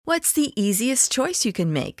What's the easiest choice you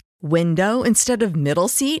can make? Window instead of middle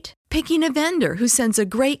seat? Picking a vendor who sends a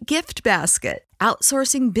great gift basket?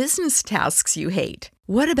 Outsourcing business tasks you hate?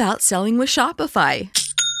 What about selling with Shopify?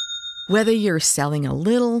 Whether you're selling a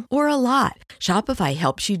little or a lot, Shopify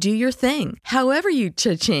helps you do your thing, however you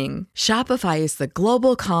cha-ching. Shopify is the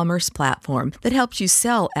global commerce platform that helps you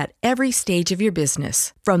sell at every stage of your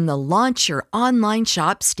business. From the launch your online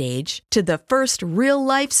shop stage to the first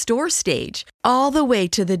real-life store stage, all the way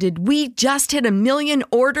to the did we just hit a million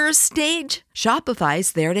orders stage.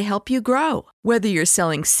 Shopify's there to help you grow. Whether you're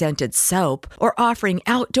selling scented soap or offering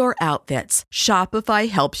outdoor outfits, Shopify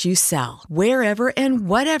helps you sell. Wherever and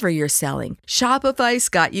whatever you're selling, Shopify's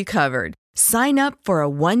got you covered. Sign up for a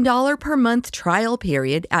 $1 per month trial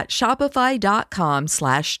period at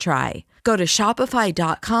shopify.com/try. Go to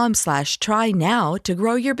shopify.com/try now to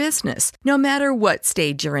grow your business, no matter what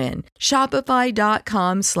stage you're in.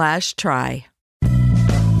 Shopify.com/try.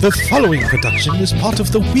 The following production is part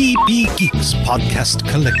of the We Be Geeks podcast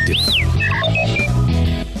collective.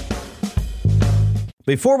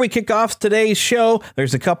 Before we kick off today's show,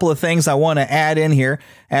 there's a couple of things I want to add in here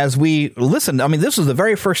as we listen. I mean, this was the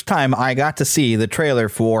very first time I got to see the trailer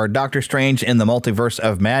for Doctor Strange in the Multiverse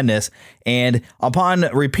of Madness. And upon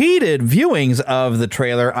repeated viewings of the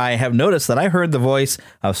trailer, I have noticed that I heard the voice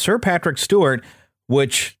of Sir Patrick Stewart,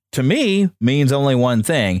 which to me means only one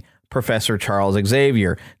thing: Professor Charles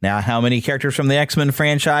Xavier. Now, how many characters from the X-Men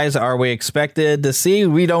franchise are we expected to see?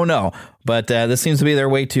 We don't know. But this seems to be their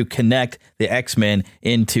way to connect the X-Men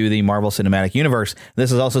into the Marvel Cinematic Universe.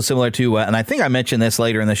 This is also similar to, and I think I mentioned this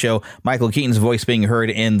later in the show, Michael Keaton's voice being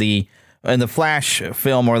heard in the Flash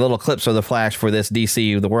film, or little clips of the Flash for this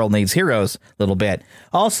DC The World Needs Heroes little bit.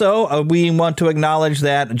 Also, we want to acknowledge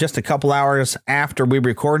that just a couple hours after we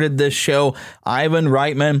recorded this show, Ivan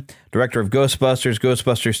Reitman, director of Ghostbusters,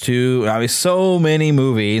 Ghostbusters 2, so many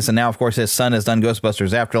movies, and now, of course, his son has done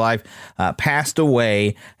Ghostbusters Afterlife, passed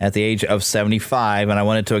away at the age of 75, and I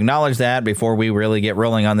wanted to acknowledge that before we really get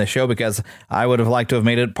rolling on this show, because I would have liked to have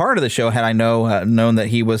made it part of the show had I known that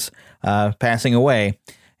he was passing away.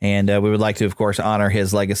 And we would like to, of course, honor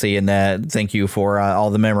his legacy and thank you for all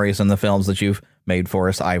the memories and the films that you've made for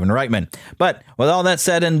us, Ivan Reitman. But with all that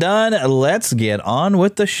said and done, let's get on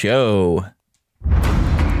with the show.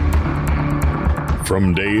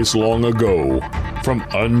 From days long ago, from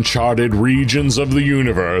uncharted regions of the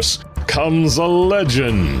universe, comes a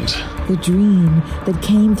legend. The dream that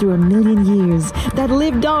came through a million years, that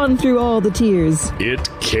lived on through all the tears. It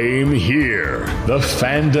came here, the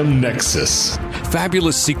Fandom Nexus.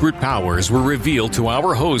 Fabulous secret powers were revealed to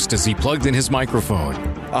our host as he plugged in his microphone.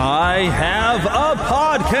 I have a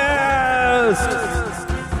podcast!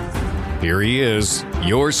 Here he is,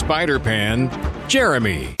 your Spider-Pan,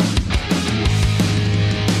 Jeremy.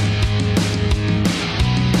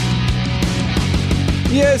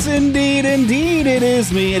 Yes, indeed, it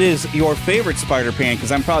is me. It is your favorite Spider-Pan,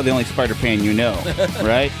 because I'm probably the only Spider-Pan you know,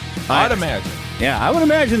 right? I'd imagine. Yeah, I would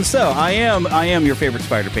imagine so. I am your favorite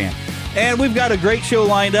Spider-Pan. And we've got a great show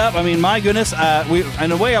lined up. I mean, my goodness,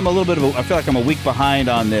 in a way, I feel like I'm a week behind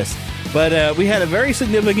on this. But we had a very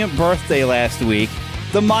significant birthday last week.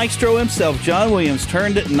 The maestro himself, John Williams,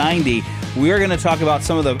 turned 90. We are going to talk about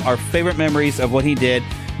some of our favorite memories of what he did.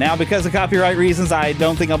 Now, because of copyright reasons, I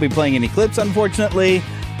don't think I'll be playing any clips, unfortunately.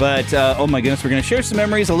 But, oh my goodness, we're going to share some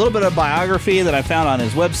memories, a little bit of biography that I found on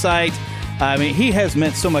his website. I mean, he has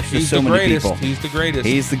meant so much to so many people. He's the greatest.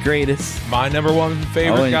 He's the greatest. My number one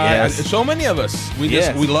favorite guy. Yes. So many of us, we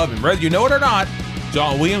love him. Whether you know it or not,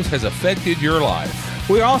 John Williams has affected your life.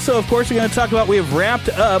 We're also, of course, going to talk about, we have wrapped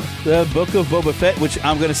up the Book of Boba Fett, which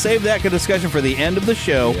I'm going to save that discussion for the end of the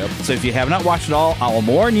show. Yep. So if you have not watched it all, I'll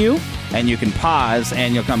warn you, and you can pause,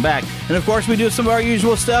 and you'll come back. And, of course, we do some of our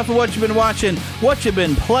usual stuff of what you've been watching, what you've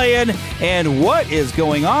been playing, and what is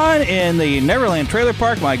going on in the Neverland Trailer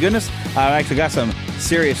Park. My goodness, I've actually got some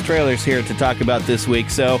serious trailers here to talk about this week,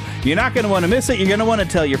 so you're not going to want to miss it. You're going to want to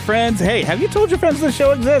tell your friends. Hey, have you told your friends the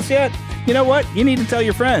show exists yet? You know what? You need to tell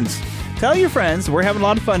your friends. Tell your friends. We're having a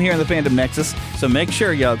lot of fun here in the Fandom Nexus, so make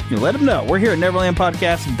sure you let them know. We're here at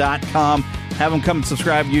NeverlandPodcast.com. Have them come and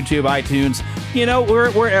subscribe to YouTube, iTunes. You know,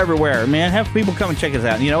 we're everywhere, man. Have people come and check us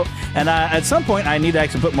out, you know. And at some point, I need to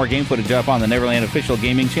actually put more game footage up on the Neverland official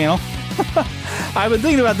gaming channel. I've been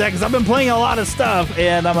thinking about that because I've been playing a lot of stuff,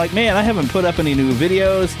 and I'm like, man, I haven't put up any new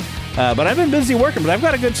videos. But I've been busy working, but I've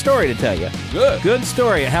got a good story to tell you. Good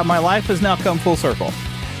story. How my life has now come full circle.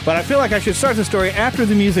 But I feel like I should start the story after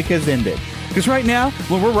the music has ended. Because right now,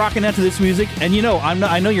 when we're rocking out to this music, and you know,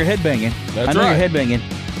 I know you're headbanging. That's I know right. you're headbanging.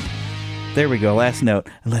 There we go. Last note.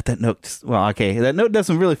 And let that note that note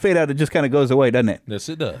doesn't really fade out. It just kind of goes away, doesn't it? Yes,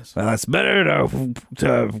 it does. Well, it's better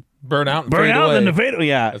to Burn out and burn fade out away. than to fade away.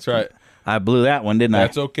 Yeah. That's right. I blew that one, didn't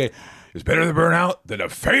That's okay. It's better to burn out than to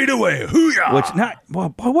fade away. Hoo-yah!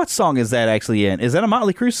 What song is that actually in? Is that a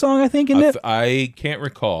Motley Crue song, I think, isn't it? I can't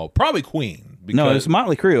recall. Probably Queen. No, it's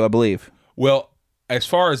Motley Crue, I believe. Well, as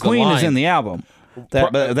far as Queen the line, is in the album.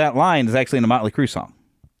 But that line is actually in a Motley Crue song.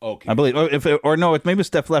 Okay. I believe. Maybe it's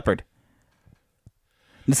Def Leppard.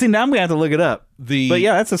 See, now I'm going to have to look it up. But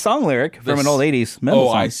yeah, that's a song lyric from an old 80s metal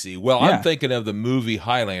song. I see. Well, Yeah. I'm thinking of the movie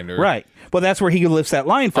Highlander. Right. Well, that's where he lifts that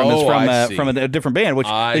line from. Is I see. from a different band, which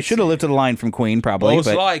I they should have see. lifted the line from Queen, probably. Most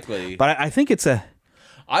likely. But I think it's a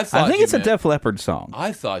I think it's a Def Leppard song.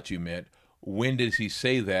 I thought you meant, when did he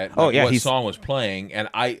say that? Oh, yeah, What he's- song was playing? And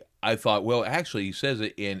I thought, well, actually, he says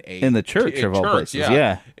it in the church of all places,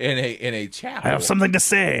 yeah. In a chapel. I have something to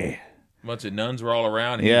say. A bunch of nuns were all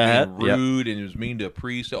around. And Yeah, he was being rude and he was mean to a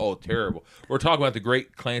priest. Oh, terrible. We're talking about the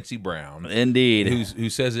great Clancy Brown. Indeed. Who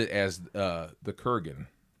says it as the Kurgan.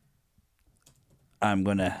 I'm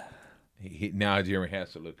going to... Now Jeremy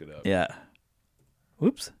has to look it up. Yeah.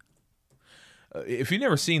 Whoops. If you've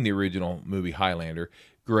never seen the original movie Highlander,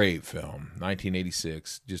 great film.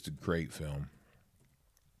 1986. Just a great film.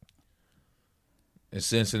 And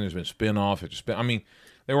since then, there's been spin-off after spin. I mean,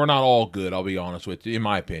 they were not all good, I'll be honest with you, in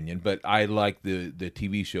my opinion. But I liked the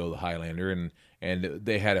TV show, The Highlander, and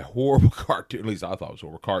they had a horrible cartoon. At least I thought it was a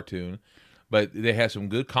horrible cartoon. But they had some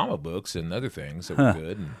good comic books and other things that were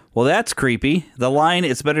good. Well, that's creepy. The line,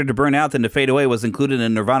 "It's better to burn out than to fade away," was included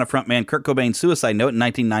in Nirvana frontman Kurt Cobain's suicide note in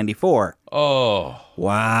 1994. Oh.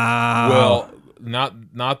 Wow. Well,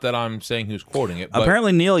 not that I'm saying who's quoting it. But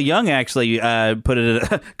Apparently, Neil Young actually put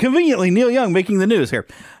it... conveniently, Neil Young making the news here.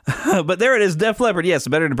 But there it is, Def Leppard. Yes,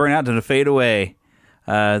 better to burn out than to fade away.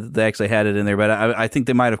 They actually had it in there, but I think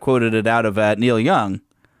they might have quoted it out of Neil Young,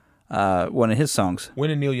 one of his songs. When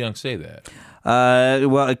did Neil Young say that?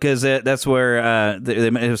 Well, because that's where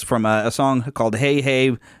it was from a song called "Hey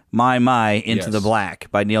Hey My My Into Yes. the Black"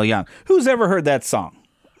 by Neil Young. Who's ever heard that song?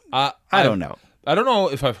 I don't know. I don't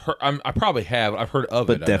know if I've heard. I probably have. I've heard of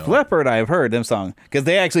But it. Def Leppard, I have heard them song because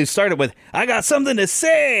they actually started with "I got something to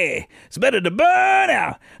say. It's better to burn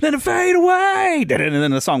out than to fade away." And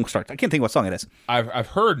then the song starts. I can't think what song it is. I've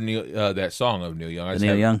heard that song of Neil Young.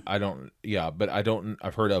 Young? I don't. Yeah, but I don't.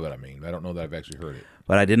 I've heard of it. I mean, I don't know that I've actually heard it.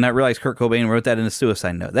 But I did not realize Kurt Cobain wrote that in a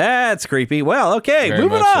suicide note. That's creepy. Well, okay, Very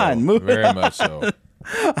moving much on. So. Moving Very on. much so.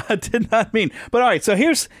 I did not mean. But all right, so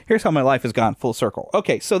here's how my life has gone full circle.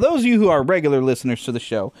 Okay, so those of you who are regular listeners to the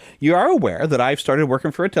show, you are aware that I've started working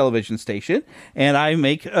for a television station, and I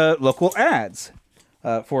make local ads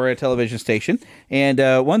for a television station.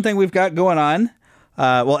 And one thing we've got going on,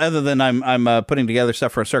 well, other than I'm putting together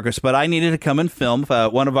stuff for a circus, but I needed to come and film.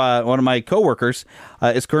 One of my coworkers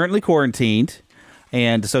is currently quarantined,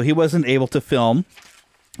 and so he wasn't able to film.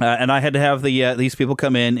 And I had to have these people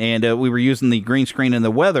come in, and we were using the green screen in the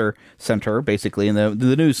weather center, basically, in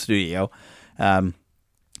the news studio. But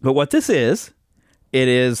what this is, it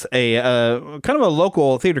is a kind of a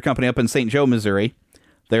local theater company up in St. Joe, Missouri.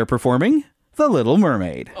 They're performing The Little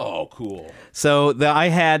Mermaid. Oh, cool. So I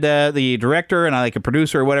had the director and a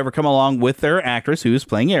producer or whatever come along with their actress who's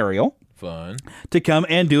playing Ariel Fun. to come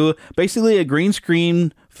and do basically a green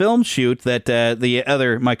screen film shoot that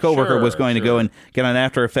my coworker was going to go and get on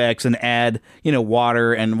After Effects and add,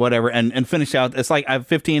 water and whatever and finish out. It's like a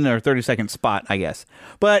 15 or 30 second spot, I guess.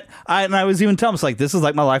 But I was even telling him, this is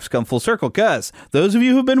like my life's come full circle, because those of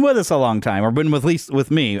you who've been with us a long time, or been with, at least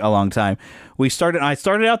with me a long time, I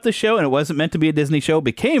started out the show and it wasn't meant to be a Disney show,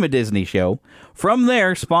 became a Disney show. From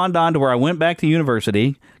there, spawned on to where I went back to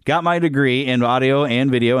university, got my degree in audio and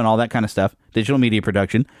video and all that kind of stuff, digital media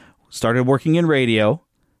production, started working in radio,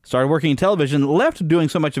 started working in television, left doing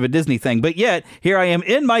so much of a Disney thing, but yet here I am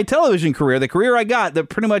in my television career, the career I got that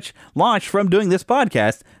pretty much launched from doing this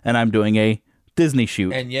podcast, and I'm doing a Disney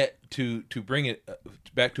shoot. And yet, to bring it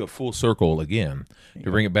back to a full circle again, to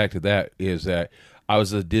bring it back to that, is that I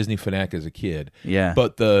was a Disney fanatic as a kid. Yeah.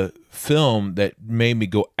 But the film that made me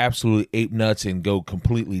go absolutely ape nuts and go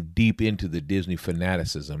completely deep into the Disney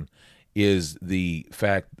fanaticism is the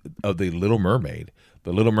fact of The Little Mermaid.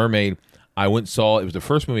 The Little Mermaid, I went and saw, it was the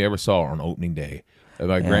first movie I ever saw on opening day.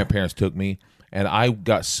 My grandparents took me, and I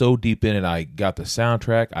got so deep in it. I got the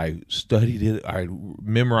soundtrack, I studied it, I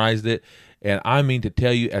memorized it. And I mean to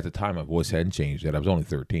tell you, at the time, my voice hadn't changed yet. I was only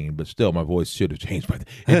 13, but still, my voice should have changed by then.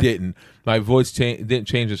 It didn't. My voice didn't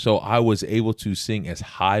change, so I was able to sing as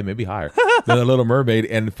high, maybe higher, than The Little Mermaid.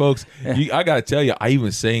 And folks, I got to tell you, I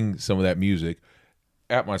even sang some of that music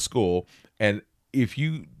at my school, and if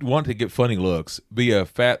you want to get funny looks, be a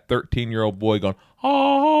fat 13-year-old boy going,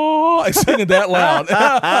 oh, and singing that loud.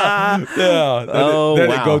 That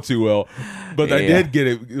didn't go too well. But I did get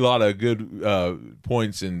a lot of good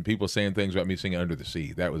points and people saying things about me singing Under the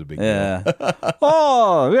Sea. That was a big deal.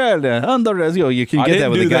 Oh, yeah, Under the Sea. You can get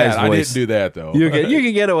that with a guy's voice. I didn't do that, though. You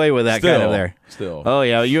can get away with that kind of there. Still. Oh,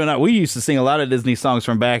 yeah. You and I, we used to sing a lot of Disney songs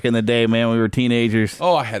from back in the day, man. We were teenagers.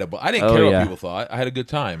 Oh, I didn't care what people thought. I had a good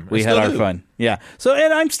time. We had our fun. Yeah. So,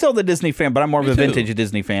 and I'm still the Disney fan, but I'm more of a vintage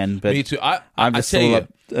Disney fan. But me too. I'm just a little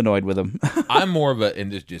annoyed with them. I'm more of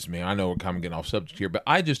and this is just me. I know we're kind of getting off subject here, but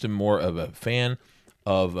I just am more of a fan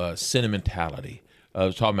of sentimentality. I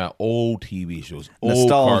was talking about old TV shows,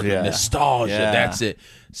 nostalgia. Yeah. That's it.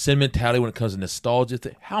 Sentimentality when it comes to nostalgia.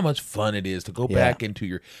 How much fun it is to go back into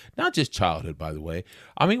your, not just childhood, by the way.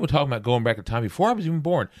 I mean, we're talking about going back to time before I was even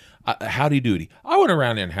born. Howdy Doody. I went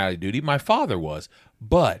around there in Howdy Doody. My father was,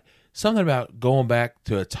 but something about going back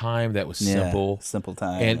to a time that was simple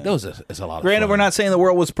time, and those is a lot of Granted, fun. we're not saying the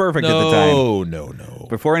world was perfect at the time. No.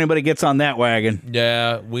 Before anybody gets on that wagon.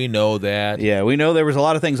 Yeah, we know that. Yeah, we know there was a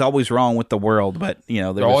lot of things always wrong with the world, but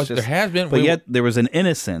there has been. But yet there was an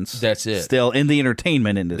innocence. That's it. Still in the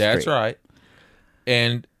entertainment industry. That's right.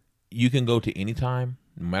 And you can go to any time,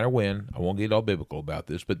 no matter when. I won't get all biblical about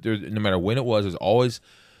this, but no matter when it was, there's always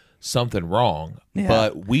something wrong,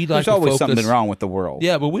 but we like there's to always focus, something wrong with the world.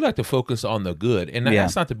 Yeah, but we like to focus on the good, and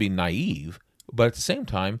that's not to be naive, but at the same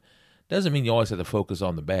time, doesn't mean you always have to focus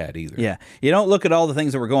on the bad either. Yeah, you don't look at all the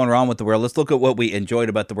things that were going wrong with the world. Let's look at what we enjoyed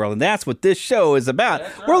about the world, and that's what this show is about.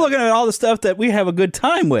 Right. We're looking at all the stuff that we have a good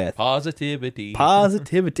time with. Positivity,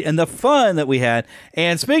 and the fun that we had.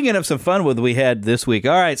 And speaking of some fun we had this week.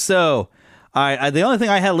 All right, so. All right, the only thing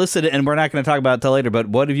I had listed, and we're not going to talk about it until later, but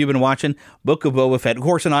what have you been watching? Book of Boba Fett. Of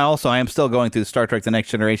course, and I am still going through Star Trek The Next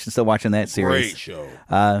Generation, still watching that series. Great show.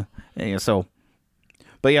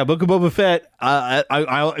 But yeah, Book of Boba Fett,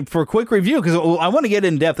 I for a quick review, because I want to get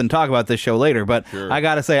in depth and talk about this show later, but I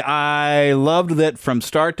got to say, I loved that from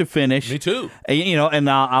start to finish. Me too. And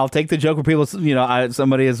I'll take the joke where people,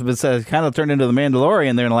 somebody has said kind of turned into the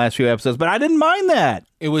Mandalorian there in the last few episodes, but I didn't mind that.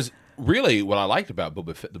 It was really what I liked about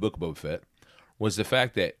Boba Fett, the Book of Boba Fett, was the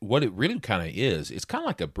fact that what it really kind of is, it's kind of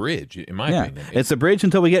like a bridge, in my opinion. It's a bridge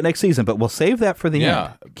until we get next season, but we'll save that for the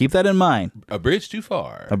end. Keep that in mind. A bridge too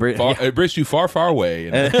far. A bridge too far, far away.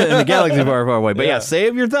 In the galaxy far, far away. But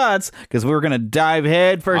save your thoughts, because we're going to dive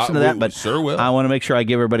head first into that. But sure will. I want to make sure I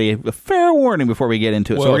give everybody a fair warning before we get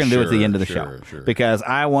into it. So we're going to do it at the end of the show. Because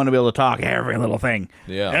I want to be able to talk every little thing.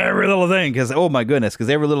 Yeah. Every little thing. Because, oh my goodness, because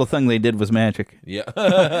every little thing they did was magic. Yeah.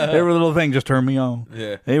 Every little thing just turned me on.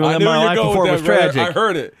 Yeah. Even though my life before was tragic. I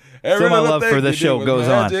heard it. So my love for this show goes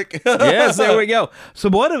on. Yes, there we go. So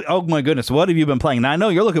oh my goodness, what have you been playing? Now I know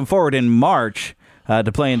you're looking forward in March to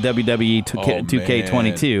playing WWE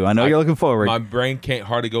 2K22. I know you're looking forward. My brain can't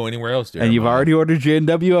hardly go anywhere else, and you've already ordered your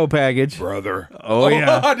NWO package. Brother. Oh,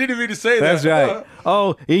 yeah. I didn't mean to say that. That's right.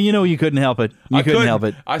 Oh, you couldn't help it. You couldn't help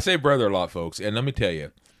it. I say brother a lot, folks, and let me tell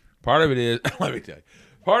you, part of it is,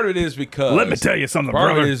 part of it is because... Let me tell you something,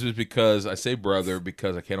 brother. Part of it is because I say brother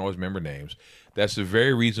because I can't always remember names. That's the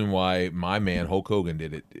very reason why my man Hulk Hogan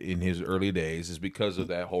did it in his early days, is because of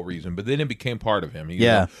that whole reason. But then it became part of him.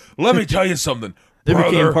 Let me tell you something, brother.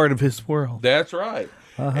 It became part of his world. That's right.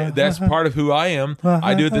 That's part of who I am.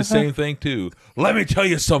 I do the same thing too. Let me tell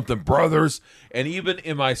you something, brothers. And even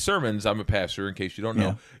in my sermons, I'm a pastor, in case you don't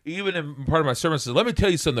know. Even in part of my sermons, let me tell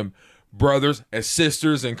you something, brothers and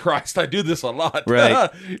sisters in Christ. I do this a lot. Right.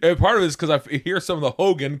 And part of it is because I hear some of the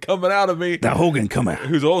Hogan coming out of me. The Hogan come out.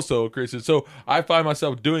 Who's also a Christian. So I find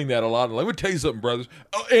myself doing that a lot. And let me tell you something, brothers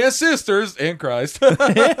and sisters in Christ.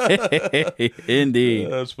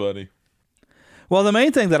 Indeed. That's funny. Well, the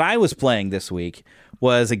main thing that I was playing this week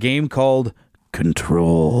was a game called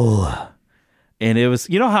Control. And it was,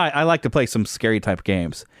 how I like to play some scary type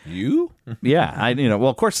games. You? Yeah, well,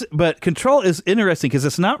 of course, but Control is interesting because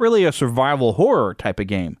it's not really a survival horror type of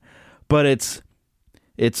game, but it's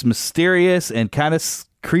mysterious and kind of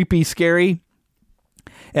creepy, scary.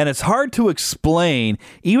 And it's hard to explain,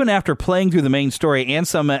 even after playing through the main story and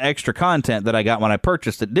some extra content that I got when I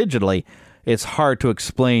purchased it digitally. It's hard to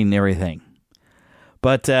explain everything.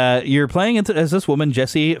 But you're playing as this woman,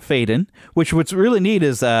 Jesse Faden, which what's really neat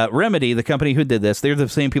is Remedy, the company who did this, they're the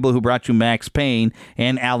same people who brought you Max Payne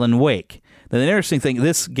and Alan Wake. Now, the interesting thing,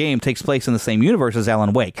 this game takes place in the same universe as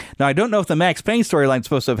Alan Wake. Now, I don't know if the Max Payne storyline is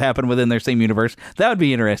supposed to have happened within their same universe. That would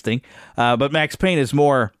be interesting. But Max Payne is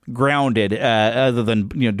more grounded, other than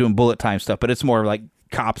doing bullet time stuff. But it's more like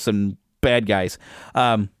cops and bad guys.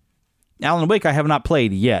 Alan Wake I have not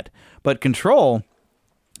played yet. But Control...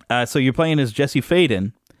 so you're playing as Jesse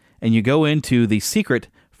Faden, and you go into the secret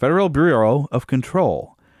Federal Bureau of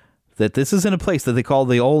Control. That this is in a place that they call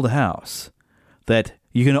the Old House. That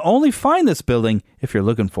you can only find this building if you're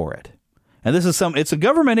looking for it. And it's a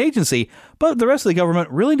government agency, but the rest of the government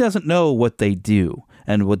really doesn't know what they do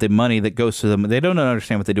and what the money that goes to them. They don't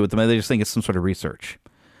understand what they do with the money. They just think it's some sort of research.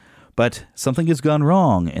 But something has gone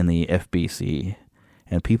wrong in the FBC,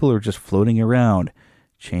 and people are just floating around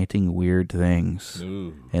chanting weird things.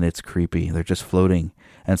 Ooh. And it's creepy. They're just floating.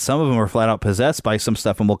 And some of them are flat out possessed by some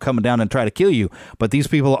stuff and will come down and try to kill you. But these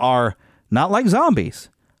people are not like zombies.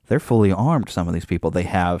 They're fully armed, some of these people.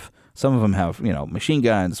 Some of them have, machine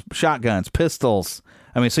guns, shotguns, pistols.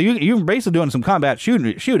 I mean, so you're basically doing some combat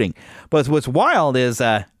shooting. But what's wild is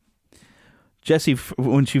Jessie,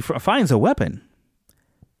 when she finds a weapon,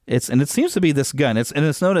 it seems to be this gun.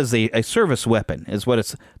 It's known as a service weapon, is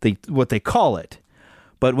what they call it.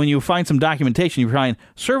 But when you find some documentation, you find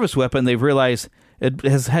service weapon, they've realized it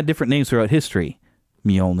has had different names throughout history.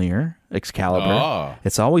 Mjolnir, Excalibur. Oh.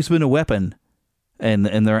 It's always been a weapon in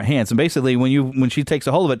their hands. And basically, when she takes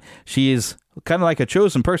a hold of it, she is kind of like a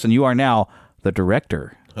chosen person. You are now the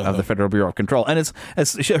director of the Federal Bureau of Control. And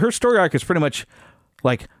her story arc is pretty much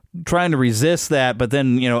like trying to resist that, but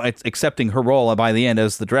then, accepting her role by the end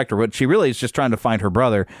as the director. But she really is just trying to find her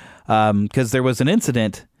brother, because there was an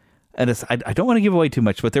incident, and I don't want to give away too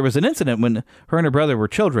much, but there was an incident when her and her brother were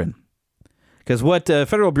children. Because what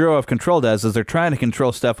Federal Bureau of Control does is they're trying to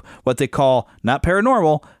control stuff, what they call, not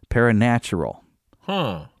paranormal, paranatural.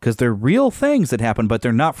 Because they're real things that happen, but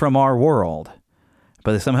they're not from our world.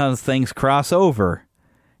 But somehow things cross over,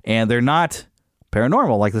 and they're not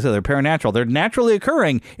paranormal, like I said, they're paranatural. They're naturally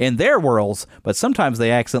occurring in their worlds, but sometimes they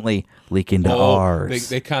accidentally leak into ours.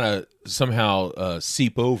 They kind of somehow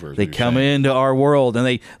seep over. They come into our world, and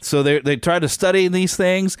they try to study these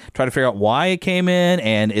things, try to figure out why it came in,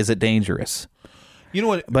 and is it dangerous? You know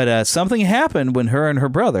what? But something happened when her and her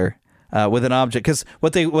brother. With an object, because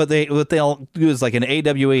what they'll do is like an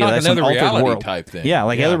AWE, that's an altered reality world type thing. Yeah,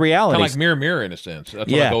 like other realities, kind of like mirror in a sense.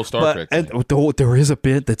 That's like old Star Trek. There is a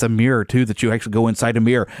bit that's a mirror too, that you actually go inside a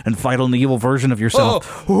mirror and fight an evil version of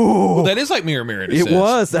yourself. Well, that is like mirror in a sense. It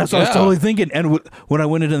was. That's what I was totally thinking. And when I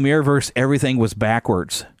went into the Mirrorverse, everything was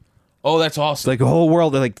backwards. Oh, that's awesome! Like the whole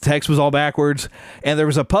world, like the text was all backwards, and there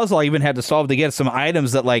was a puzzle I even had to solve to get some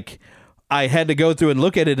items that I had to go through and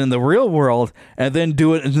look at it in the real world and then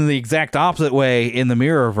do it in the exact opposite way in the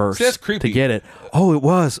Mirrorverse. See, that's creepy. To get it. Oh, it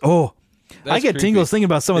was. Oh, I get tingles thinking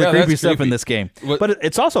about some of the creepy stuff in this game. But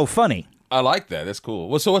it's also funny. I like that. That's cool.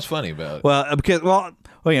 Well, so what's funny about it? Well,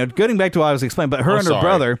 getting back to what I was explaining, but her and her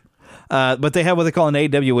brother, but they have what they call an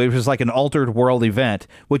AWE, which is like an altered world event,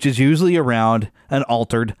 which is usually around an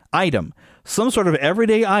altered item. Some sort of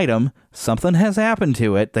everyday item, something has happened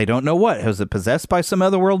to it. They don't know what. Was it possessed by some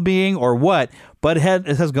other world being or what? But it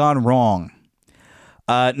has gone wrong.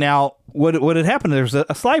 Now, what had happened, there was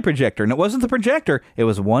a slide projector, and it wasn't the projector. It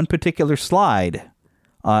was one particular slide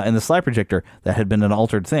in the slide projector that had been an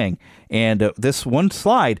altered thing. And this one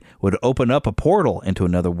slide would open up a portal into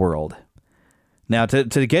another world. Now, to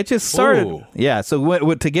get you started,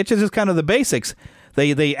 so to get you just kind of the basics,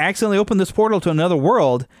 they accidentally opened this portal to another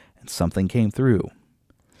world, and something came through.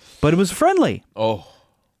 But it was friendly. Oh.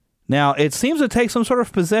 Now, it seems to take some sort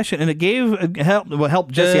of possession, and it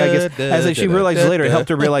helped Jessie, I guess, as she realizes later, it helped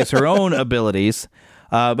her realize her own abilities.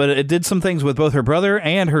 But it did some things with both her brother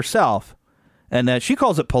and herself. And she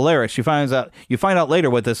calls it Polaris. You find out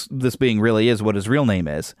later what this being really is, what his real name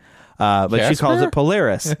is. But Casper? She calls it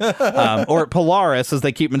Polaris. Or Polaris, as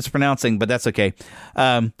they keep mispronouncing, but that's okay.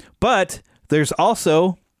 But there's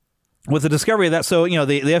also... with the discovery of that, so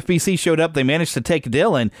the FBC showed up. They managed to take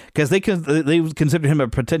Dylan because they considered him a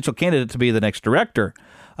potential candidate to be the next director.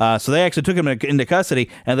 So they actually took him into custody,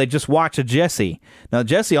 and they just watched Jessie. Now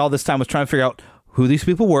Jessie all this time was trying to figure out who these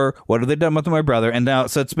people were, what have they done with my brother, and now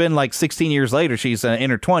so it's been like 16 years later. She's in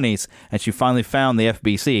her 20s, and she finally found the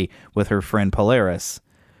FBC with her friend Polaris,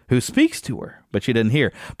 who speaks to her, but she didn't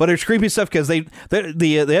hear. But it's creepy stuff because the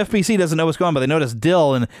FBC doesn't know what's going on, but they notice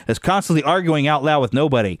Dylan is constantly arguing out loud with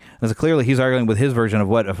nobody. And so clearly he's arguing with his version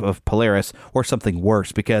of Polaris or something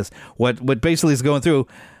worse, because what basically is going through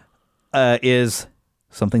is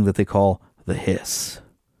something that they call the hiss.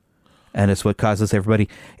 And it's what causes everybody.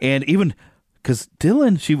 And even because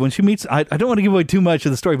Dylan, when she meets, I don't want to give away too much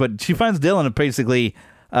of the story, but she finds Dylan and basically...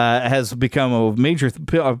 has become a major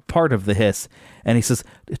part of the hiss. And he says,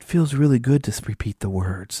 it feels really good to repeat the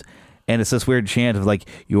words. and it's this weird chant of like,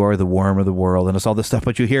 you are the worm of the world, and it's all this stuff.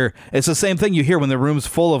 But you hear, it's the same thing you hear when the room's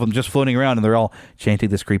full of them just floating around, and they're all chanting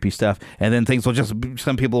this creepy stuff, and then things will just,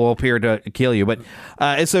 some people will appear to kill you. But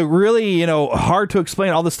it's a really, hard to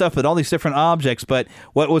explain all this stuff, but all these different objects. But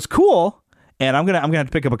what was cool, and I'm gonna have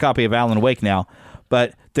to pick up a copy of Alan Wake now,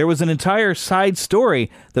 but there was an entire side story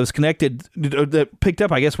that was connected, that picked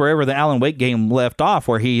up, I guess, wherever the Alan Wake game left off,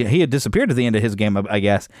 where he had disappeared at the end of his game, I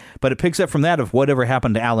guess. But it picks up from that of whatever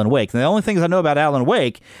happened to Alan Wake. And the only things I know about Alan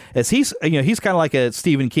Wake is he's kind of like a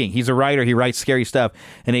Stephen King. He's a writer. He writes scary stuff.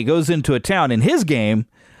 And he goes into a town. In his game,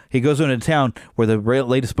 he goes into a town where the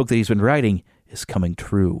latest book that he's been writing is coming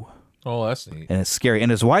true. Oh, that's neat. And it's scary. And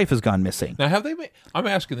his wife has gone missing. Now, have they made... I'm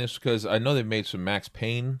asking this because I know they made some Max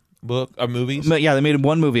Payne movies. But yeah, they made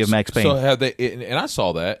one movie of Max Payne. So have they? And I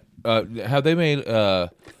saw that. Have they made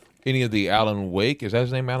any of the Alan Wake? Is that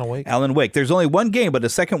his name, Alan Wake? Alan Wake. There's only one game, but the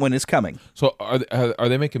second one is coming. So are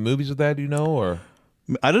they making movies of that? Do you know? Or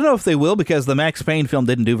I don't know if they will, because the Max Payne film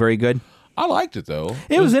didn't do very good. I liked it though.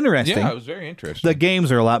 It was interesting. Yeah, it was very interesting. The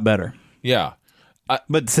games are a lot better. Yeah.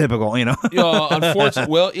 But typical, Unfortunately,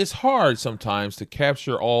 well, it's hard sometimes to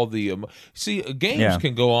capture all the. Games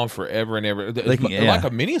can go on forever and ever. Like a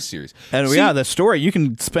miniseries. And the story, you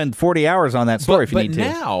can spend 40 hours on that story if you need to. But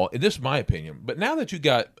now, this is my opinion, but now that you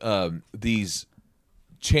got these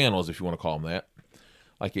channels, if you want to call them that,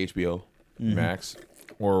 like HBO, Max,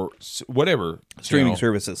 or whatever. Streaming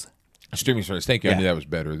services. Streaming service. Thank you. I knew that was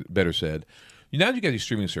better said. Now you got these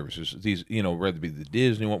streaming services, these, whether it be the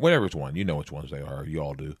Disney one, whatever it's one, you know which ones they are, you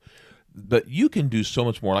all do. But you can do so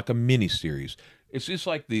much more, like a mini series. It's just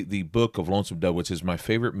like the book of Lonesome Dove, which is my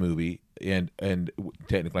favorite movie, and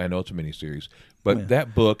technically I know it's a mini series, but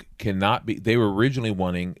that book cannot be. They were originally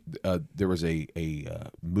wanting. There was a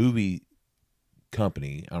movie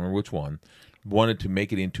company, I don't remember which one, wanted to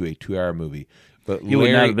make it into a 2-hour movie. But you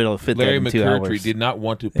would not have been able to fit that in 2 hours. Larry McMurtry did not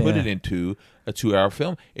want to put it into a 2-hour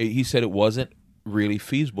film. He said it wasn't really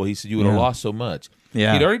feasible. He said you would have lost so much.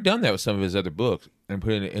 Yeah. He'd already done that with some of his other books and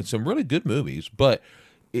put it in some really good movies, but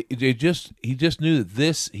he just knew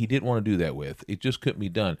that he didn't want to do that with. It just couldn't be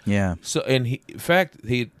done. Yeah. So, and in fact,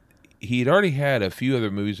 he'd already had a few other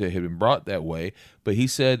movies that had been brought that way, but he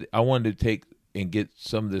said, I wanted to take and get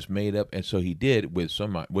some of this made up, and so he did with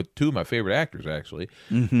two of my favorite actors actually,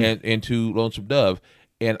 and to Lonesome Dove.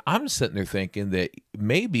 And I'm sitting there thinking that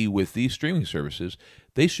maybe with these streaming services,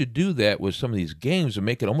 they should do that with some of these games and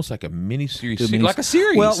make it almost like a mini-series, like a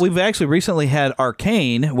series. Well, we've actually recently had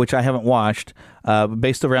Arcane, which I haven't watched,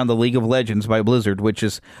 based around the League of Legends by Blizzard, which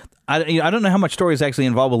is, I don't know how much story is actually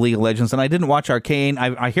involved with League of Legends, and I didn't watch Arcane.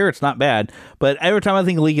 I hear it's not bad, but every time I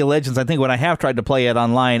think of League of Legends, I think when I have tried to play it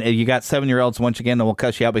online, you got 7-year-olds once again that will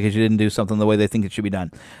cuss you out because you didn't do something the way they think it should be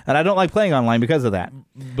done. And I don't like playing online because of that.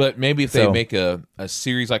 But maybe if they make a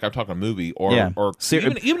series, like I'm talking a movie, or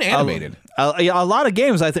even animated. A lot of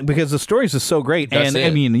games, I think, because the stories are so great. I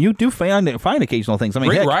mean, you do find occasional things. I mean,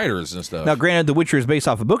 great writers and stuff. Now, granted, The Witcher is based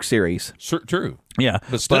off a book series. True. Yeah,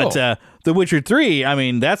 but still. The Witcher 3, I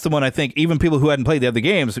mean, that's the one I think even people who hadn't played the other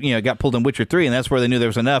games, got pulled in Witcher 3, and that's where they knew there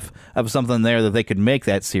was enough of something there that they could make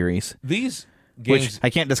that series. These games, which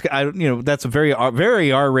I can't discuss. That's a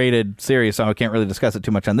very R-rated series, so I can't really discuss it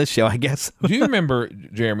too much on this show, I guess. Do you remember,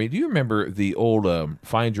 Jeremy? Do you remember the old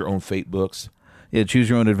Find Your Own Fate books? Yeah, Choose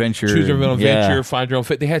Your Own Adventure. Choose Your Own Adventure, Find Your Own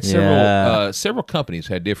Fate. They had several companies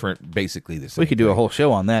had different, basically the same. We could do a whole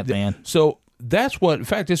show on that, man. So that's what, in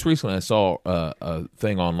fact, just recently I saw a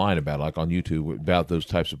thing online about, like on YouTube, about those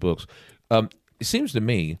types of books. It seems to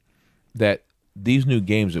me that these new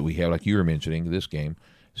games that we have, like you were mentioning, this game,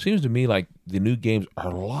 seems to me like the new games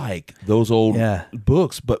are like those old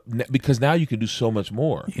books, but because now you can do so much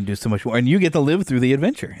more. You can do so much more, and you get to live through the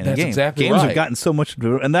adventure in the game. Exactly Games right. have gotten so much,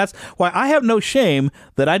 and that's why I have no shame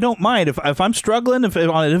that I don't mind if I'm struggling, if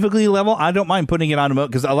on a difficulty level, I don't mind putting it on a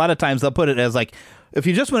because a lot of times they'll put it as like, if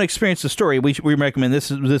you just want to experience the story, we recommend this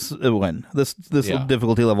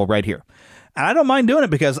difficulty level right here. And I don't mind doing it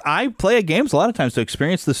because I play games a lot of times to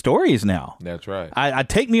experience the stories now. That's right. I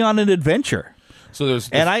take me on an adventure. So there's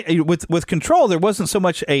and with Control, there wasn't so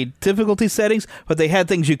much a difficulty settings, but they had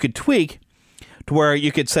things you could tweak to where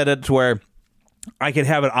you could set it to where I could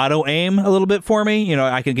have it auto aim a little bit for me.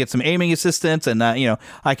 I could get some aiming assistance, and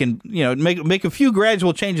I can make a few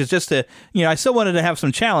gradual changes just to I still wanted to have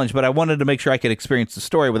some challenge, but I wanted to make sure I could experience the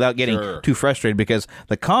story without getting too frustrated because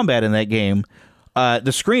the combat in that game.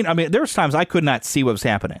 The screen, I mean, there was times I could not see what was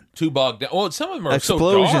happening. Too bogged down. Well, some of them are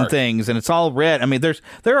explosion so dark. Things, and it's all red. I mean, there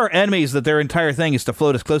are enemies that their entire thing is to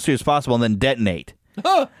float as close to you as possible and then detonate.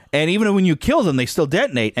 And even when you kill them, they still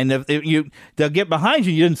detonate. And they'll get behind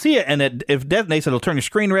you, you didn't see it, and if it detonates, it'll turn your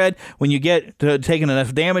screen red. When you get to taking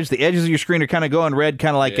enough damage, the edges of your screen are kind of going red,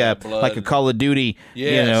 kind of like a Call of Duty,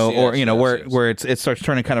 where it starts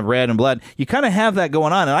turning kind of red and blood. You kind of have that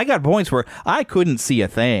going on, and I got points where I couldn't see a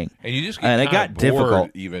thing, and you just get it got bored.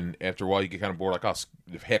 difficult. Even after a while, you get kind of bored. Like, oh,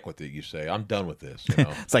 heck with it. You say, I'm done with this.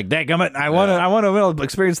 It's like, dadgummit, I want to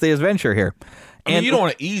experience the adventure here. I mean, you don't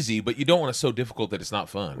want it easy, but you don't want it so difficult that it's not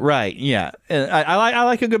fun. Right, yeah. And I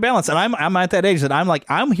like a good balance. And I'm at that age that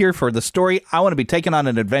I'm here for the story. I want to be taken on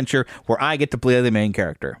an adventure where I get to play the main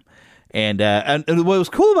character. And what was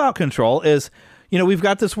cool about Control is, we've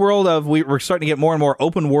got this world of, we're starting to get more and more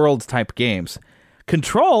open world type games.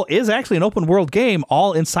 Control is actually an open world game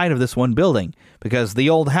all inside of this one building, because the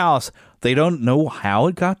old house, they don't know how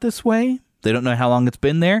it got this way. They don't know how long it's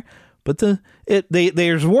been there. But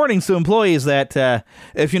there's warnings to employees that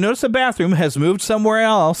if you notice the bathroom has moved somewhere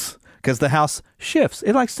else, because the house shifts,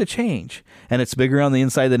 it likes to change, and it's bigger on the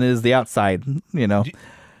inside than it is the outside.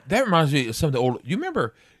 That reminds me of some of the old. You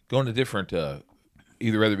remember going to different,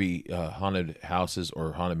 either whether it be haunted houses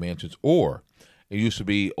or haunted mansions, or it used to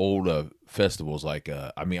be old festivals like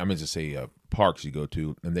I meant to say parks you go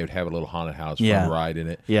to, and they would have a little haunted house fun ride in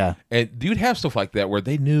it. Yeah. And you'd have stuff like that where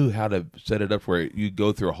they knew how to set it up where you'd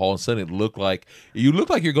go through a hall and suddenly it looked like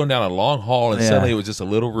you're going down a long hall, and suddenly it was just a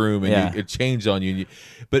little room, and it changed on you.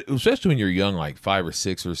 But especially when you're young, like 5 or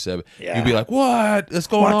 6 or 7, you'd be like, what? What's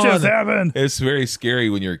going on? What just happened? It's very scary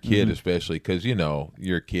when you're a kid, especially because,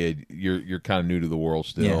 you're a kid, you're kind of new to the world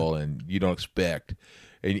still, and you don't expect,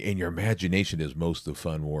 and your imagination is most of the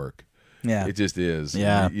fun work. Yeah, it just is.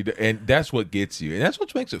 Yeah, and that's what gets you, and that's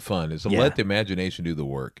what makes it fun. Is to let the imagination do the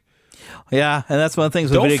work. Yeah, and that's one of the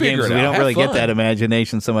things with video games. We don't really get that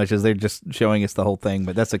imagination so much as they're just showing us the whole thing,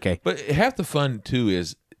 but that's okay. But half the fun too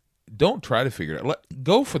is don't try to figure it out.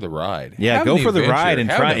 Go for the ride. Yeah, go for the ride and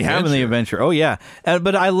try having the adventure. Oh yeah,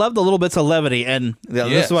 but I love the little bits of levity, and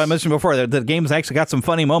this is what I mentioned before. The game's actually got some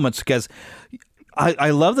funny moments because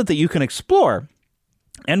I love that you can explore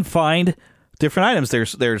and find different items.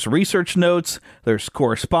 There's research notes, there's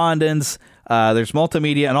correspondence, there's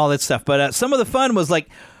multimedia and all that stuff. But some of the fun was like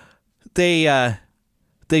they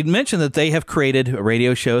mentioned that they have created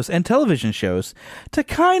radio shows and television shows to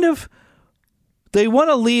kind of, they want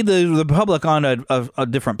to lead the public on a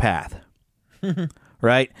different path,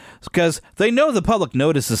 right? Because they know the public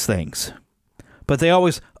notices things, but they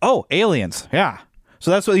always, aliens, yeah. So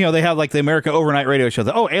that's what, they have like the American overnight radio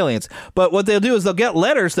show. Aliens. But what they'll do is they'll get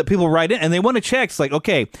letters that people write in, and they want to check. It's like,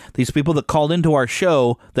 okay, these people that called into our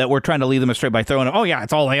show that we're trying to lead them astray by throwing them,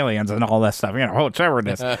 it's all aliens and all that stuff. It's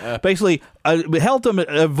everything. Basically, help them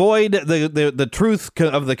avoid the truth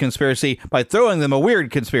of the conspiracy by throwing them a weird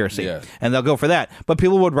conspiracy. Yeah. And they'll go for that. But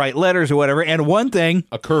people would write letters or whatever. And one thing.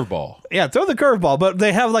 A curveball. Yeah, throw the curveball. But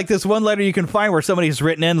they have like this one letter you can find where somebody's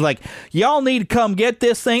written in like, y'all need to come get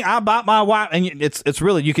this thing. I bought my wife. And it's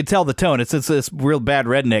really, you can tell the tone. It's this real bad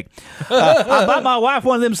redneck. I bought my wife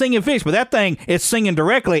one of them singing fish, but that thing is singing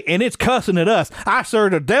directly and it's cussing at us. I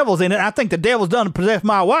serve the devil's in it. I think the devil's done to possess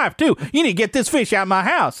my wife too. You need to get this fish out of my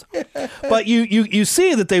house. But you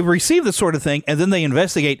see that they've received this sort of thing, and then they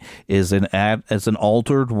investigate: is an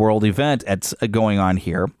altered world event going on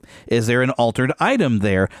here? Is there an altered item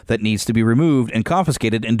there that needs to be removed and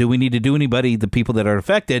confiscated? And do we need to do the people that are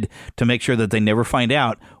affected to make sure that they never find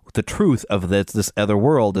out the truth of this other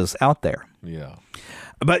world is out there? Yeah.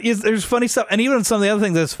 But there's funny stuff, and even some of the other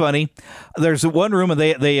things that's funny. There's one room, and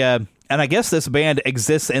they and I guess this band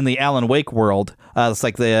exists in the Alan Wake world. It's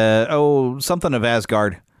like the something of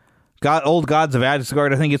Asgard. Old Gods of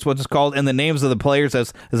Asgard, I think it's what it's called. And the names of the players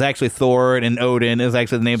is actually Thor and Odin is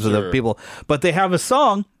actually the names of the people. But they have a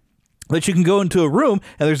song that you can go into a room,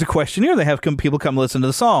 and there's a questionnaire. They have people come listen to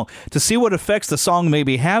the song to see what effects the song may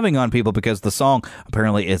be having on people, because the song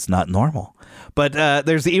apparently is not normal. But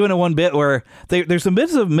there's even one bit where there's a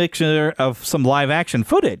bit of a mixture of some live action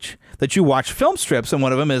footage that you watch film strips, and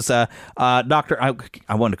one of them is Doctor.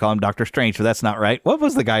 I wanted to call him Dr. Strange, but that's not right. What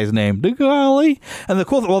was the guy's name? Golly. And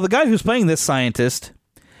the guy who's playing this scientist,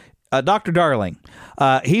 Dr. Darling,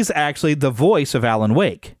 he's actually the voice of Alan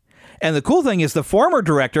Wake. And the cool thing is the former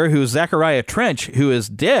director, who's Zachariah Trench, who is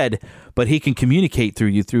dead, but he can communicate now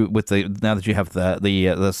that you have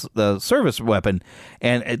the service weapon.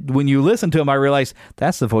 And when you listen to him, I realize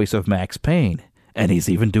that's the voice of Max Payne, and he's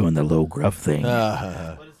even doing the low gruff thing.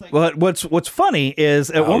 But what's funny is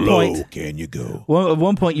at one point, low can you go? Well, at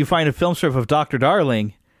one point you find a film strip of Dr.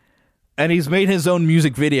 Darling, and he's made his own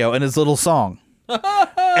music video and his little song.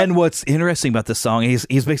 And what's interesting about this song, he's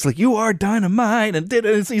basically like, you are dynamite, and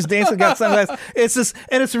he's dancing, got sunglasses. It's just,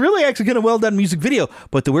 and it's really actually kind of well done music video.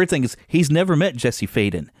 But the weird thing is, he's never met Jesse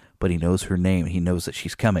Faden, but he knows her name. He knows that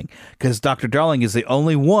she's coming because Dr. Darling is the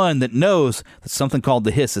only one that knows that something called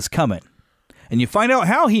the Hiss is coming. And you find out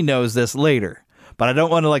how he knows this later. But I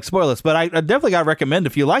don't want to spoil this. But I definitely got to recommend,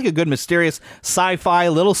 if you like a good mysterious sci-fi,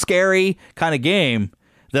 little scary kind of game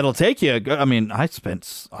that'll take you. I mean, I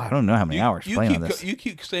spent I don't know how many hours playing on this. You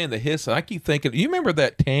keep saying the Hiss, and I keep thinking. You remember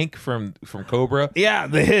that tank from Cobra? Yeah,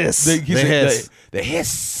 the Hiss. The Hiss. The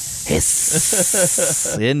Hiss.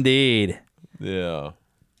 Hiss. Indeed. Yeah.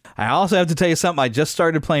 I also have to tell you something I just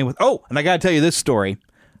started playing with. Oh, and I got to tell you this story.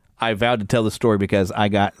 I vowed to tell the story because I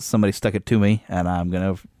got somebody stuck it to me, and I'm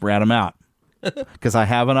going to rat them out. Because I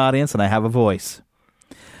have an audience and I have a voice.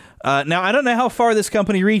 Now, I don't know how far this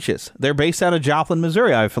company reaches. They're based out of Joplin,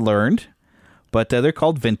 Missouri, I've learned. But they're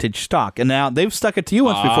called Vintage Stock. And now they've stuck it to you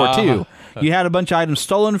once before, too. You had a bunch of items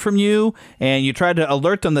stolen from you, and you tried to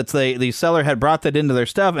alert them that the seller had brought that into their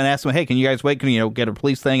stuff and asked them, hey, can you guys wait? Can you get a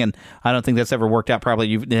police thing? And I don't think that's ever worked out properly.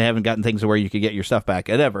 You haven't gotten things to where you could get your stuff back,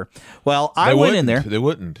 ever. Well, I went in there. They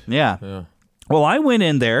wouldn't. Yeah. Well, I went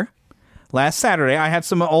in there. Last Saturday, I had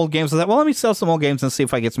some old games. I thought, well, let me sell some old games and see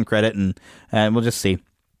if I get some credit, and we'll just see.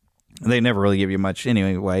 They never really give you much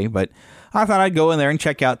anyway, but I thought I'd go in there and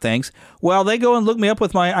check out things. Well, they go and look me up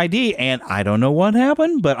with my ID, and I don't know what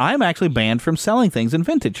happened, but I'm actually banned from selling things in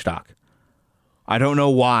Vintage Stock. I don't know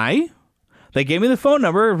why. They gave me the phone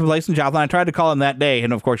number of a place in Joplin. I tried to call them that day,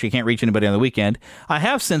 and of course, you can't reach anybody on the weekend. I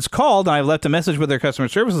have since called, and I've left a message with their customer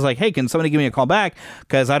service. It's like, hey, can somebody give me a call back?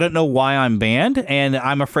 Because I don't know why I'm banned, and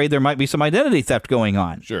I'm afraid there might be some identity theft going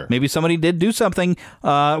on. Sure. Maybe somebody did do something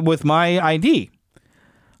with my ID.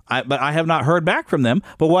 But I have not heard back from them.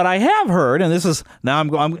 But what I have heard, and this is now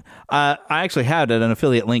I actually had an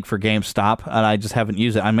affiliate link for GameStop, and I just haven't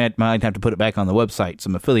used it. I might have to put it back on the website.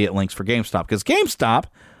 Some affiliate links for GameStop, because GameStop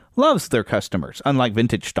loves their customers, unlike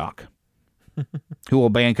Vintage Stock, who will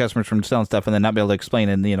ban customers from selling stuff and then not be able to explain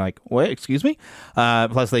it. And like, what? Excuse me?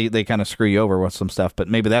 Plus, they kind of screw you over with some stuff. But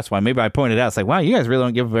maybe that's why. Maybe I pointed out, it's like, wow, you guys really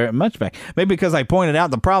don't give very much back. Maybe because I pointed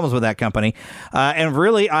out the problems with that company. And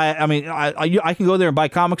really, I can go there and buy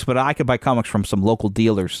comics, but I could buy comics from some local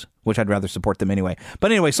dealers, which I'd rather support them anyway.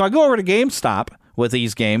 But anyway, so I go over to GameStop with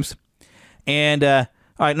these games, and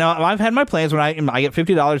all right, now I've had my plans when I get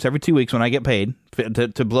 $50 every 2 weeks when I get paid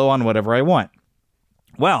to blow on whatever I want.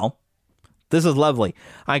 Well, this is lovely.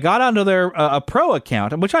 I got onto their a pro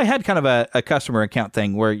account, which I had kind of a customer account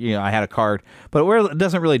thing where I had a card, but where it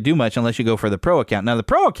doesn't really do much unless you go for the pro account. Now, the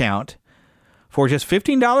pro account, for just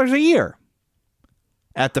 $15 a year,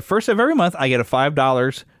 at the first of every month, I get a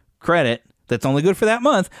 $5 credit that's only good for that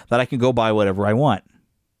month that I can go buy whatever I want,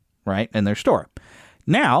 right, in their store.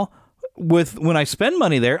 Now, when I spend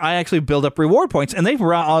money there, I actually build up reward points, and they've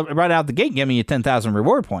right out the gate give me 10,000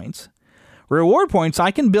 reward points. Reward points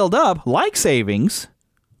I can build up like savings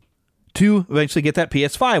to eventually get that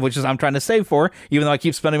PS5, which is I'm trying to save for, even though I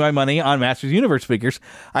keep spending my money on Masters Universe figures.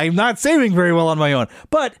 I'm not saving very well on my own,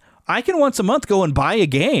 but I can once a month go and buy a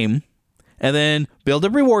game and then build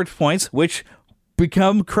up reward points, which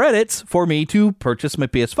become credits for me to purchase my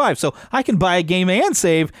PS5. So I can buy a game and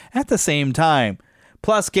save at the same time.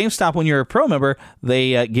 Plus, GameStop, when you're a pro member,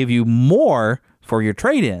 they give you more for your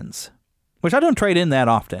trade-ins, which I don't trade in that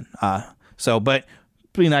often. But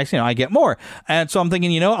be nice, I get more. And so I'm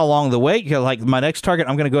thinking, along the way, like my next target,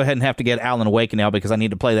 I'm going to go ahead and have to get Alan Wake now because I need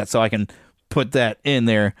to play that so I can put that in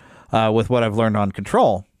there with what I've learned on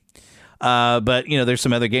Control. But, there's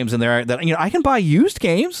some other games in there that, I can buy used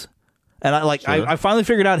games. And I finally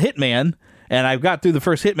figured out Hitman. And I've got through the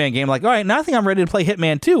first Hitman game, like, all right, now I think I'm ready to play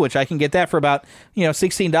Hitman 2, which I can get that for about,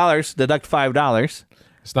 $16, deduct $5.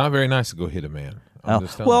 It's not very nice to go hit a man.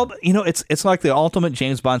 Well, it's like the ultimate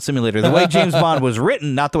James Bond simulator. The way James Bond was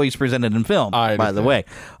written, not the way he's presented in film, by the way.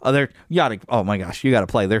 Oh my gosh, you got to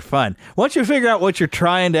play. They're fun. Once you figure out what you're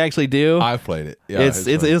trying to actually do. I've played it. Yeah,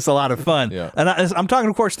 it's a lot of fun. Yeah. And I'm talking,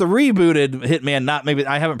 of course, the rebooted Hitman,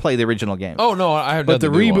 I haven't played the original game. Oh, no, I have. But the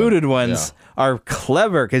rebooted ones are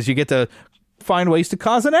clever because you get to find ways to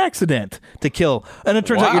cause an accident to kill, and it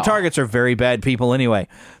turns out your targets are very bad people anyway.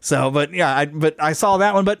 So, but I saw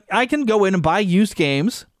that one. But I can go in and buy used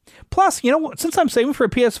games, Plus, you know, since I'm saving for a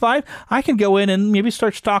PS5, I can go in and maybe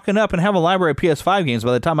start stocking up and have a library of PS5 games.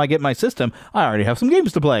 By the time I get my system, I already have some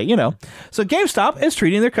games to play, you know. So GameStop is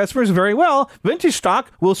treating their customers very well. Vintage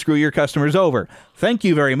Stock will screw your customers over. Thank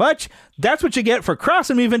you very much. That's what you get for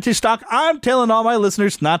crossing me, Vintage Stock. I'm telling all my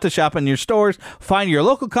listeners not to shop in your stores. Find your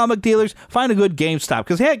local comic dealers. Find a good GameStop.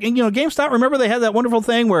 Because, heck, you know, GameStop, remember they had that wonderful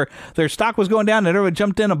thing where their stock was going down and everyone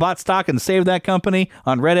jumped in and bought stock and saved that company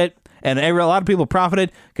on Reddit. And a lot of people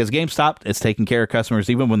profited because GameStop is taking care of customers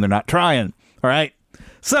even when they're not trying. All right?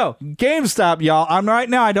 So, GameStop, y'all. Right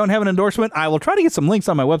now, I don't have an endorsement. I will try to get some links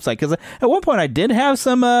on my website because at one point I did have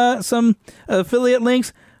some affiliate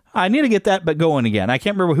links. I need to get that, but going again. I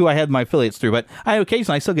can't remember who I had my affiliates through, but I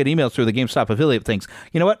still get emails through the GameStop affiliate things.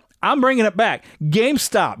 You know what? I'm bringing it back.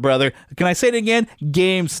 GameStop, brother. Can I say it again?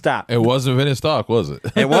 GameStop. It wasn't Vintage Stock, was it?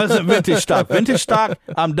 It wasn't Vintage Stock. Vintage Stock,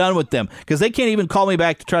 I'm done with them because they can't even call me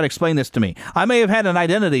back to try to explain this to me. I may have had an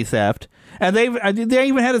identity theft, and they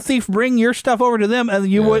even had a thief bring your stuff over to them,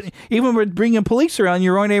 and you would even bringing police around.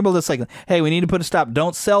 You weren't able to say, hey, we need to put a stop.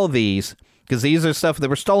 Don't sell these. Because these are stuff that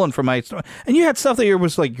were stolen from my store. And you had stuff that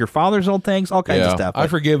was like your father's old things, all kinds of stuff. I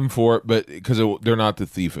forgive them for it, but because they're not the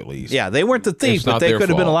thief at least. Yeah, they weren't the thief, but they could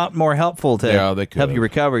have been a lot more helpful to help you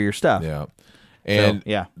recover your stuff. Yeah. And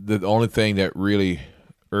the only thing that really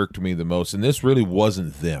irked me the most, and this really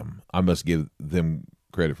wasn't them. I must give them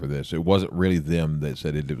credit for this. It wasn't really them that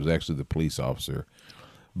said it. It was actually the police officer.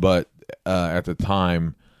 But at the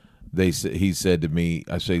time, he said to me,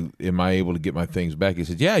 I say, am I able to get my things back? He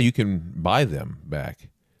said, yeah, you can buy them back.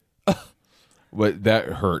 But that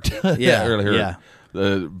hurt. Yeah, that really hurt. Yeah.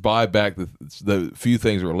 Buy back the few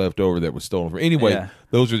things that were left over that was stolen from. Anyway,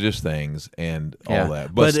 those are just things and all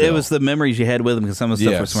that. But it was the memories you had with them because some of the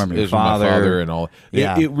stuff was from your father. My father and all.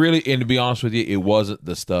 Yeah. It really, and to be honest with you, it wasn't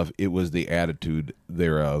the stuff. It was the attitude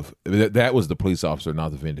thereof. That was the police officer,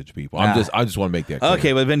 not the vintage people. I just want to make that clear.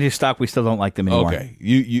 Okay, but Vintage Stock, we still don't like them anymore.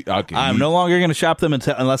 Okay. I'm no longer going to shop them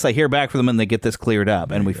unless I hear back from them and they get this cleared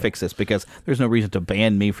up and we fix this because there's no reason to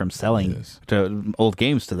ban me from selling to old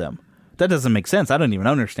games to them. That doesn't make sense. I don't even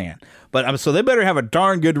understand. But so they better have a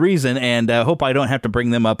darn good reason, and hope I don't have to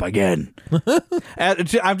bring them up again.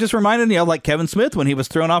 I'm just reminding you, like Kevin Smith when he was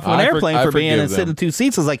thrown off of an airplane for being and sitting in two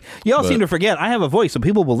seats. It's like y'all seem to forget I have a voice, so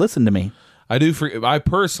people will listen to me. I do. I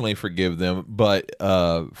personally forgive them, but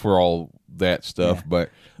for all that stuff,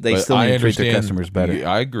 but they still need to treat their customers better.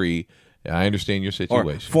 I agree. I understand your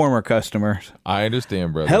situation. Or former customers. I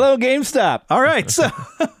understand, brother. Hello, GameStop. All right. So,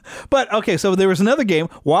 but okay. So there was another game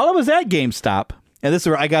while I was at GameStop, and this is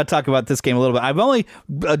where I got to talk about this game a little bit. I've only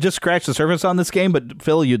just scratched the surface on this game, but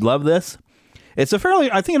Phil, you'd love this. It's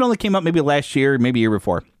I think it only came out maybe last year, maybe a year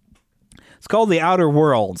before. It's called The Outer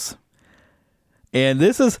Worlds, and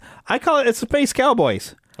I call it Space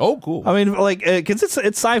Cowboys. Oh, cool. I mean, like, because it's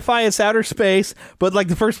sci-fi, it's outer space, but like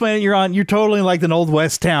the first planet you're on, you're totally like an old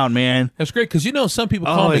west town, man. That's great because some people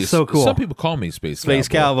call me so cool. Some people call me Space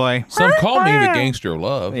Cowboy. Some call me the Gangster of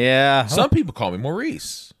Love. Yeah. Some people call me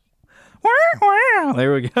Maurice.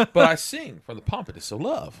 There we go. But I sing from the Pompadour of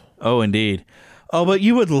Love. Oh, indeed. Oh, but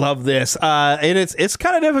you would love this. It's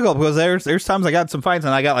kind of difficult because there's times I got some fights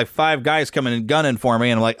and I got like 5 guys coming and gunning for me,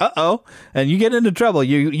 and I'm like, uh-oh, and you get into trouble.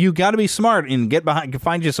 You got to be smart and get behind,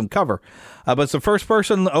 find you some cover. But it's a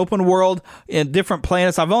first-person open world in different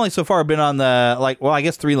planets. I've only so far been on I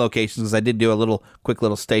guess 3 locations because I did do a quick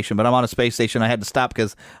little station, but I'm on a space station. I had to stop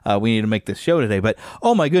because we need to make this show today. But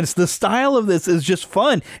oh my goodness, the style of this is just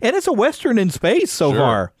fun, and it's a Western in space so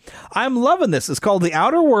far. I'm loving this. It's called The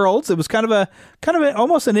Outer Worlds. It was kind of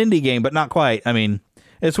almost an indie game, but not quite. I mean,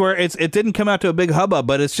 it's where it didn't come out to a big hubbub,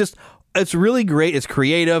 but it's really great. It's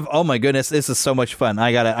creative. Oh my goodness, this is so much fun.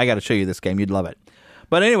 I gotta show you this game. You'd love it.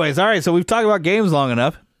 But anyways, all right, so we've talked about games long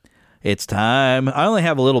enough. It's time. I only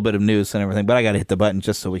have a little bit of news and everything, but I got to hit the button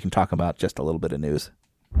just so we can talk about just a little bit of news.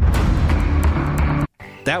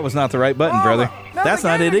 That was not the right button, brother. That's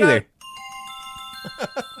not it either.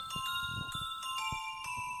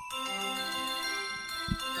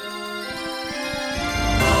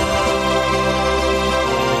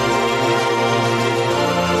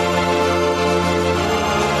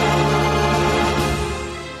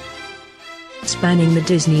 Spanning the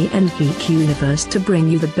Disney and geek universe to bring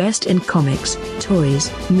you the best in comics, toys,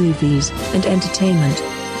 movies, and entertainment.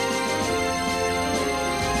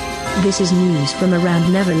 This is news from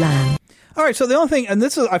around Neverland. All right, so the only thing, and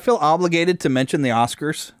this is, I feel obligated to mention the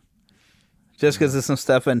Oscars, just because there's some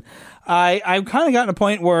stuff, and I've kind of gotten to a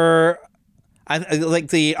point where, like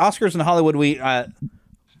the Oscars in Hollywood,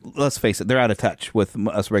 let's face it, they're out of touch with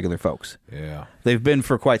us regular folks. Yeah. They've been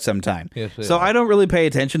for quite some time. Yes, so I don't really pay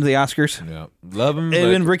attention to the Oscars. Yeah. Love them.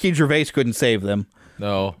 Even Ricky Gervais couldn't save them.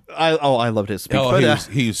 No. I loved his speech. Oh, but,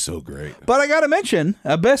 he was so great. but I got to mention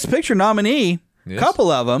a Best Picture nominee. Yes. Couple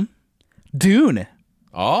of them. Dune.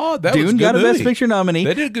 Oh, that was a Dune good got a movie. Best Picture nominee.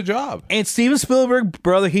 They did a good job. And Steven Spielberg,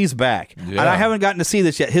 brother, he's back. Yeah. And I haven't gotten to see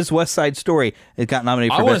this yet. His West Side Story it got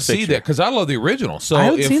nominated for I want to Best see Picture. that because I love the original. So I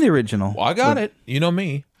haven't seen the original. Well, I got it. You know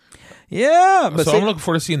me. Yeah, but So I'm looking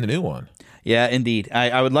forward to seeing the new one. yeah, indeed.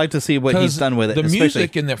 I would like to see what he's done with it. The especially-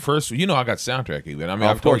 music in that first, I got soundtrack even. I mean,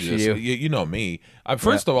 Of I've told course you you this. do. You know me.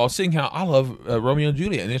 First of all, seeing how I love Romeo and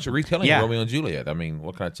Juliet, and it's a retelling Yeah. of Romeo and Juliet. I mean,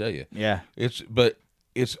 what can I tell you? Yeah.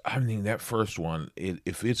 I mean, that first one,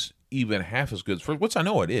 if it's even half as good as first, which I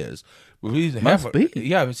know it is, but if it's Must be.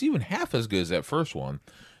 Yeah, if it's even half as good as that first one,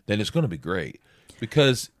 then it's going to be great.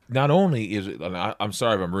 Because not only is it, and I'm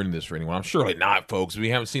sorry if I'm ruining this for anyone. I'm surely not, folks. We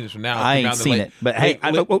haven't seen this from now. I ain't seen it. But hey,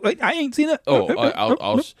 I ain't seen it.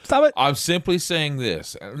 I'll Stop it. I'm simply saying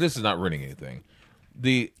this. This is not ruining anything.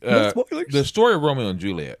 The No spoilers. the story of Romeo and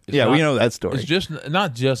Juliet. Is Yeah, we not- know that story. It's just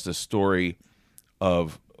not just a story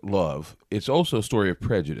of love. It's also a story of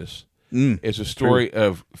prejudice. It's a story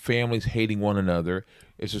of families hating one another.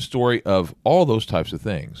 It's a story of all those types of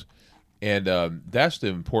things, and that's the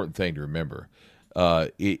important thing to remember.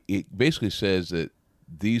 It basically says that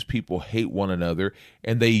these people hate one another,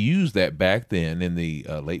 and they used that back then in the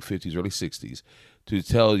late 50s, early 60s to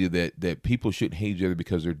tell you that people shouldn't hate each other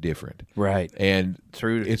because they're different. Right. And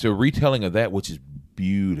True. it's a retelling of that, which is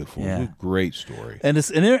beautiful. Yeah. It's a great story. And it's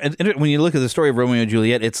when you look at the story of Romeo and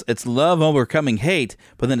Juliet, it's love overcoming hate,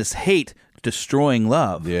 but then it's hate destroying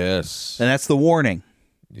love. Yes. And that's the warning.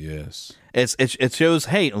 Yes. It shows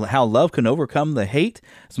hate, how love can overcome the hate.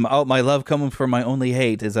 So my love coming from my only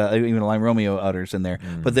hate is even a line Romeo utters in there.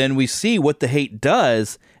 But then we see what the hate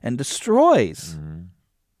does and destroys.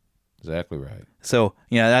 Exactly right. So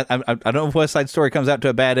I don't know if West Side Story comes out to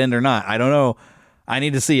a bad end or not. I don't know. I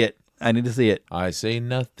need to see it. I say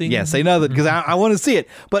nothing. Yeah, say nothing because I want to see it.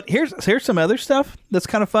 But here's some other stuff that's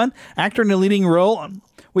kind of fun. Actor in the leading role.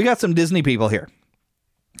 We got some Disney people here,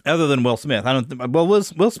 other than Will Smith. Will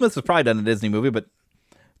Smith has probably done a Disney movie, but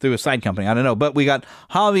through a side company. I don't know. But we got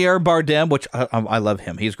Javier Bardem, which I love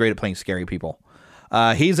him. He's great at playing scary people.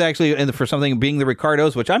 He's actually for something being the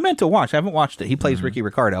Ricardos, which I meant to watch. I haven't watched it. He plays Ricky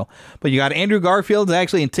Ricardo. But you got Andrew Garfield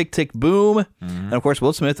actually in Tick, Tick, Boom. And of course,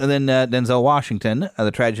 Will Smith. And then Denzel Washington,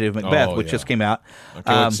 The Tragedy of Macbeth, which just came out. I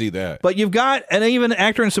can't see that. But you've got an even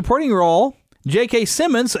actor in supporting role, J.K.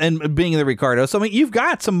 Simmons, and being the Ricardo. So, I mean, you've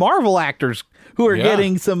got some Marvel actors who are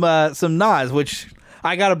getting some nods, which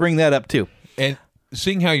I got to bring that up, too. And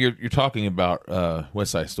seeing how you're talking about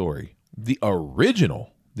West Side Story, the original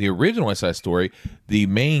West Side Story, the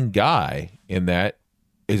main guy in that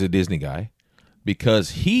is a Disney guy,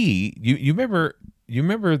 because you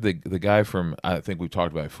remember the guy from, I think we've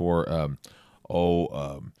talked about before,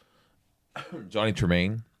 Johnny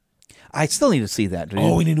Tremaine. I still need to see that, dude.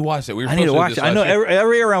 Oh, we need to watch that. I need to watch it. I know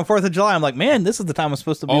every year around 4th of July, I'm like, man, this is the time I'm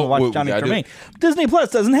supposed to be watch Johnny Tremaine. Disney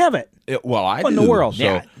Plus doesn't have it. Well, I What do. in the world? So,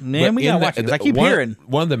 Yeah, man, we got to watch it. I keep hearing.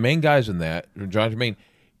 One of the main guys in that, Johnny Tremaine,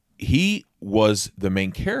 he was the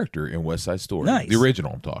main character in West Side Story. Nice. The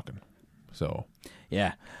original, I'm talking. So,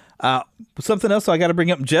 Yeah. Something else I got to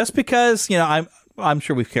bring up, just because, I'm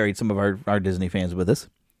sure we've carried some of our Disney fans with us.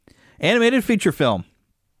 Animated feature film.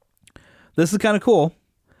 This is kind of cool.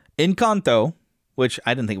 Encanto, which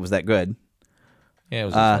I didn't think it was that good. yeah, it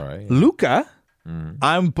was all right. Luca.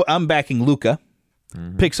 I'm backing Luca.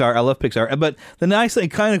 Pixar. I love Pixar. But the nice thing,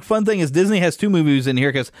 kind of fun thing is Disney has 2 movies in here,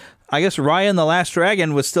 because I guess Raya and the Last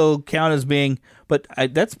Dragon was still count as being, but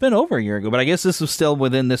that's been over a year ago. But I guess this was still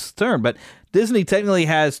within this term. But Disney technically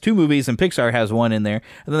has 2 movies, and Pixar has 1 in there.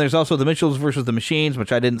 And then there's also The Mitchells versus the Machines,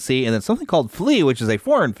 which I didn't see, and then something called Flea, which is a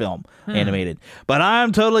foreign film, animated. But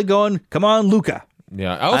I'm totally going, come on, Luca.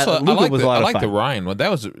 Yeah, I like the Ryan one. That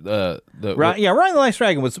was Ryan the Last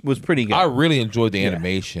Dragon was pretty good. I really enjoyed the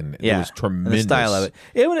animation. Yeah, It was tremendous. and the style of it.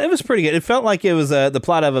 It was pretty good. It felt like it was the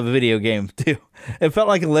plot of a video game too. It felt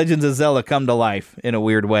like Legends of Zelda come to life in a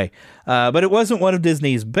weird way. But it wasn't one of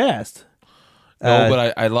Disney's best. No,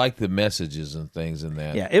 but I like the messages and things in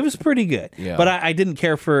that. Yeah, it was pretty good. Yeah. But I didn't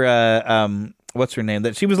care for what's her name?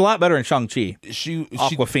 That she was a lot better in Shang-Chi. She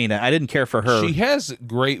Awkwafina. I didn't care for her. She has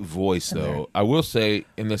great voice, though. I will say,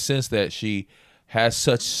 in the sense that she has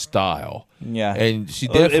such style. Yeah, and she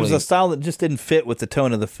definitely. It was a style that just didn't fit with the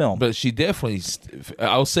tone of the film. But she definitely.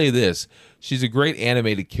 I'll say this: she's a great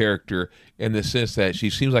animated character in the sense that she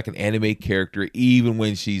seems like an anime character, even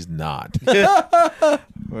when she's not. Yeah,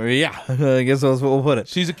 I guess that's what we'll put it.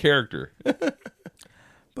 She's a character.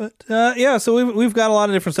 But yeah, so we've got a lot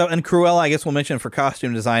of different stuff, and Cruella, I guess we'll mention for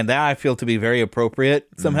costume design. That I feel to be very appropriate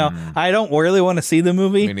somehow. I don't really want to see the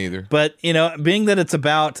movie, Me neither. But being that it's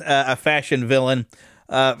about a fashion villain,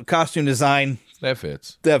 costume design That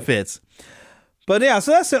fits. But yeah, so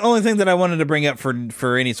that's the only thing that I wanted to bring up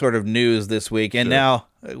for any sort of news this week. And now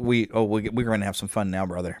we're going to have some fun now,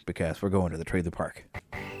 brother, because we're going to the trailer park.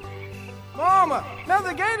 Mama,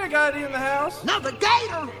 another gator got in the house. Another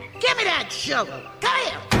gator? Give me that sugar. Come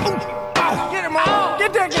here. Get him, Mom.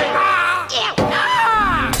 Get that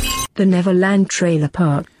gator. The Neverland Trailer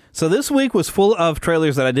Park. So this week was full of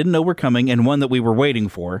trailers that I didn't know were coming and one that we were waiting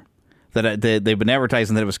for. That they've been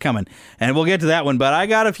advertising that it was coming. And we'll get to that one. But I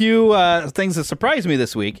got a few things that surprised me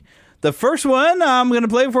this week. The first one I'm going to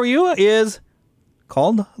play for you is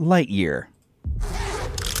called Lightyear.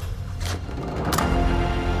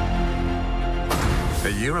 A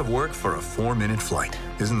year of work for a 4-minute flight.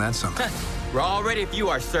 Isn't that something? We're all ready if you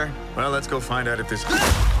are, sir. Well, let's go find out if this...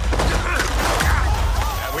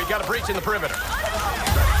 We got a breach in the perimeter.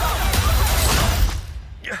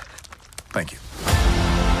 Thank you.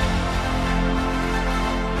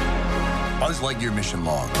 Buzz Lightyear mission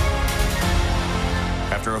log.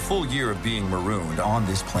 After a full year of being marooned on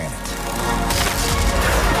this planet,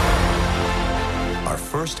 our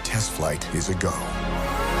first test flight is a go.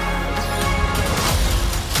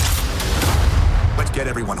 Let's get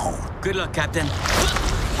everyone home. Good luck, Captain.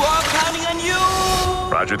 We're all counting on you!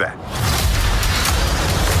 Roger that.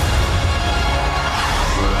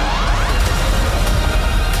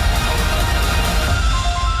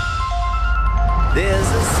 There's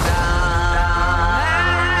a star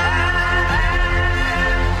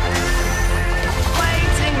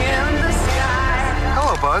waiting in the sky.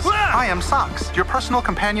 Hello, Buzz. I am Socks, your personal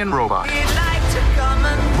companion robot. We'd like to come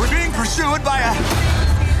and We're being pursued by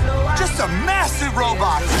just a massive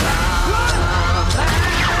robot.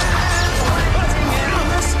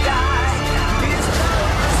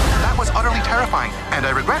 That was utterly terrifying, and I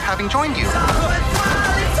regret having joined you.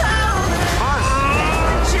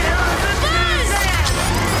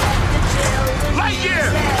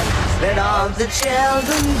 Lightyear! Let all the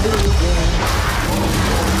children do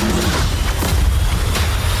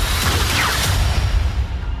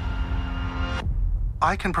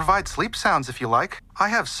I can provide sleep sounds if you like. I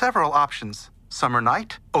have several options. Summer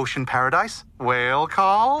night, ocean paradise, whale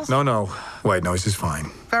calls. No. White noise is fine.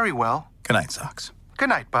 Very well. Good night, Socks. Good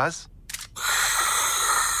night, Buzz.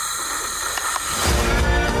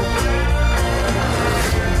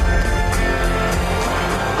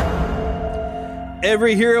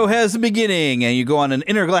 Every hero has a beginning, and you go on an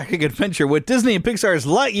intergalactic adventure with Disney and Pixar's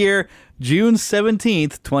Lightyear, June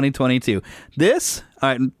 17th, 2022. This,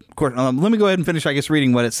 of course, let me go ahead and finish, I guess,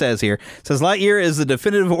 reading what it says here. It says, Lightyear is the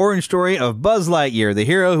definitive origin story of Buzz Lightyear, the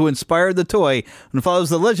hero who inspired the toy, and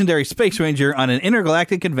follows the legendary Space Ranger on an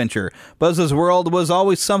intergalactic adventure. Buzz's world was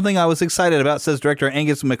always something I was excited about, says director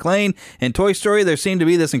Angus MacLane. In Toy Story, there seemed to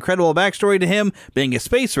be this incredible backstory to him being a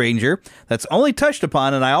Space Ranger that's only touched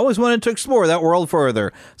upon, and I always wanted to explore that world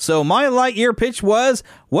further. So my Lightyear pitch was,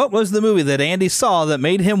 what was the movie that Andy saw that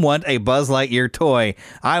made him want a Buzz Lightyear toy?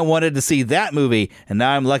 I wanted to see that movie, and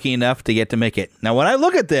now I'm lucky enough to get to make it. Now, when I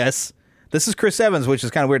look at this is Chris Evans, which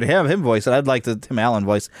is kind of weird to have him voice, and I'd like the Tim Allen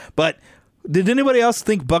voice. But did anybody else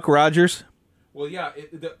think Buck Rogers? Well, yeah.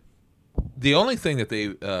 The only thing that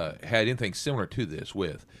they had anything similar to this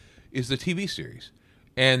with is the TV series.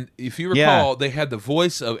 And if you recall, they had the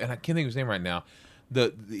voice of, and I can't think of his name right now,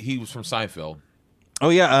 he was from Seinfeld. Oh,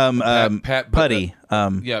 yeah, Pat Putty.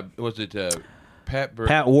 Was it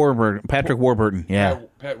Pat Warburton? Patrick Warburton, yeah.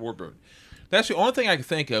 Pat Warburton. That's the only thing I could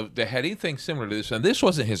think of that had anything similar to this. And this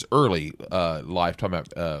wasn't his early life, talking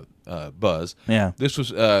about Buzz. Yeah. This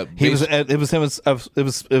was... It was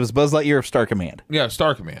Buzz Lightyear of Star Command. Yeah,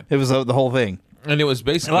 Star Command. It was the whole thing. And it was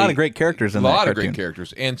basically... A lot of great characters in that cartoon. A lot of great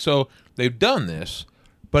characters. And so they've done this,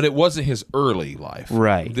 but it wasn't his early life.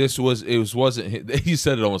 Right. Wasn't. He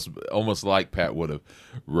said it almost like Pat would have.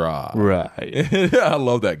 Right. I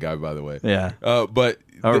love that guy, by the way. Yeah. But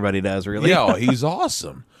everybody does, really. Yeah, he's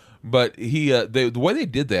awesome. But the way they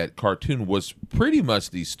did that cartoon was pretty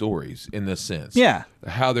much these stories in this sense. Yeah.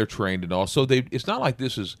 How they're trained and all. So it's not like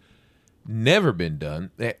this has never been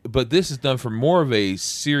done, but this is done for more of a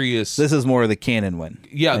serious... This is more of the canon one.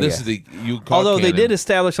 Yeah, this is Although they did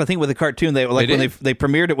establish, I think, with the cartoon, they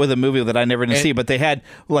premiered it with a movie that I never did see, but they had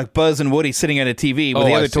like Buzz and Woody sitting on a TV with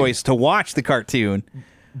the other toys to watch the cartoon,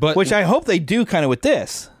 which I hope they do kind of with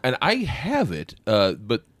this. And I have it,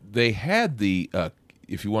 but they had the...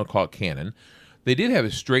 if you want to call it canon, they did have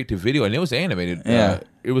it straight to video, and it was animated. Yeah.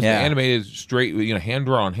 It was animated straight, hand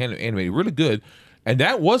drawn, hand animated, really good. And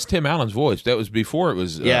that was Tim Allen's voice. That was before it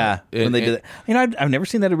was. When they did it. You know, I've never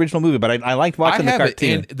seen that original movie, but I liked watching the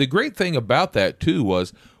cartoon. And the great thing about that too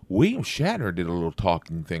was William Shatner did a little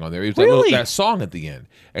talking thing on there. It was Really? that song at the end,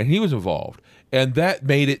 and he was involved, and that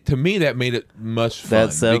made it much fun.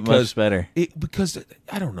 That's much better. Because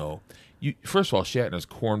I don't know. First of all, Shatner's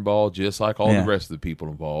cornball, just like all the rest of the people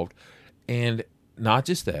involved, and not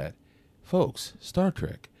just that, folks. Star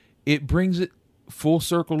Trek, it brings it full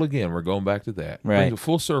circle again. We're going back to that. Right. Brings it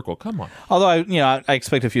full circle. Come on. Although I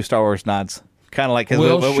expect a few Star Wars nods, kind of like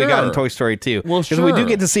what we got in Toy Story 2. Well, because we do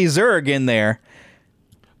get to see Zurg in there.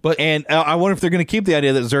 And I wonder if they're going to keep the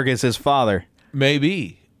idea that Zurg is his father.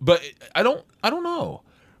 Maybe, but I don't know.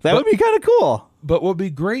 That would be kind of cool. But what would be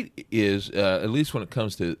great is, at least when it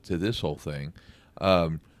comes to this whole thing,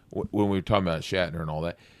 when we were talking about Shatner and all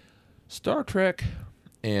that, Star Trek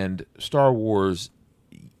and Star Wars,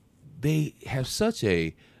 they have such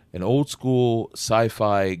an old school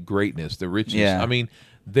sci-fi greatness. The richness. Yeah. I mean,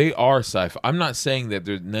 they are sci-fi. I'm not saying that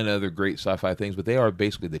there's none other great sci-fi things, but they are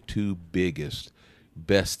basically the two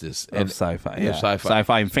bestest of sci-fi. Yeah,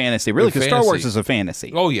 sci-fi and fantasy. Really, because Star Wars is a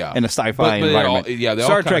fantasy. Oh, yeah. In a sci-fi environment.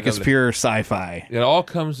 Star Trek is pure sci-fi. It all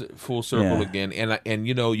comes full circle again. And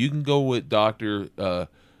you know, you can go with Doctor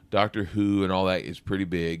Who and all that is pretty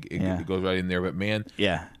big. It goes right in there. But man,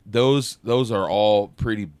 those are all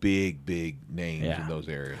pretty big names in those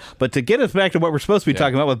areas. But to get us back to what we're supposed to be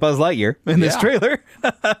talking about with Buzz Lightyear in this trailer,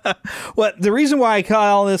 the reason why I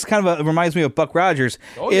call this kind of reminds me of Buck Rogers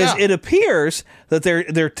is it appears that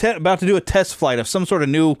they're about to do a test flight of some sort of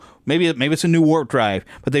new, maybe it's a new warp drive,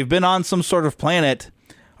 but they've been on some sort of planet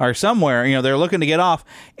or somewhere, they're looking to get off,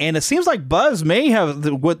 and it seems like Buzz may have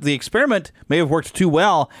the experiment may have worked too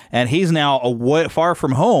well, and he's now far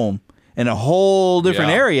from home in a whole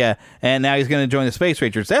different area, and now he's going to join the Space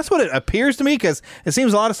Rangers. That's what it appears to me, because it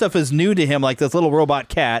seems a lot of stuff is new to him, like this little robot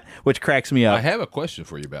cat, which cracks me up. I have a question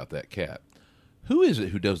for you about that cat. Who is it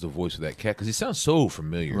who does the voice of that cat? Because he sounds so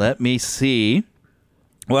familiar. Let me see.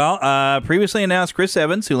 Well, previously announced Chris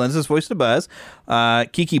Evans, who lends his voice to Buzz,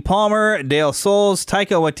 Kiki Palmer, Dale Souls,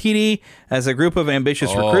 Taika Waititi as a group of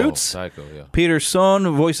ambitious recruits. Peter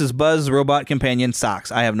Sohn voices Buzz, robot companion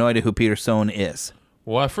Socks. I have no idea who Peter Sohn is.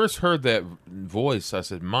 Well, I first heard that voice, I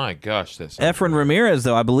said, my gosh, that's... Efren Ramirez,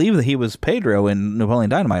 though, I believe that he was Pedro in Napoleon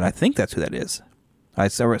Dynamite. I think that's who that is. I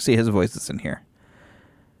see his voice that's in here.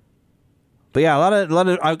 But yeah, a lot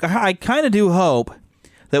of I kind of do hope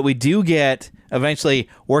that we do get eventually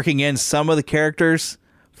working in some of the characters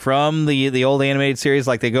from the old animated series,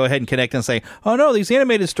 like they go ahead and connect and say, oh no, these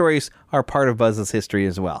animated stories are part of Buzz's history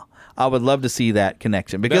as well. I would love to see that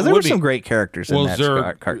connection, because there were some great characters in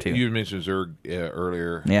that cartoon. You mentioned Zurg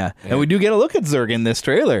earlier. Yeah, and we do get a look at Zurg in this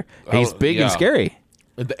trailer. He's big and scary.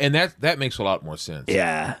 And that makes a lot more sense.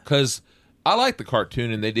 Yeah. Because I like the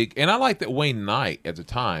cartoon, and I like that Wayne Knight at the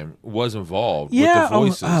time was involved with the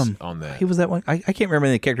voices on that. He was that one. I can't remember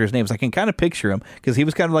any of the characters' names. I can kind of picture him, because he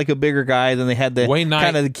was kind of like a bigger guy. Then they had the Wayne Knight,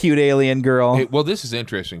 kind of the cute alien girl. Well, this is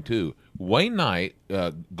interesting too. Wayne Knight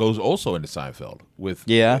goes also into Seinfeld with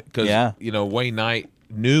Wayne Knight,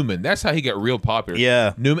 Newman. That's how he got real popular.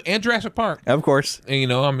 Yeah, Newman and Jurassic Park, of course.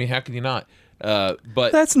 And how can you not?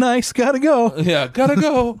 But that's nice. Gotta go. Yeah, gotta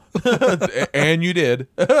go. And you did.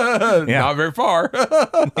 Not very far.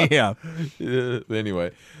 Yeah.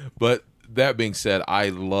 Anyway, but that being said, I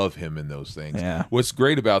love him in those things. Yeah. What's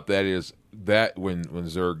great about that is that when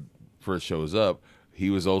Zurg first shows up, he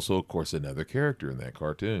was also, of course, another character in that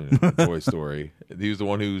cartoon, Toy Story. He was the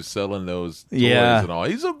one who was selling those toys and all.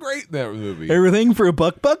 He's so great in that movie. Everything for a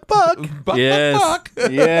buck. Yes.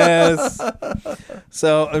 Yes.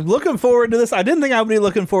 So I'm looking forward to this. I didn't think I would be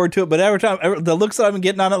looking forward to it, but every time, the looks that I've been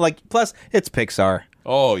getting on it, plus it's Pixar.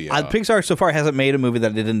 Oh, yeah. Pixar so far hasn't made a movie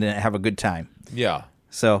that didn't have a good time. Yeah.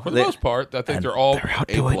 So for the most part, I think they're all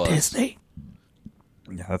outdoing Disney.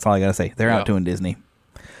 Yeah, that's all I got to say. They're outdoing Disney.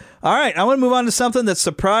 All right, I want to move on to something that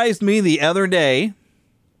surprised me the other day.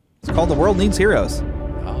 It's called The World Needs Heroes.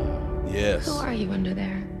 Oh, yes. Who are you under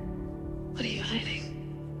there? What are you hiding?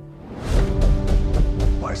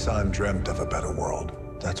 My son dreamt of a better world.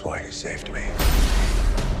 That's why he saved me.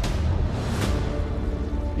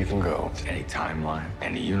 You can go to any timeline,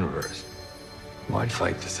 any universe. Why'd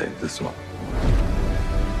fight to save this one?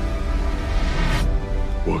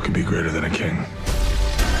 What could be greater than a king?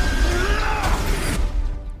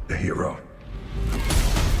 A hero.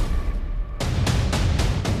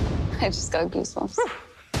 I just got goosebumps.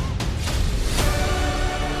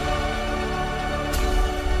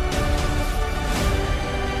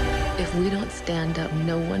 If we don't stand up,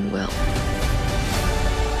 no one will.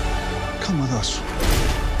 Come with us.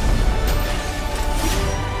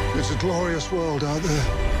 It's a glorious world out there,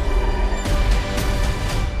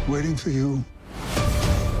 waiting for you.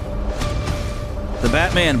 The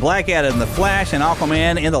Batman, Black Adam, The Flash, and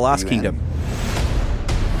Aquaman in the Lost Kingdom.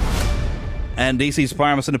 And DC's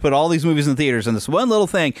promising to put all these movies in theaters. And this one little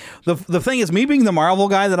thing, the thing is, me being the Marvel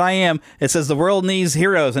guy that I am, it says the world needs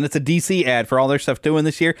heroes, and it's a DC ad for all their stuff doing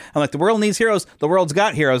this year. I'm like, the world needs heroes. The world's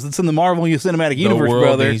got heroes. It's in the Marvel Cinematic Universe, brother. The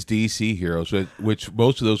world needs DC heroes, which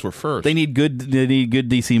most of those were first. They need good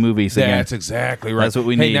DC movies again. That's exactly right. That's what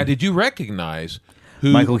we need. Hey, now, did you recognize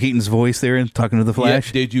Michael Keaton's voice there and talking to the Flash?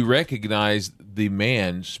 Yeah, did you recognize the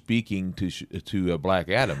man speaking to Black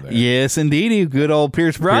Adam there? Yes, indeed. Good old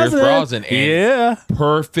Pierce Brosnan. Yeah.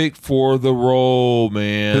 Perfect for the role,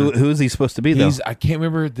 man. Who is he supposed to be, though? I can't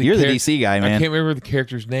remember the You're the DC guy, man. I can't remember the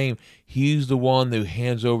character's name. He's the one who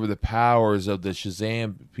hands over the powers of the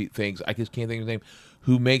Shazam things. I just can't think of his name.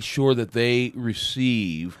 Who makes sure that they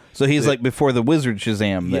receive. So he's like before the Wizard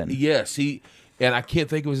Shazam, then? Yes. And I can't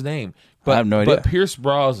think of his name. But, I have no idea. But Pierce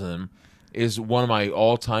Brosnan is one of my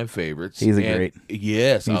all-time favorites. He's great.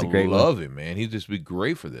 Yes, He's I a great love him, man. He'd just be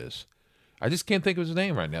great for this. I just can't think of his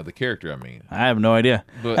name right now. The character, I mean. I have no idea.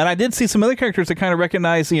 But, and I did see some other characters that kind of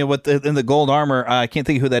recognize, in the gold armor. I can't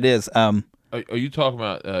think of who that is. Are you talking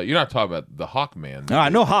about? You're not talking about the Hawkman. No, I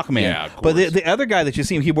know Hawkman. Yeah, of course. But the other guy that you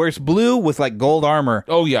see, he wears blue with like gold armor.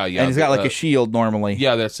 Oh yeah. And he's got like a shield normally.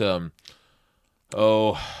 Yeah, that's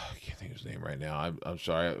name right now. I'm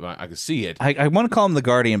sorry. I can see it. I want to call him the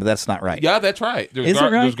Guardian, but that's not right. Yeah, that's right. Is it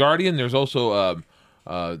right? There's Guardian. There's also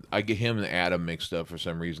I get him and Adam mixed up for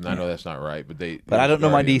some reason. I know that's not right, but I don't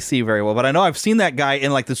know my DC very well. But I know I've seen that guy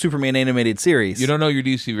in like the Superman animated series. You don't know your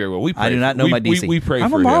DC very well. I do not know my DC. We pray.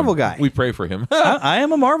 I'm for a Marvel him. guy. We pray for him. I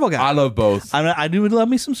am a Marvel guy. I love both. I do love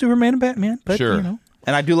me some Superman and Batman, but sure.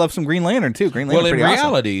 And I do love some Green Lantern too. Green Lantern. Well, in pretty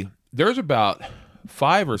reality, awesome. There's about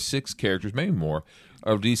 5 or 6 characters, maybe more,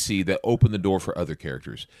 of DC that open the door for other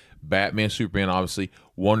characters. Batman, Superman, obviously,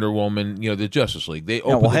 Wonder Woman, the Justice League. They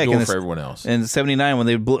open the door for everyone else. In '79, when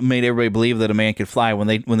they made everybody believe that a man could fly, when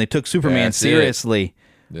they took Superman seriously,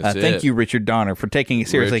 thank you, Richard Donner, for taking it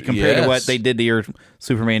seriously compared to what they did to your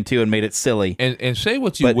Superman 2 and made it silly. And say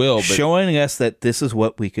what you will, but showing us that this is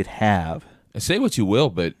what we could have. And say what you will,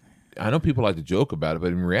 but I know people like to joke about it, but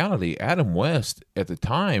in reality, Adam West at the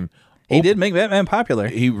time. He did make Batman popular.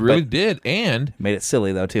 He really did, and made it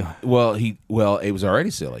silly though too. Well, it was already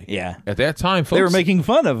silly. Yeah, at that time, folks, they were making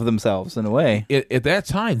fun of themselves in a way. At that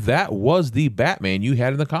time, that was the Batman you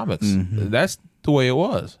had in the comics. Mm-hmm. That's the way it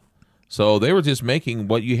was. So they were just making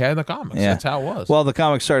what you had in the comics. Yeah. That's how it was. Well, the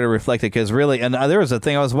comics started to reflect it because really, and there was a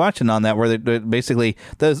thing I was watching on that where they basically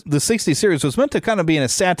the 60 series was meant to kind of be in a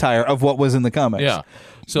satire of what was in the comics. Yeah.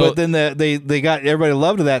 So, but then they got everybody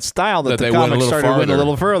loved that style that the comics started went a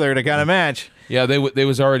little further to kind of match. Yeah, they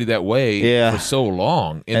was already that way for so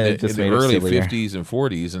long in the early 50s and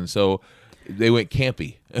 40s, and so they went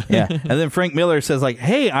campy. Yeah, and then Frank Miller says like,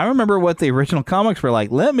 "Hey, I remember what the original comics were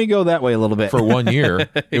like. Let me go that way a little bit." For 1 year,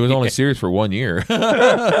 it was only serious for 1 year.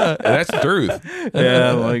 That's the truth.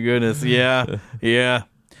 Yeah, my goodness. Yeah.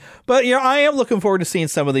 But I am looking forward to seeing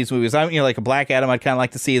some of these movies. I'm like a Black Adam. I'd kind of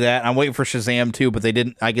like to see that. I'm waiting for Shazam too, but they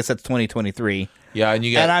didn't. I guess that's 2023. Yeah, and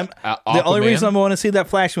you got. And the only reason I want to see that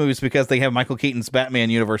Flash movie is because they have Michael Keaton's Batman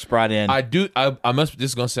universe brought in. I do. I must.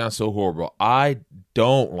 This is going to sound so horrible. I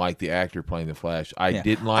don't like the actor playing the Flash. I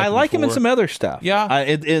didn't like. I like him in some other stuff. Yeah,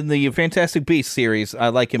 in the Fantastic Beasts series, I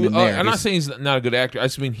like him in there. I'm not saying he's not a good actor. I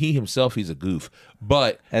just mean he himself, he's a goof.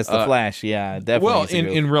 But as the Flash, yeah, definitely. Well,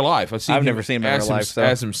 in real life, I've never seen him in real life. So.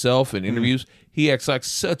 As himself in interviews, he acts like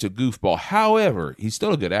such a goofball. However, he's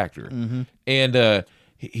still a good actor, and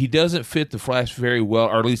he doesn't fit the Flash very well,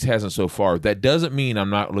 or at least hasn't so far. That doesn't mean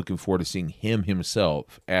I'm not looking forward to seeing him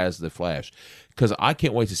himself as the Flash, because I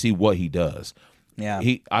can't wait to see what he does. Yeah,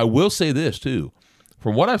 I will say this too,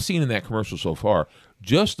 from what I've seen in that commercial so far,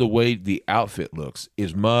 just the way the outfit looks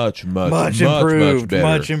is much improved.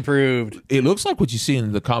 Much improved. It looks like what you see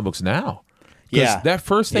in the comic books now. Yeah, that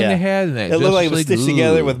first thing they had in that, it looked like it was stitched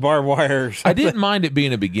together with barbed wire. I didn't mind it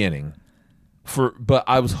being a beginning, but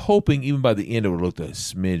I was hoping even by the end it would look a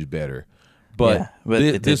smidge better. But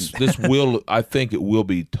this will, I think it will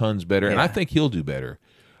be tons better, and I think he'll do better.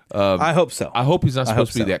 I hope so. I hope he's not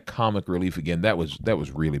supposed to be that comic relief again. That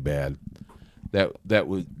was really bad.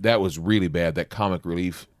 That was really bad. That comic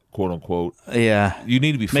relief, quote unquote. Yeah, you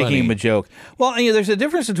need to be funny. Making him a joke. Well, there's a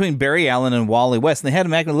difference between Barry Allen and Wally West, and they had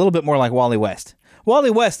him acting a little bit more like Wally West.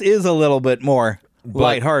 Wally West is a little bit more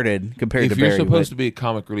lighthearted compared to Barry. If you're supposed to be a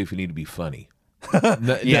comic relief, you need to be funny.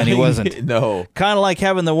 Yeah, and he wasn't. No. Kind of like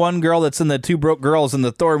having the one girl that's in the Two Broke Girls in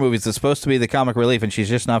the Thor movies that's supposed to be the comic relief, and she's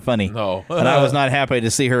just not funny. No. And I was not happy to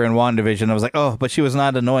see her in WandaVision. I was like, oh, but she was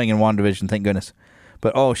not annoying in WandaVision, thank goodness.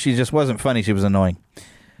 But, oh, she just wasn't funny. She was annoying.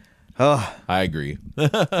 Oh, I agree.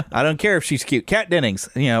 I don't care if she's cute. Kat Dennings,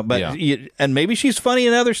 but and maybe she's funny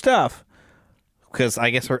in other stuff. Because I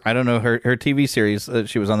guess I don't know her TV series.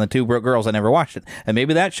 She was on the Two Broke Girls. I never watched it, and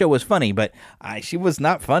maybe that show was funny, but she was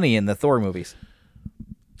not funny in the Thor movies.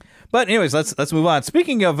 But anyways, let's move on.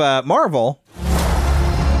 Speaking of Marvel,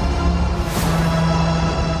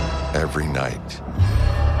 every night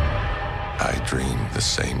I dream the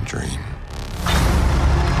same dream.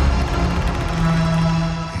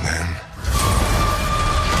 And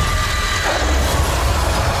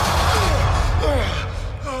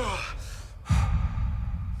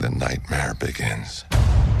then the nightmare begins.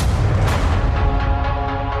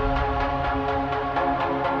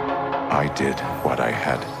 I did what I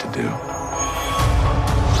had to do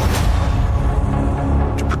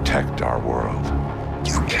to protect our world.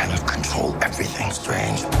 You cannot control everything,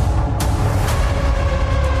 Strange.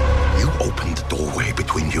 You opened the doorway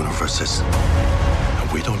between universes,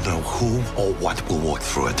 and we don't know who or what will walk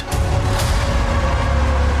through it.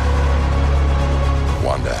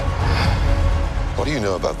 Wanda, what do you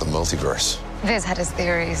know about the multiverse? Viz had his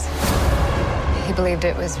theories. He believed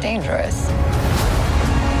it was dangerous.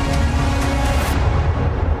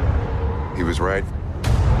 He was right.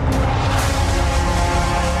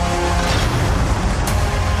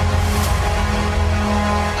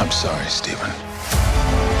 I'm sorry, Stephen.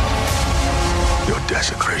 Your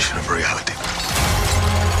desecration of reality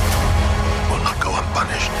will not go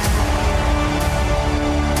unpunished.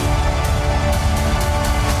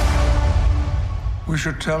 We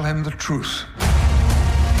should tell him the truth.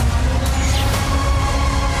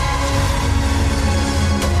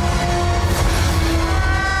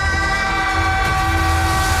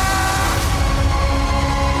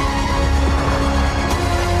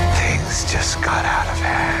 Things just got out of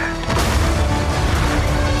hand.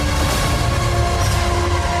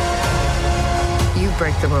 You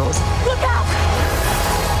break the rules. Look out!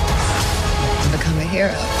 You become a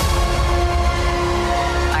hero.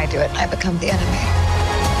 I do it, I become the enemy.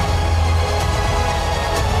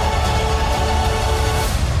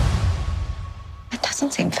 It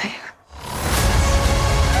doesn't seem fair.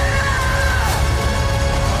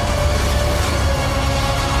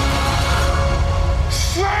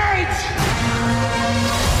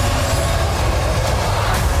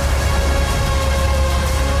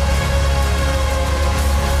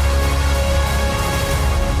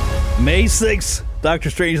 May 6th, Doctor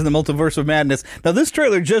Strange in the Multiverse of Madness. Now, this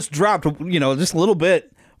trailer just dropped, just a little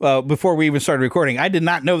bit before we even started recording. I did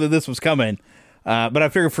not know that this was coming, but I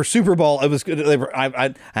figured for Super Bowl it was good.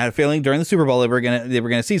 I had a feeling during the Super Bowl they were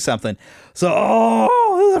gonna see something. So,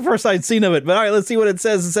 this is the first I'd seen of it. But all right, let's see what it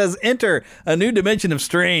says. It says, "Enter a new dimension of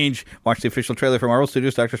Strange." Watch the official trailer for Marvel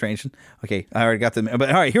Studios' Doctor Strange. Okay, I already got them. But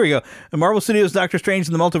all right, here we go. In Marvel Studios' Doctor Strange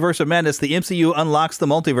in the Multiverse of Madness, the MCU unlocks the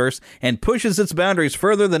multiverse and pushes its boundaries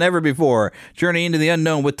further than ever before. Journey into the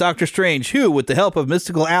unknown with Doctor Strange, who, with the help of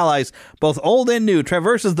mystical allies, both old and new,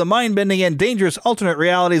 traverses the mind-bending and dangerous alternate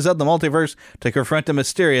realities of the multiverse to confront a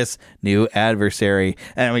mysterious new adversary.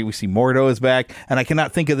 And we see Mordo is back, and I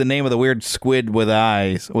cannot think of the name of the weird squid with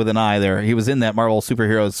an eye there. He was in that Marvel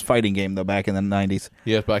Superheroes fighting game, though, back in the 90s.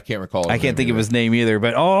 Yes, but I can't recall his I can't think of his name either,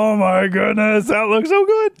 but oh my goodness, that looks so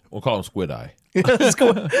good. We'll call him Squid Eye.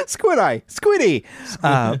 Squid Eye. Squiddy.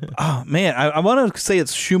 Oh, man, I want to say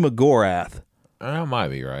it's Shumagorath. That might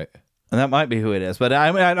be right. And that might be who it is, but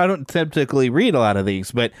I don't typically read a lot of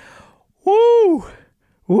these, but woo!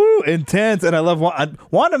 Woo, intense. And I love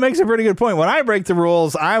Wanda makes a pretty good point. When I break the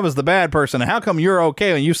rules, I was the bad person. How come you're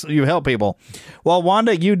okay when you help people? Well,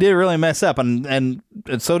 Wanda, you did really mess up, and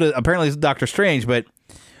so did apparently Doctor Strange, but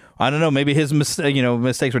I don't know, maybe his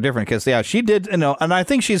mistakes were different because she did, and I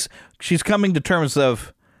think she's coming to terms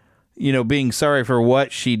of being sorry for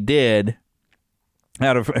what she did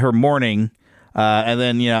out of her mourning. And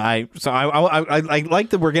then I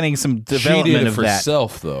like that we're getting some development of that. She did it for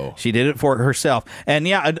herself, though. She did it for herself, and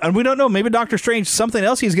and we don't know. Maybe Doctor Strange, something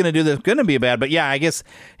else he's going to do that's going to be bad. But I guess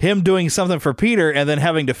him doing something for Peter and then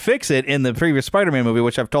having to fix it in the previous Spider-Man movie,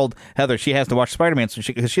 which I've told Heather she has to watch Spider-Man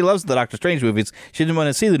because she loves the Doctor Strange movies. She didn't want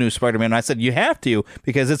to see the new Spider-Man. And I said you have to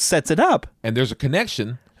because it sets it up, and there's a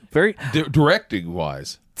connection, very directing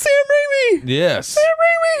wise. Sam Raimi. Yes. Sam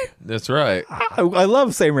Raimi. That's right. I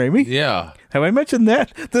love Sam Raimi. Yeah. Have I mentioned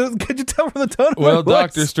that? Could you tell from the tone of my Well, voice?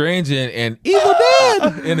 Doctor Strange and Evil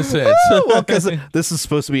Dead, in a sense. Well, because this is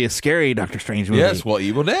supposed to be a scary Doctor Strange movie. Yes, well,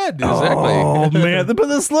 Evil Dead, exactly. Oh, man. But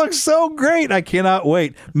this looks so great. I cannot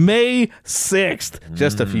wait. May 6th,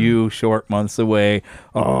 just a few short months away.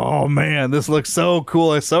 Oh, man. This looks so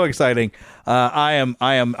cool. It's so exciting. I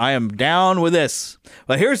am down with this.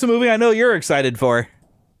 But here's the movie I know you're excited for.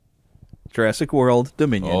 Jurassic World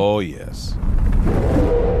Dominion. Oh, yes.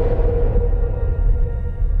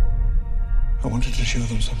 I wanted to show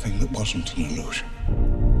them something that wasn't an illusion.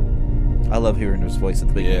 I love hearing his voice at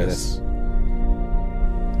the beginning of this.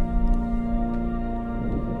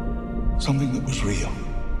 Something that was real.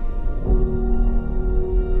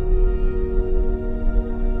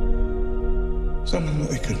 Something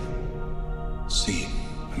that they could see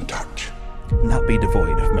and touch. Not be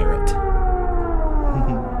devoid of merit.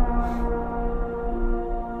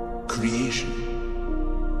 Creation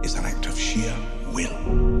is an act of sheer will.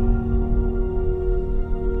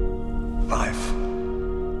 Life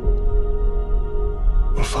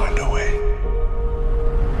will find a way.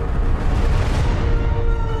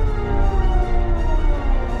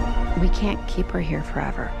 We can't keep her here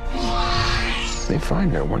forever. They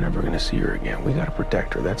find her, we're never gonna see her again. We gotta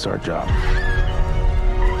protect her. That's our job.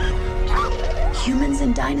 Humans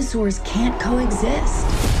and dinosaurs can't coexist.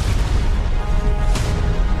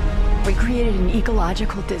 We created an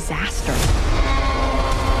ecological disaster.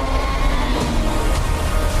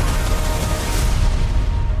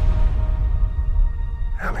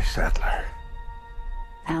 Ellie Sattler.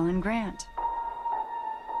 Alan Grant.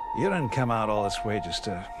 You didn't come out all this way just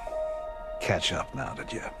to catch up now,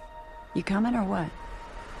 did you? You coming or what?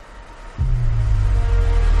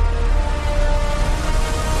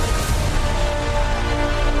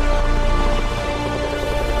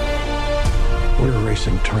 We're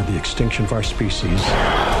racing toward the extinction of our species.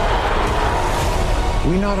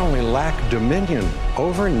 We not only lack dominion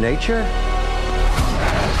over nature,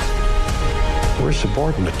 we're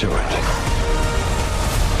subordinate to it.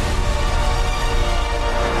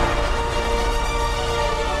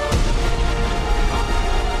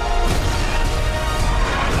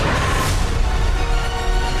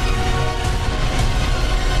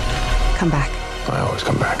 Come back. I always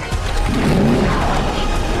come back.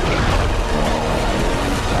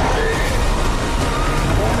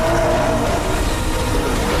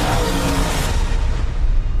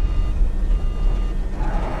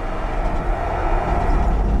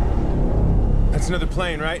 That's another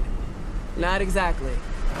plane, right? Not exactly.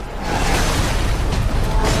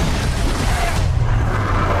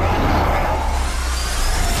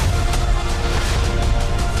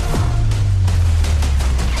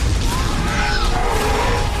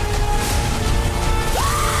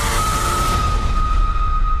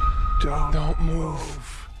 Don't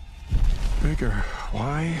move. Bigger.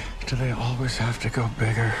 Why do they always have to go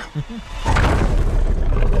bigger?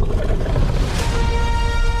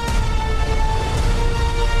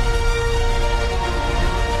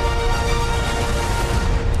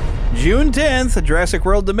 June 10th, Jurassic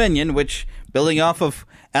World Dominion, which, building off of,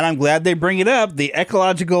 and I'm glad they bring it up, the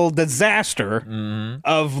ecological disaster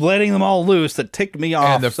of letting them all loose that ticked me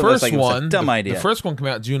off. And the first it's one, a dumb idea. The first one came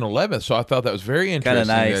out June 11th, so I thought that was very interesting.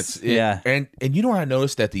 Kind of nice, yeah. And you know what I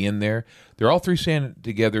noticed at the end there? They're all three standing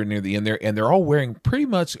together near the end there, and they're all wearing pretty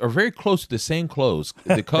much, or very close to the same clothes,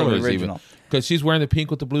 the colors even. Because she's wearing the pink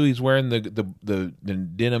with the blue, he's wearing the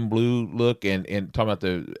denim blue look, and talking about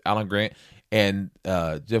the Alan Grant. And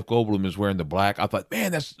Jeff Goldblum is wearing the black. I thought,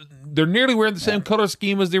 man, they're nearly wearing the same color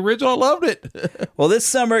scheme as the original. I loved it. Well, this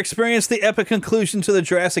summer experienced the epic conclusion to the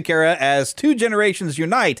Jurassic era as two generations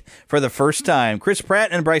unite for the first time. Chris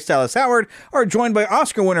Pratt and Bryce Dallas Howard are joined by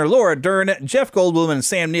Oscar winner Laura Dern, Jeff Goldblum, and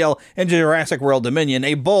Sam Neill in Jurassic World Dominion,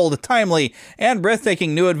 a bold, timely, and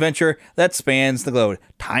breathtaking new adventure that spans the globe.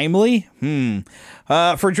 Timely?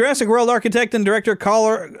 For Jurassic World architect and director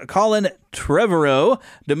Colin Trevorrow,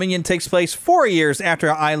 Dominion takes place 4 years after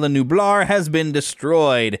Isla Nublar has been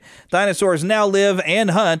destroyed. Dinosaurs now live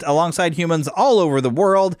and hunt alongside humans all over the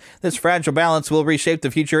world. This fragile balance will reshape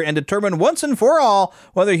the future and determine once and for all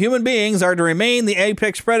whether human beings are to remain the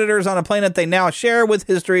apex predators on a planet they now share with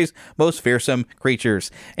history's most fearsome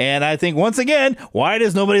creatures. And I think, once again, why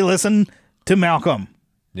does nobody listen to Malcolm?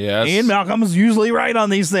 Yes. Ian Malcolm's usually right on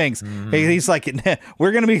these things. He's like,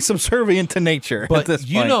 we're going to be subservient to nature but at this point.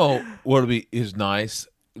 You know what is nice?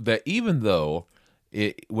 That even though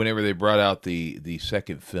whenever they brought out the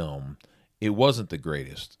second film, it wasn't the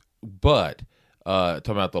greatest. But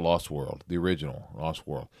talking about the Lost World, the original Lost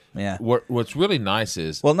World. Yeah. What's really nice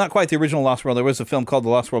is not quite the original Lost World. There was a film called The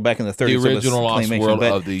Lost World back in the 30s. The original Lost World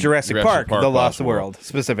of the Jurassic Park, The Lost World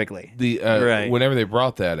specifically. Right. Whenever they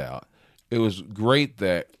brought that out, it was great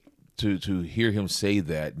that to hear him say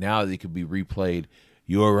that. Now that it could be replayed.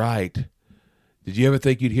 You're right. Did you ever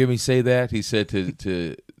think you'd hear me say that? He said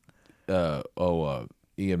to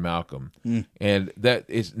Ian Malcolm, and that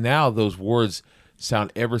is now those words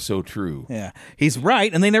sound ever so true. Yeah, he's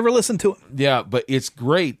right, and they never listened to him. Yeah, but it's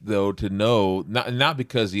great though to know not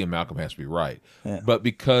because Ian Malcolm has to be right, but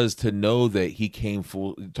because to know that he came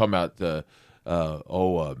full. Talking about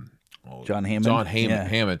John Hammond.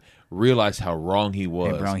 Hammond realized how wrong he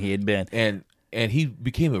was, how wrong he had been, and he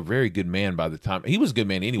became a very good man by the time. He was a good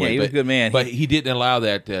man anyway. Yeah, he was a good man, but he didn't allow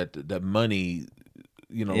that money.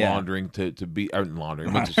 Laundering to be laundering.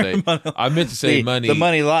 I meant to say money. The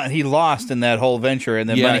money he lost in that whole venture, and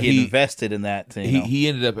the money he invested in that. He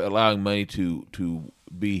ended up allowing money to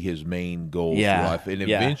be his main goal for life, and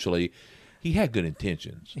eventually he had good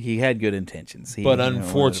intentions. But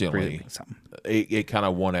unfortunately, it kind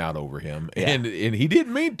of won out over him, and he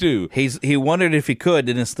didn't mean to. He wondered if he could,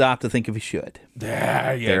 didn't stop to think if he should.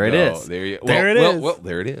 There it is. There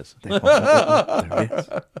it is.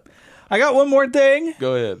 I got one more thing.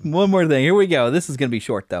 Go ahead. One more thing. Here we go. This is going to be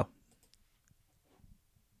short, though.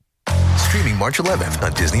 Streaming March 11th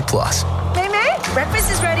on Disney+. May,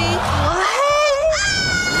 breakfast is ready.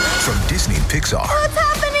 From Disney and Pixar. What's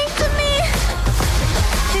happening to me?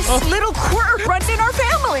 This little quirk runs in our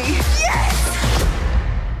family. Yes!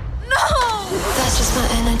 No! That's just my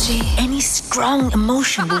energy. Any strong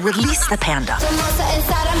emotion will release the panda.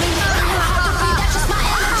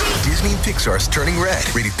 Disney and Pixar's Turning Red,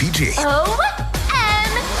 rated PG.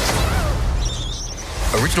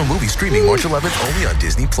 Original movie streaming March 11th only on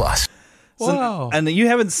Disney+. Wow. And you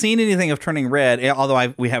haven't seen anything of Turning Red,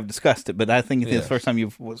 although we have discussed it, but I think it's the first time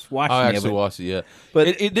you've was watching it. I actually watched it, yeah. But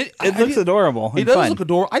it looks adorable. It does look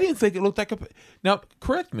adorable. I didn't think it looked like a... Now,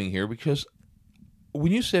 correct me here, because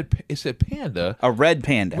when you said it said panda... A red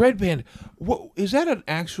panda. Red panda. What, is that an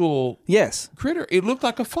actual critter? It looked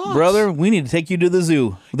like a fox. Brother, we need to take you to the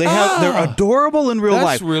zoo. They're adorable in real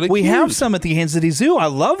life. Really we cute. have some at the Kansas City Zoo. I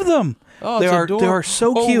love them. Oh, they are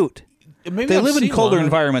so cute. They live in colder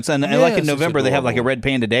environments, and like in November, they have like a red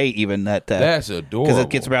panda day. Even that's adorable because it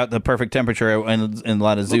gets about the perfect temperature in a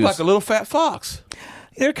lot of zoos. Look like a little fat fox.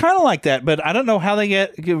 They're kind of like that, but I don't know how they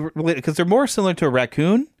get because they're more similar to a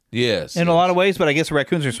raccoon. Yes, in a lot of ways, but I guess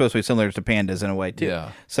raccoons are supposed to be similar to pandas in a way too.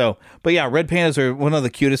 Yeah. So, but yeah, red pandas are one of the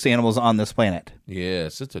cutest animals on this planet.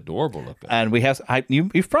 Yes, it's adorable looking. And we have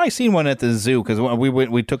you've probably seen one at the zoo because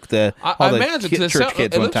we took the church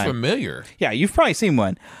kids one time. Familiar. Yeah, you've probably seen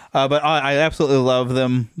one. But I absolutely love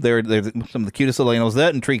them. They're some of the cutest little animals.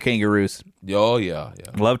 That and tree kangaroos. Oh yeah.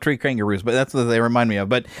 Love tree kangaroos, but that's what they remind me of.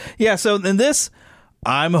 But yeah, so in this,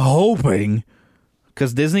 I'm hoping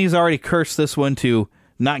because Disney's already cursed this one to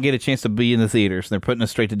not get a chance to be in the theaters. They're putting it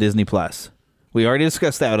straight to Disney+. We already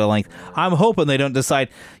discussed that at length. I'm hoping they don't decide,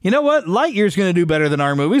 you know what, Lightyear's going to do better than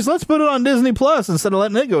our movies. Let's put it on Disney+ instead of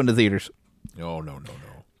letting it go into theaters. No.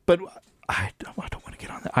 But I don't want to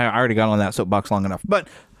get on that. I already got on that soapbox long enough. But,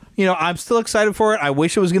 I'm still excited for it. I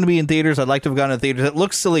wish it was going to be in theaters. I'd like to have gone to theaters. It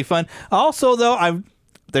looks silly fun. Also, though,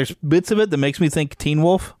 there's bits of it that makes me think Teen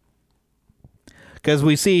Wolf. Because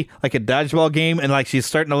we see like a dodgeball game and like she's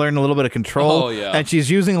starting to learn a little bit of control. Oh, yeah. And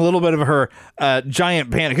she's using a little bit of her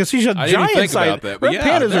giant panda. Because she's a giant size. Red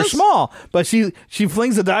pandas are small. But she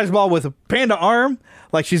flings the dodgeball with a panda arm.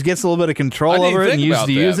 Like she gets a little bit of control over it and uses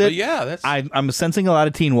to use it. Yeah, I'm sensing a lot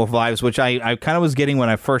of Teen Wolf vibes, which I kind of was getting when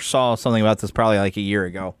I first saw something about this probably like a year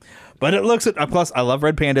ago. But it looks plus I love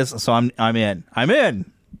red pandas, so I'm in.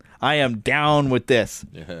 I am down with this.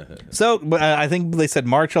 So I think they said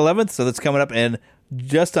March 11th, so that's coming up in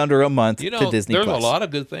just under a month to Disney+. There's a lot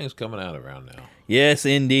of good things coming out around now. Yes,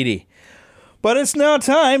 indeedy. But it's now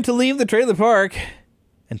time to leave the trailer park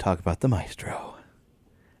and talk about the maestro.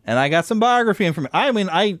 And I got some biography information. I mean,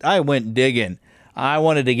 I went digging. I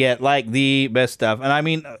wanted to get like the best stuff. And I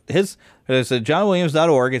mean, there's a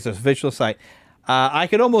johnwilliams.org. It's an official site. I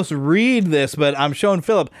could almost read this, but I'm showing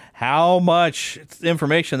Philip how much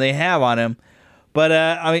information they have on him. But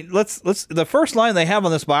I mean, let's. The first line they have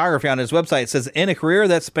on this biography on his website says, "In a career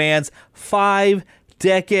that spans 5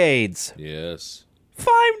 decades." Yes, 5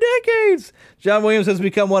 decades. John Williams has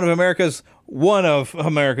become one of America's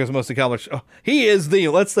most accomplished. He is the.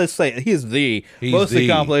 Let's say it, he is the most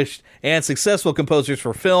accomplished and successful composers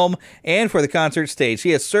for film and for the concert stage. He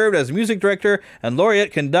has served as music director and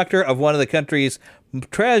laureate conductor of one of the country's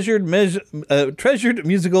treasured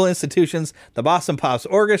musical institutions, the Boston Pops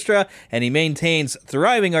Orchestra, and he maintains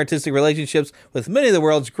thriving artistic relationships with many of the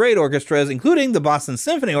world's great orchestras, including the Boston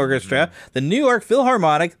Symphony Orchestra, the New York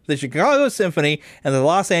Philharmonic, the Chicago Symphony, and the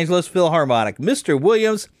Los Angeles Philharmonic. Mr.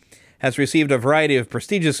 Williams has received a variety of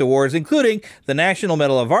prestigious awards, including the National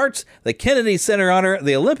Medal of Arts, the Kennedy Center Honor,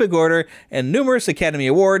 the Olympic Order, and numerous Academy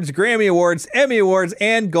Awards, Grammy Awards, Emmy Awards,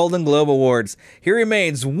 and Golden Globe Awards. He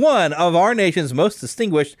remains one of our nation's most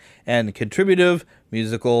distinguished and contributive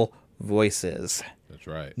musical voices. That's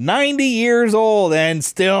right. 90 years old and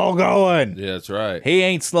still going. Yeah, that's right. He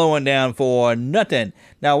ain't slowing down for nothing.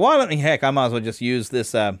 Now, heck, I might as well just use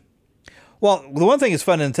this. Well, the one thing is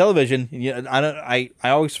fun in television. I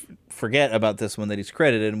always forget about this one that he's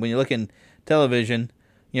credited. And when you look in television,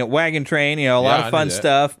 Wagon Train, a lot of fun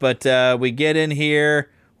stuff. But we get in here.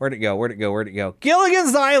 Where'd it go?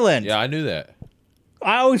 Gilligan's Island. Yeah, I knew that.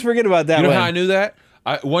 I always forget about that. You know how I knew that?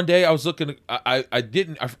 One day I was looking. I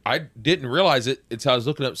didn't realize it until I was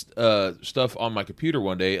looking up stuff on my computer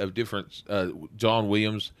one day of different John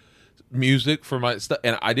Williams music for my stuff,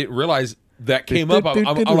 and I didn't realize that came up. I'm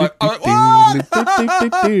like,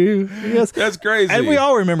 yes. That's crazy. And we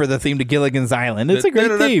all remember the theme to Gilligan's Island. It's a great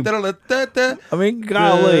theme. I mean,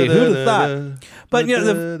 golly, who'd have thought? But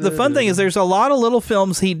the fun thing is, there's a lot of little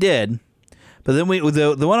films he did. But then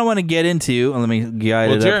the one I want to get into, let me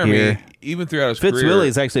guide it Jeremy, up here. Even throughout his Fitz career, Willie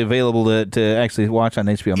is actually available to actually watch on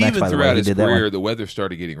HBO Max. Even by the way, throughout he his did that career, one. the weather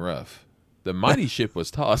started getting rough. The mighty ship was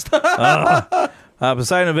tossed.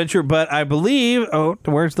 Poseidon Adventure, but I believe,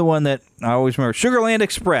 where's the one that I always remember? Sugarland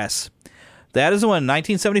Express. That is the one,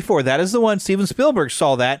 1974. That is the one Steven Spielberg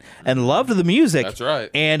saw that and loved the music. That's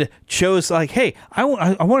right. And chose like, hey, I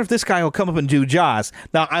wonder if this guy will come up and do Jaws.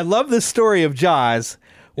 Now, I love this story of Jaws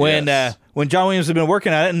when John Williams had been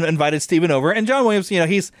working on it and invited Steven over. And John Williams,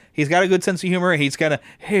 he's got a good sense of humor. He's kind of,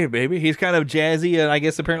 hey, baby. He's kind of jazzy, and I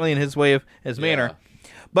guess apparently in his way of his manner.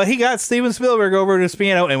 But he got Steven Spielberg over to his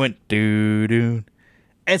piano and went, doo-doo.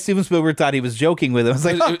 And Steven Spielberg thought he was joking with him. I was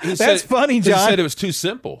like, that's funny, John. He said it was too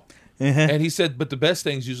simple. And he said, but the best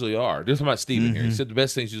things usually are. This is about Steven here. He said the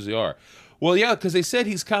best things usually are. Well, yeah, because they said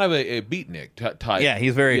he's kind of a beatnik type. Yeah,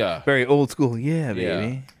 he's very old school. Yeah,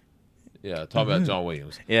 baby. Yeah, talking about John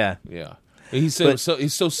Williams. Yeah. Yeah. He said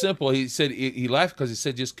he's so simple. He said he laughed because he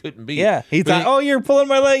said just couldn't be. Yeah, he thought, you're pulling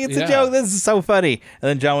my leg. It's a joke. This is so funny. And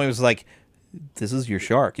then John Williams was like, this is your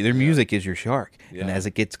shark. Their music is your shark. Yeah. And as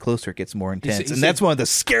it gets closer, it gets more intense. And that's one of the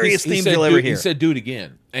scariest themes you'll ever hear. He said, do it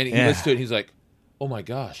again. And he listened to it, and he's like, oh my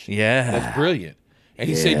gosh. Yeah. That's brilliant. And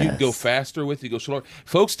he said you can go faster with it, you go slower.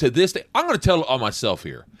 Folks, to this day, I'm going to tell on myself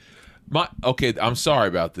here. I'm sorry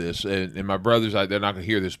about this. And my brothers, they're not going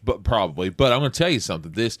to hear this, but probably. But I'm going to tell you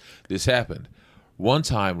something. This happened. One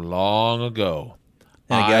time long ago.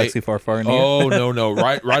 In a galaxy far, far near? Oh, no.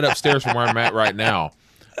 Right upstairs from where I'm at right now.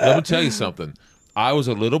 Let me tell you something. I was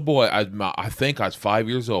a little boy. I think I was 5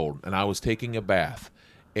 years old, and I was taking a bath.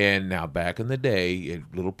 And now, back in the day,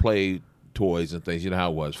 little play toys and things, you know how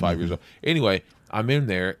it was, 5 years old. Anyway, I'm in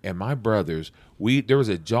there, and my brothers, there was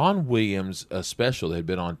a John Williams special that had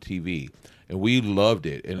been on TV, and we loved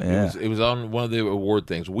it. And it was on one of the award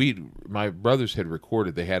things. My brothers had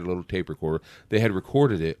recorded. They had a little tape recorder. They had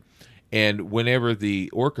recorded it, and whenever the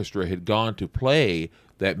orchestra had gone to play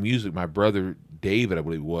that music, my brother David, I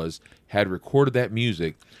believe it was, had recorded that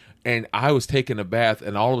music, and I was taking a bath,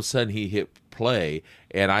 and all of a sudden he hit play,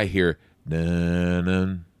 and I hear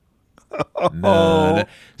 "nun."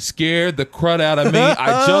 Scared the crud out of me.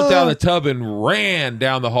 I jumped out of the tub and ran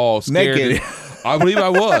down the hall, scared. Naked. I believe I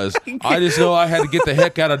was. I just know I had to get the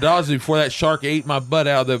heck out of Dodge before that shark ate my butt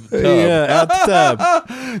out of the tub. Yeah, out the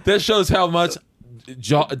tub. That shows how much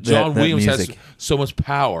John Williams has so much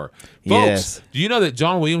power. Folks, do you know that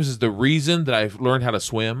John Williams is the reason that I've learned how to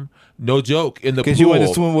swim? No joke. In the pool. Because you wanted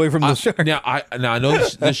to swim away from the shark. Now I know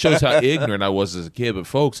this shows how ignorant I was as a kid, but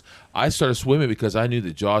folks, I started swimming because I knew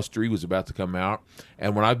that Jaws 3 was about to come out.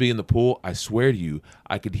 And when I'd be in the pool, I swear to you,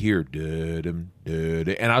 I could hear dum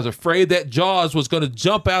dum, and I was afraid that Jaws was going to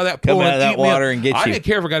jump out of that pool and out of that water me. And get you. I didn't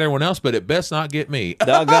care if it got everyone else, but it best not get me.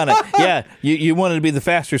 Doggone it. Yeah, you wanted to be the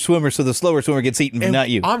faster swimmer, so the slower swimmer gets eaten, not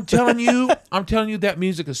you. I'm telling you, that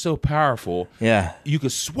music is so powerful. Yeah. You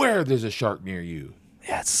could swear there's a shark near you.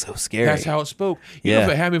 Yeah, it's so scary. That's how it spoke. You know, if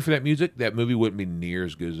it had been for that music, that movie wouldn't be near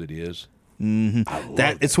as good as it is. Mm-hmm.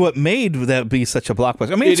 It's what made that be such a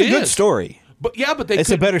blockbuster. I mean, it's a good story. But it's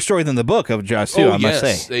a better story than the book of Jaws too. I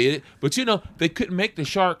must say. But they couldn't make the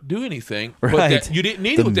shark do anything. Right. But you didn't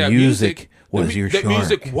need it with that music. Was your shark? That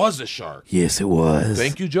music was a shark. Yes, it was.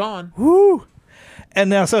 Thank you, John. Woo. And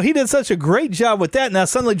now, so he did such a great job with that. Now,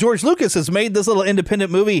 suddenly George Lucas has made this little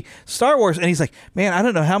independent movie, Star Wars, and he's like, man, I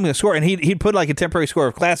don't know how I'm going to score. And he'd put like a temporary score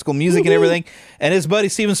of classical music and everything. And his buddy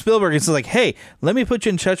Steven Spielberg is like, hey, let me put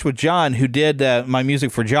you in touch with John, who did my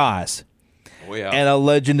music for Jaws. Oh, yeah. And a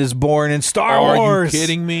legend is born in Star Wars. Are you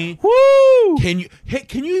kidding me? Woo! Can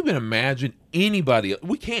you even imagine anybody?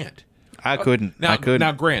 We can't. I couldn't. Now,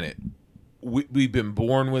 granted, we've been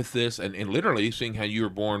born with this, and literally seeing how you were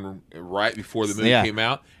born right before the movie came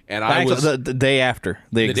out, and I was the day after,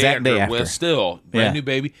 the exact day after. Well, still brand new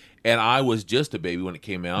baby, and I was just a baby when it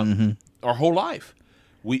came out. Our whole life,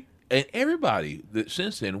 and everybody that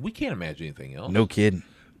since then, we can't imagine anything else. No kidding.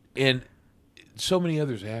 And so many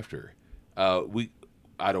others after. I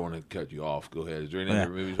don't want to cut you off. Go ahead. Is there any other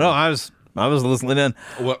movies? No, I was listening in.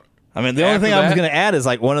 Well, I mean, the only thing I was going to add is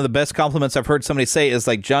like one of the best compliments I've heard somebody say is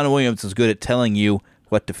like John Williams is good at telling you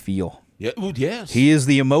what to feel. Yeah, well, yes. He is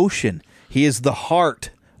the emotion. He is the heart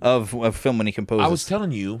of film when he composes. I was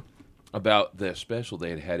telling you about the special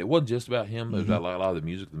they had. It wasn't just about him. It was about a lot of the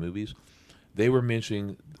music, the movies. They were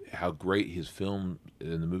mentioning how great his film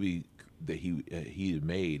and the movie that he had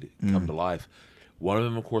made come to life. One of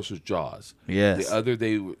them, of course, was Jaws. Yes. The other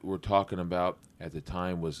they were talking about at the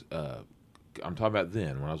time was, I'm talking about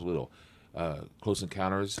then, when I was little, Close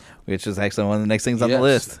Encounters. Which is actually one of the next things on the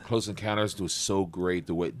list. Close Encounters was so great.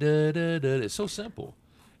 The way, it's so simple,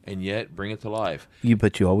 and yet bring it to life.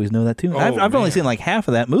 But you always know that, too. I've only seen like half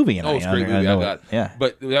of that movie. And it's a great movie. I got it. Yeah.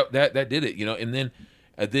 But that did it, and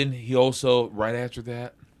then he also, right after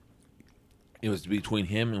that, it was between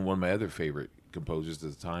him and one of my other favorite composers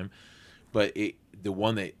at the time. But the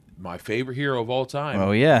one that my favorite hero of all time.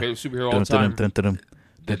 Oh yeah, favorite superhero of all time. Who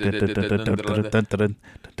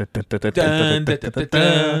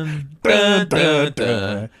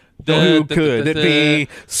could it be?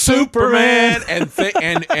 Superman.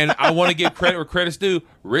 And I want to give credit where credit's due.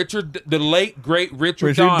 The late great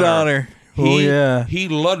Richard Donner. He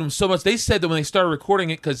loved him so much. They said that when they started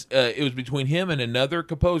recording it, because it was between him and another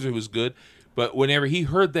composer who was good. But whenever he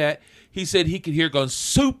heard that, he said he could hear it going,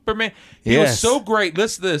 Superman. He was so great.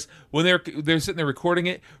 Listen to this. When they're sitting there recording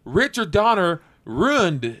it, Richard Donner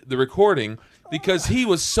ruined the recording because he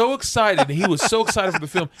was so excited. And he was so excited for the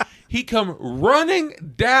film. He come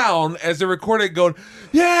running down as they're recording, going,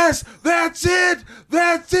 yes, that's it.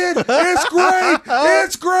 That's it. It's great.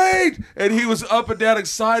 It's great. And he was up and down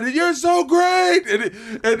excited. You're so great. And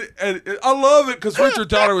I love it because Richard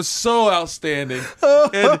Donner was so outstanding.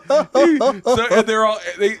 And everyone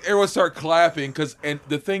started clapping and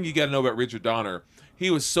the thing you got to know about Richard Donner, he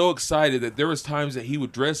was so excited that there was times that he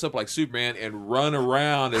would dress up like Superman and run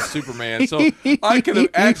around as Superman. So I can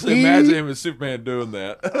actually imagine him as Superman doing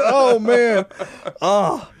that. Oh, man.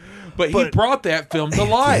 But he brought that film to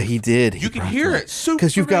life. Yeah, he did. You can hear it.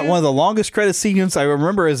 Because you've got one of the longest credit scenes I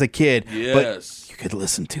remember as a kid. Yes. But you could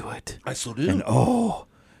listen to it. I still do. And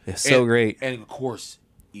it's so great. And, of course,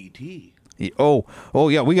 E.T. Oh,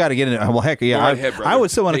 yeah, we got to get into it. Well, heck, yeah. I would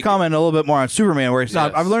still want to comment a little bit more on Superman, where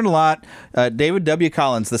I've learned a lot. David W.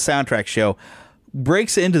 Collins, the soundtrack show,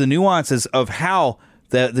 breaks into the nuances of how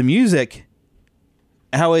the music,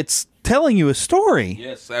 how it's telling you a story.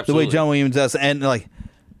 Yes, absolutely. The way John Williams does, and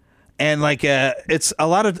it's a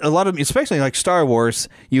lot of, especially like Star Wars.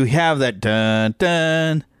 You have that dun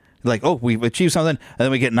dun. Like, we've achieved something, and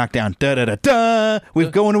then we get knocked down. Da da da da.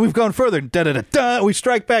 We've gone further. Da da da da. We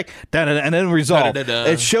strike back. Da da da, and then resolve.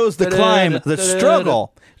 It shows the climb, the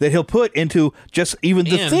struggle that he'll put into just even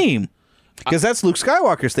the theme, because that's Luke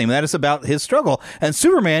Skywalker's theme. That is about his struggle. And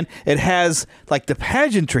Superman, it has like the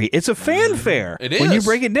pageantry. It's a fanfare. It is. When you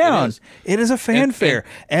break it down, it is a fanfare,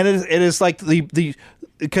 and it is like the.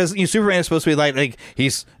 Because Superman is supposed to be like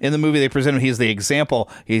he's in the movie, they present him, he's the example.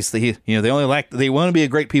 They want to be a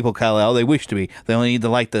great people, Kal-El. They wish to be. They only need the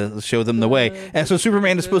light to show them the way. And so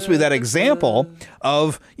Superman is supposed to be that example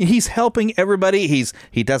of he's helping everybody.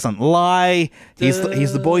 He doesn't lie. He's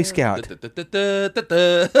the Boy Scout.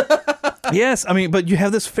 Yes, I mean, but you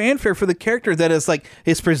have this fanfare for the character that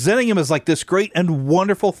is presenting him as like this great and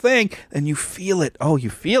wonderful thing, and you feel it. Oh,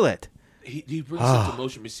 you feel it. He brings such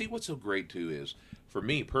emotion. But see, what's so great too is. For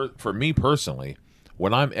me personally,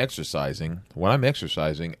 when I'm exercising,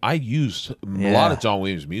 I use a lot of John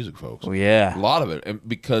Williams music, folks. Oh, yeah. A lot of it. And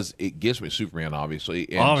because it gets me, Superman, obviously,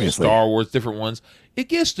 and Star Wars, different ones. It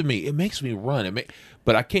gets to me. It makes me run.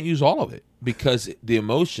 But I can't use all of it because the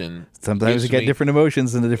emotion. Sometimes you get different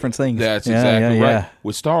emotions in the different things. That's exactly right. Yeah.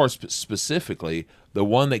 With Star Wars specifically, the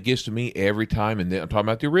one that gets to me every time, and I'm talking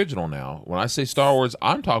about the original now. When I say Star Wars,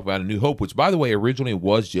 I'm talking about A New Hope, which, by the way, originally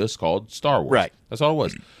was just called Star Wars. Right. That's all it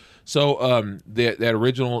was. So that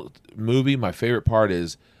original movie, my favorite part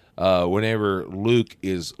is whenever Luke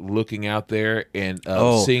is looking out there and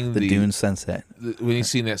seeing the dune sunset. When he's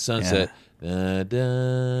seeing that sunset. The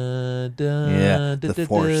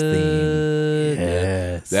Force theme.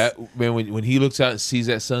 Yes. That man, when he looks out and sees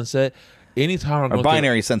that sunset, anytime I'm or going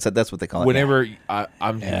binary sunset, that's what they call it. Whenever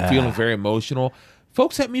I'm feeling very emotional,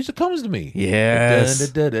 folks, that music comes to me. Yes.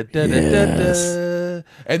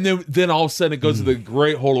 And then all of a sudden it goes to the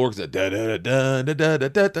great whole orchestra.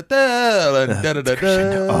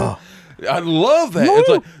 I love that. Woo! It's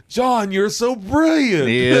like, John, you're so brilliant.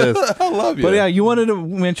 Yes. I love you. But yeah, you wanted to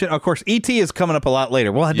mention, of course, E.T. is coming up a lot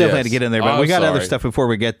later. We'll definitely have to get in there, but we got other stuff before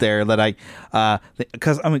we get there that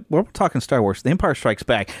because we're talking Star Wars, The Empire Strikes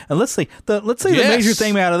Back, and let's say the major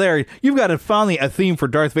theme out of there. You've got finally a theme for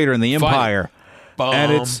Darth Vader and the Empire.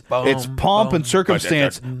 And it's pomp and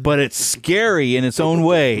circumstance, but it's scary in its own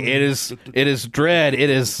way. It is dread.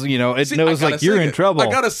 It is, it knows like you're in trouble.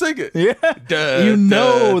 I gotta sing it. Yeah, you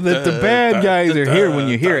know that the bad guys are here when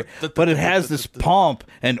you hear it, but it has this pomp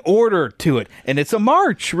and order to it, and it's a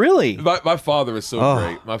march, really. My father was so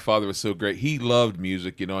great. My father was so great. He loved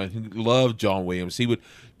music, and he loved John Williams.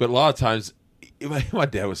 But a lot of times. My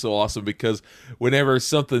dad was so awesome because whenever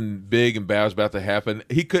something big and bad was about to happen,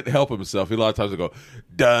 he couldn't help himself. He a lot of times would go,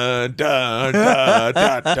 dun, dun, dun,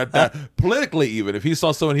 dun, dun, dun. Politically, even if he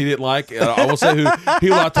saw someone he didn't like, I won't say who, he a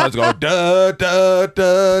lot of times go, dun, dun,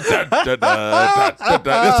 dun, dun, dun, dun, dun, dun.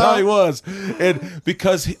 That's how he was. And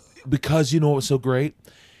because you know what's so great?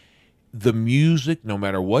 The music, no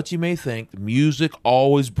matter what you may think, music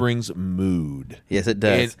always brings mood. Yes, it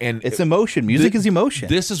does. And it's emotion. Music is emotion.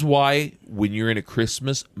 This is why when you're in a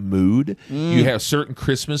Christmas mood, you have certain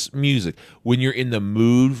Christmas music. When you're in the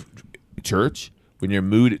mood church, when you're in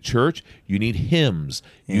mood at church, you need hymns.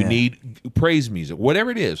 You need praise music,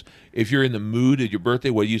 whatever it is. If you're in the mood at your birthday,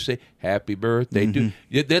 what do you say? Happy birthday.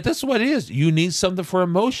 That's what it is. You need something for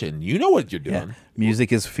emotion. You know what you're doing. Yeah.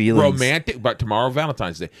 Music is feelings. Romantic, but tomorrow,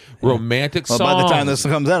 Valentine's Day. Romantic songs. By the time this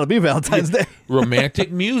comes out, it'll be Valentine's Day.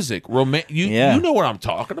 Romantic music. You know what I'm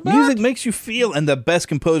talking about. Music makes you feel, and the best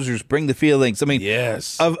composers bring the feelings. I mean,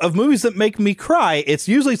 of movies that make me cry, it's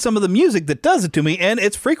usually some of the music that does it to me, and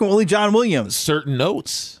it's frequently John Williams. Certain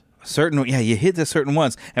notes. You hit the certain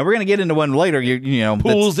ones, and we're gonna get into one later.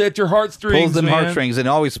 Pulls at your heartstrings, and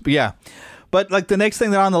always, But like the next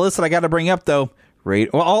thing that on the list that I got to bring up, though,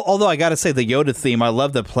 although I got to say the Yoda theme, I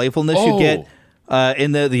love the playfulness you get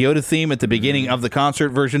in the Yoda theme at the beginning of the concert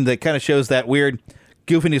version. That kind of shows that weird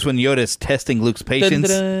goofiness when Yoda is testing Luke's patience.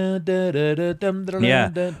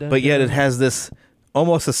 But yet it has this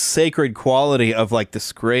almost a sacred quality of like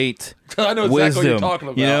this great I know exactly wisdom. what you're talking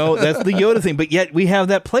about. That's the Yoda thing. But yet we have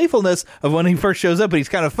that playfulness of when he first shows up, but he's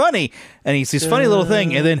kind of funny, and he's this funny little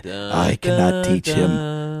thing, and then I cannot teach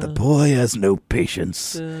him. The boy has no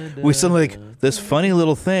patience. We suddenly like this funny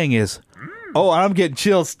little thing is. I'm getting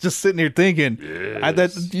chills just sitting here thinking.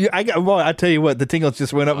 Yes. I tell you what, the tingles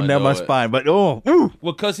just went up and down my spine. But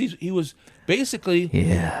because he was basically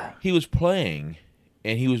he was playing.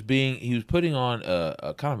 And he was putting on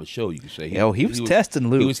a kind of a show, you could say. He was testing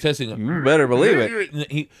Luke. He was testing. You better believe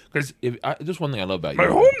it. Because just one thing I love about my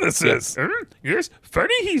you. home this is. Yes,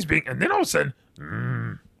 funny he's being, and then all of a sudden,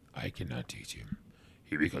 I cannot teach him.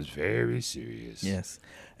 He becomes very serious. Yes,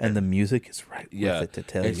 and the music is right with it to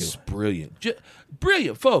tell you. It's brilliant,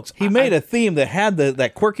 brilliant, folks. He made a theme that had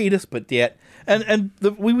that quirkiness, but yet.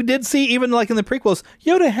 We did see, even like in the prequels,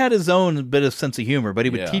 Yoda had his own bit of sense of humor, but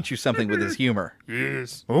he would teach you something with his humor.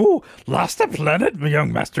 Yes. Oh, lost a planet,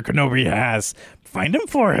 young Master Kenobi has. Find him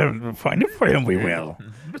for him, we will.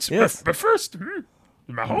 But first,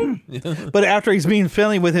 my home. But after he's being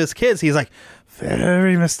friendly with his kids, he's like,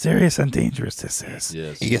 very mysterious and dangerous this is.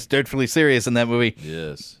 Yes. He gets dreadfully serious in that movie.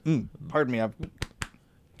 Yes. Pardon me, I'm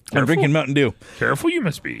drinking Mountain Dew. Careful you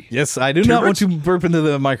must be. Yes, I do not want to burp into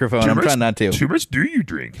the microphone. I'm trying not to. Too much dew you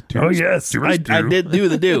drink. Yes. I did do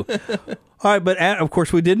the dew. All right, but of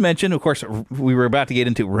course, we did mention, we were about to get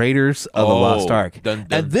into Raiders of the Lost Ark.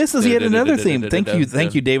 And this is yet another theme.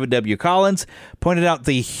 Thank you, David W. Collins. Pointed out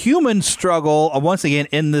the human struggle, once again,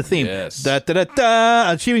 in the theme. Yes.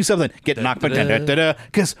 Achieving something. Get knocked down.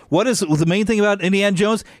 Because what is the main thing about Indiana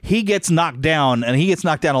Jones? He gets knocked down, and he gets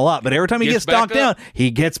knocked down a lot. But every time he gets knocked down, he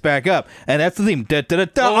gets back up. And that's the theme.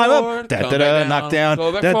 I'm up. Knocked down.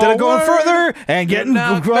 Going further and getting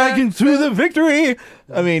through the victory.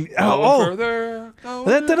 I mean,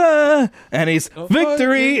 and he's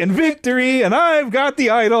victory, and I've got the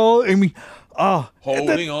idol. I mean,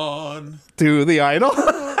 holding on to the idol,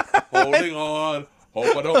 holding on.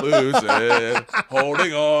 Hope I don't lose it.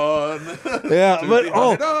 Holding on. Yeah, but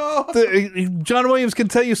John Williams can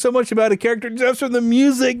tell you so much about a character just from the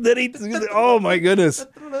music that he. Oh my goodness!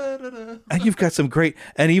 And you've got some great,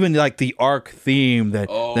 and even like the Ark theme,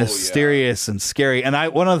 that's mysterious and scary. And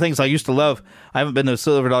one of the things I used to love, I haven't been to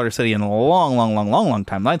Silver Dollar City in a long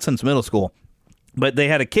time, not since middle school. But they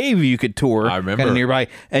had a cave you could tour. I remember. Kind of nearby,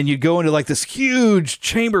 and you'd go into like this huge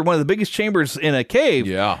chamber, one of the biggest chambers in a cave.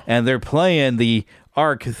 Yeah. And they're playing the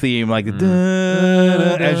Ark theme, like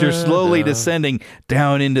as you're slowly descending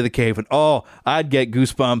down into the cave. And I'd get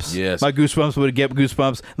goosebumps. Yes. My goosebumps would get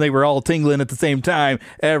goosebumps. They were all tingling at the same time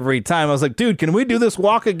every time. I was like, dude, can we do this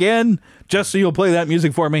walk again just so you'll play that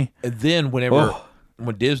music for me? And then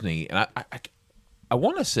when Disney, and I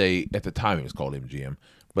want to say at the time it was called MGM,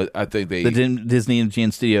 but I think the Disney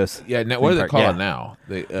MGM Studios. Yeah, now, what do they call it now?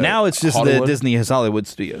 Now it's just Hollywood? the Disney Hollywood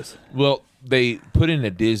Studios. Well, they put in a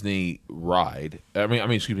Disney ride.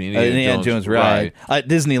 Excuse me, Indiana Jones ride.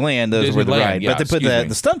 Disneyland, those were the ride. Yeah, but they put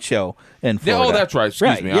the stunt show in Florida. Oh, that's right.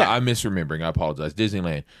 Excuse me. Yeah. I'm misremembering. I apologize.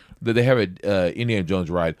 Disneyland. They have a Indiana Jones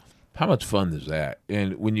ride. How much fun is that?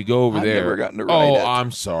 And when you go over I've there, never gotten to ride it.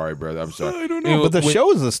 I'm sorry, brother. I'm sorry. I don't know. But the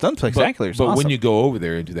show is the stunt spectacular. But when you go over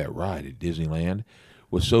there into that ride at Disneyland,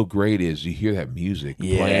 what's so great is you hear that music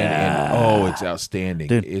playing, and it's outstanding.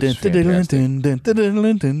 It's fantastic.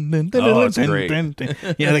 It's great.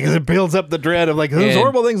 Yeah, because it builds up the dread of like those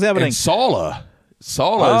horrible things happening. And Sala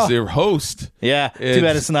is their host. Yeah, too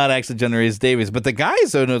bad it's not actually John Rhys Davies, but the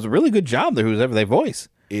guys though does a really good job there. Whoever they voice,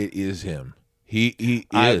 it is him. He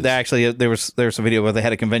is. Actually, there was a video where they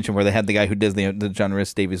had a convention where they had the guy who does the John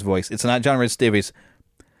Rhys Davies voice. It's not John Rhys Davies,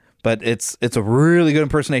 but it's a really good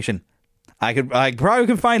impersonation. I probably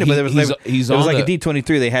can find it, but it was like a D23.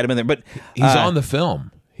 They had him in there, but he's on the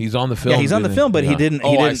film. He's on the film. Yeah, he's on the film, but he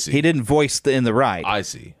didn't voice in the ride. I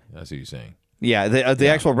see what you're saying. Yeah, the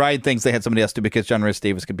actual ride things they had somebody else do because John Rhys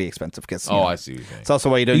Davies could be expensive. Because I see what you're saying. It's also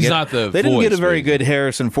why you don't He's get. Not the they didn't voice, get a very really. good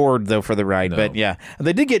Harrison Ford though for the ride, but yeah, and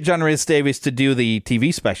they did get John Rhys Davies to do the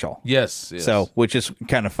TV special. Yes. So which is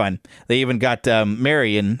kind of fun. They even got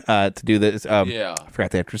Marion to do this. I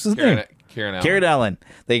forgot the actress's name. Karen Allen.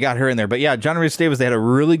 They got her in there. But yeah, John Rhys Davies, they had a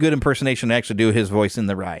really good impersonation to actually do his voice in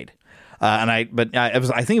the ride. I think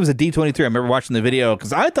it was a D23. I remember watching the video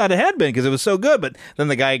because I thought it had been because it was so good. But then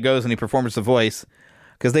the guy goes and he performs the voice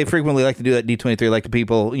because they frequently like to do that D23, like the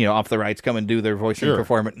people, off the rides come and do their voice and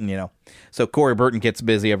perform it. And, so Corey Burton gets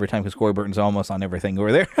busy every time because Corey Burton's almost on everything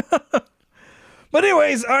over there. But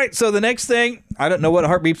anyways, all right, so the next thing, I don't know what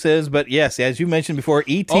Heartbeeps is, but yes, as you mentioned before,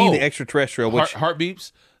 E.T. the Extraterrestrial. Which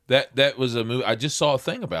Heartbeeps? That was a movie. I just saw a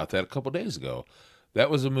thing about that a couple days ago. That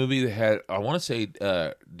was a movie that had, I want to say,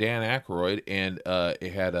 Dan Aykroyd, and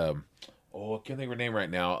it had, I can't think of her name right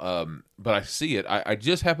now, but I see it. I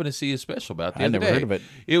just happened to see a special about it. I never heard of it.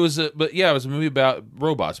 It was, it was a movie about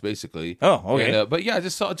robots, basically. Oh, okay. And, but yeah, I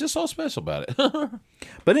just saw a special about it.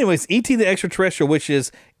 But anyways, E.T. the Extraterrestrial, which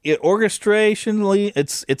is orchestrationally,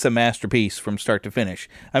 it's a masterpiece from start to finish.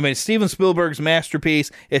 I mean, it's Steven Spielberg's masterpiece.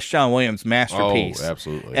 It's John Williams' masterpiece. Oh,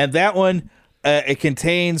 absolutely. And that one, it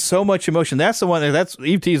contains so much emotion. That's the one. That's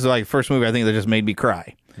E.T.'s like first movie I think that just made me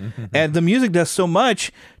cry. And the music does so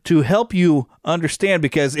much to help you understand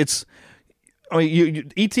because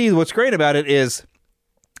E.T. What's great about it is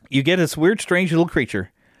you get this weird, strange little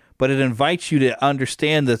creature, but it invites you to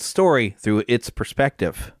understand the story through its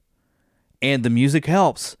perspective, and the music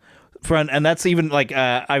helps. And that's even like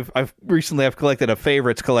I've recently collected a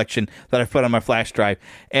favorites collection that I've put on my flash drive,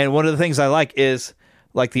 and one of the things I like is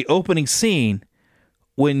like the opening scene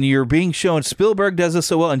when you're being shown. Spielberg does it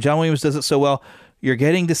so well, and John Williams does it so well. You're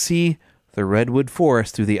getting to see the redwood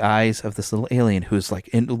forest through the eyes of this little alien who's like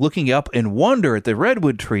looking up in wonder at the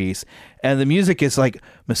redwood trees, and the music is like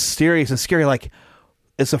mysterious and scary, like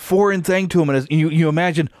it's a foreign thing to him. And you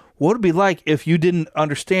imagine what it would be like if you didn't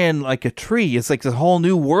understand like a tree. It's like this whole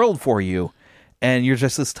new world for you, and you're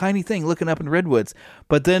just this tiny thing looking up in redwoods.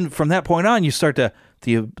 But then from that point on, you start to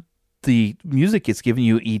the music is giving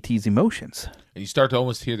you E.T.'s emotions. And you start to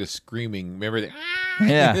almost hear the screaming. Remember that?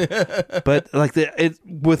 Yeah, but like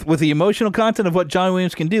with the emotional content of what John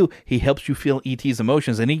Williams can do, he helps you feel E.T.'s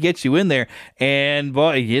emotions, and he gets you in there, and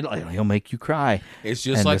boy, he'll make you cry. It's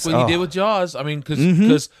just like what he did with Jaws. I mean,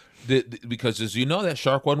 because as you know, that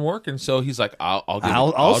shark wasn't working, so he's like,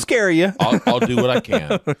 I'll scare you. I'll do what I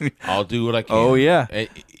can. I'll do what I can. Oh yeah, and,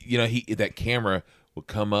 that camera would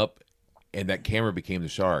come up. And that camera became the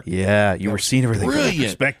shark. Yeah, you were seeing everything from that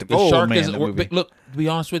perspective. The shark doesn't work. But look, to be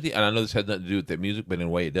honest with you, and I know this had nothing to do with that music, but in a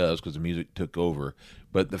way it does because the music took over.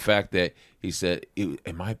 But the fact that he said, in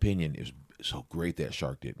my opinion, it was so great that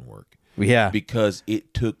shark didn't work. Yeah, because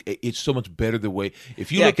it's so much better the way.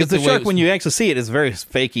 If you look at the shark when you actually see it, it's very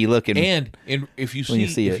fakey looking. And if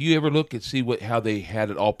you ever look and see how they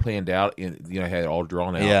had it all planned out and had it all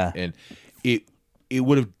drawn out, and it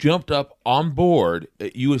would have jumped up on board.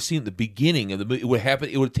 You would have seen the beginning of the movie. It would happen.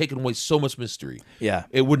 It would have taken away so much mystery. Yeah.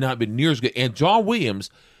 It would not have been near as good. And John Williams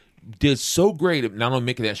did so great at not only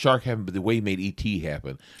making that shark happen, but the way he made E.T.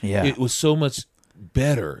 happen. Yeah. It was so much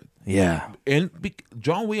better. Yeah. And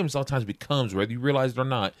John Williams sometimes becomes, whether you realize it or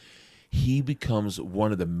not, he becomes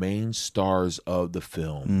one of the main stars of the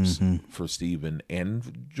films for Steven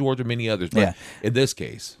and George and many others. But in this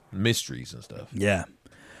case, mysteries and stuff. Yeah.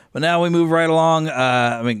 But now we move right along.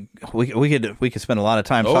 I mean, we could spend a lot of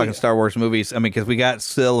time talking Star Wars movies. I mean, because we got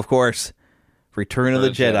still, of course, Return of the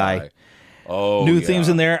Jedi. Oh, new themes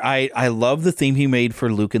in there. I love the theme he made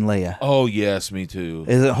for Luke and Leia. Oh yes, me too.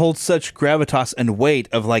 It holds such gravitas and weight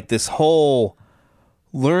of like this whole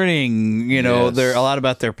learning. You know, they're a lot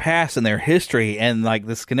about their past and their history, and like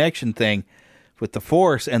this connection thing with the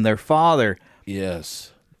Force and their father.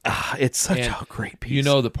 Yes. It's such a great piece. You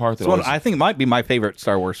know the part that I think might be my favorite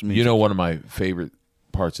Star Wars music. You know, one of my favorite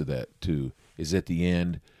parts of that too is at the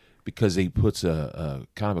end, because he puts a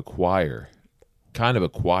kind of a choir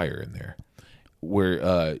in there,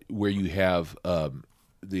 where you have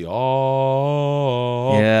the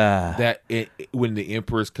when the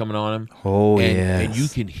Emperor's coming on him. Oh, and you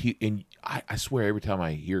can hear, and I swear every time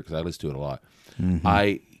I hear it, because I listen to it a lot,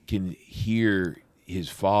 I can hear his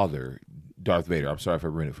father, Darth Vader. I'm sorry if I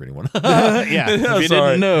ruined it for anyone. If you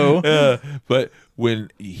didn't know. But when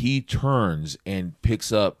he turns and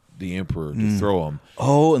picks up the Emperor to throw him.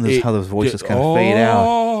 Oh, and how those voices kind of fade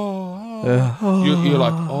out. You're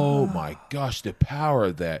like, oh my gosh, the power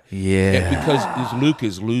of that. Yeah. And because Luke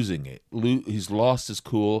is losing it. He's lost his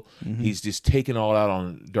cool. He's just taking all out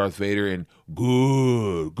on Darth Vader, and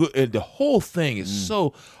good. And the whole thing is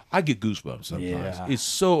so, I get goosebumps sometimes. Yeah. It's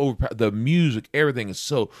so overpowered. The music, everything is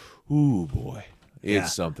so, ooh boy.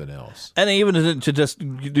 It's something else. And even to just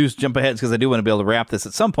jump ahead, because I do want to be able to wrap this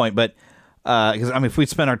at some point, but because I mean, if we'd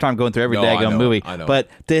spend our time going through every daggone movie, I know. But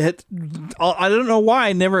I don't know why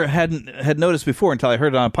I never had noticed before until I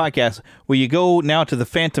heard it on a podcast, where you go now to the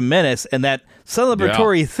Phantom Menace, and that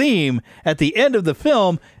celebratory theme at the end of the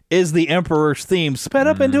film is the Emperor's theme sped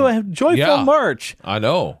up into a joyful march. I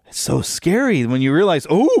know. It's so scary when you realize,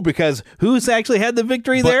 wbecause who's actually had the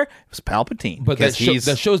victory there? It was Palpatine. But that shows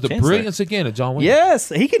the brilliance again of John Williams. Yes,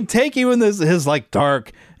 he can take even his like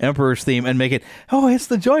dark Emperor's theme and make it, it's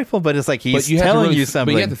the joyful, but it's like he's telling you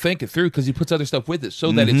something. But you have to think it through, because he puts other stuff with it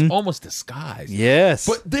so that it's almost disguised. Yes.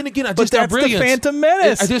 But then again, that's the Phantom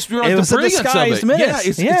Menace. I just realized it was the brilliance disguised of it.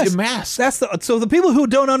 menace. Yeah, it's a mask. So the people who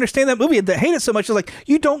don't understand that movie, that hate it so much, are like,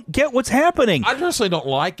 you don't get what's happening. I personally don't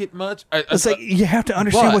like it much. It's like you have to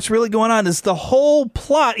understand what's really going on. Is the whole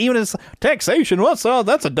plot, even as taxation? That's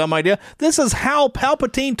a dumb idea. This is how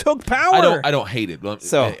Palpatine took power. I don't hate it, but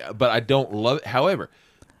I don't love it. However,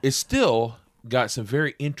 it's still got some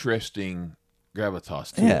very interesting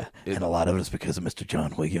gravitas to it. And a lot of it is because of Mr.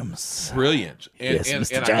 John Williams. Brilliant. And I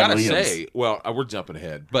gotta say, we're jumping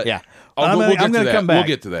ahead, but I'm we'll going to come back. We'll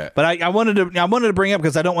get to that. But I wanted to bring up,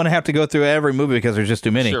 because I don't want to have to go through every movie because there's just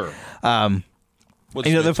too many. Sure.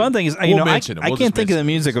 The fun thing is, I can't think of the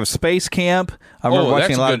music of Space Camp. I remember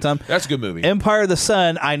watching a lot of time. That's a good movie. Empire of the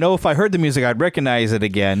Sun. I know if I heard the music, I'd recognize it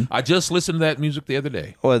again. I just listened to that music the other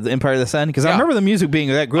day. Oh, the Empire of the Sun, because I remember the music being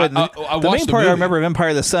that good. The main part I remember of Empire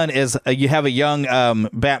of the Sun is you have a young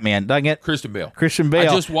Batman, doesn't it? Christian Bale. I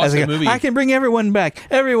just watched that movie. I can bring everyone back.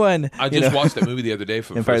 Everyone. I just watched that movie the other day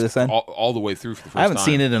for Empire of the Sun, all the way through for the first time. I haven't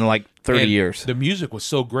seen it in like 30 years. The music was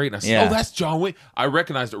so great, and I said, that's John Williams. I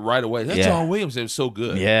recognized it right away. That's John Williams. It was so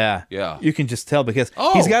good. Yeah. Yeah. You can just tell, because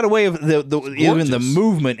he's got a way of even the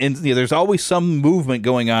movement. And there's always some movement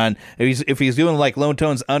going on. If he's doing like low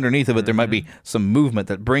tones underneath of it, there might be some movement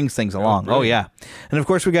that brings things along. Oh, yeah. And of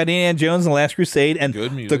course, we got Indiana Jones and the Last Crusade, and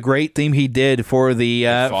the great theme he did for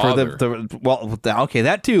that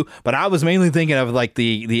too. But I was mainly thinking of like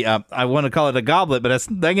the I want to call it a goblet, but that's,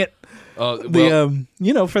 dang it. For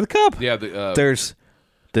the cup. Yeah. There's.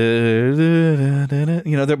 But yes,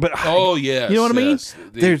 you know what I mean.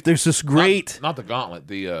 There's this great not the gauntlet,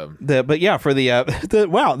 the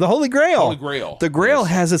Holy Grail. Holy Grail. The Grail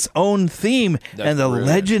has its own theme and the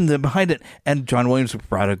legend behind it, and John Williams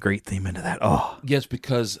brought a great theme into that. Oh yes,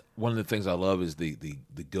 because one of the things I love is the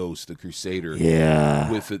ghost, the Crusader. Yeah,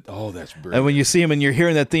 with it. Oh, that's brilliant. And when you see him and you're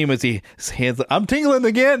hearing that theme, as his hands, I'm tingling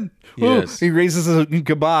again. Yes, he raises his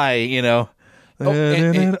goodbye. You know. But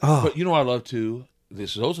you know what I love too.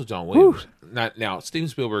 This is also John Williams. Now, Steven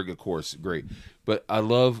Spielberg, of course, great. But I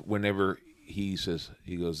love whenever he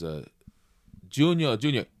goes, Junior,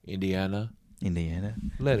 Indiana,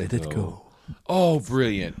 let it go. Oh,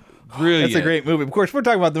 brilliant. Brilliant. It's a great movie. Of course, we're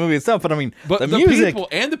talking about the movie itself, but I mean, But the the music, people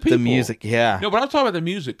and the people. the music, yeah. No, but I'm talking about the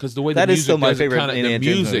music because the way That the is music still my does it favorite kinda, Indiana the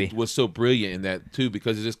Jones music movie. was so brilliant in that too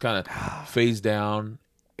because it just kind of fades down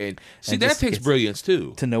and see And that just takes gets brilliance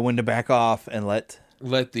too. To know when to back off and let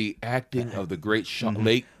the acting of the great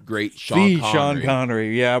late great the Sean Connery. Sean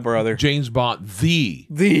Connery, yeah, brother. James Bond, the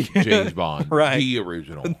James Bond, right. the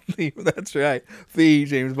original. That's right, the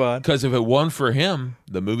James Bond. Because if it wasn't for him,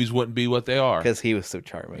 the movies wouldn't be what they are. Because he was so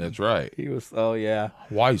charming. That's right. He was. Oh yeah.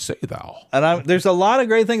 Why say thou? And there's a lot of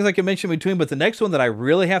great things I can mention between, but the next one that I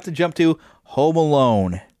really have to jump to, Home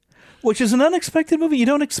Alone, which is an unexpected movie. You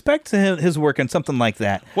don't expect his work in something like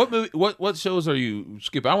that. What movie? What shows are you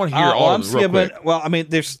skipping? I want to hear all of them real quick. Well, I mean,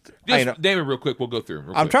 there's. Just name it real quick. We'll go through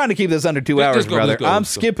them. I'm trying to keep this under 2 hours, brother. I'm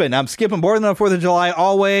skipping. I'm skipping Born on the 4th of July.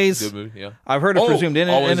 Always. Good movie, yeah. I've heard of Presumed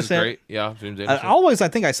Always Innocent. Is great. Yeah, Presumed Innocent. Always, I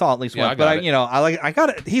think I saw at least Yeah, once. I got But it. I got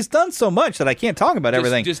it. He's done so much that I can't talk about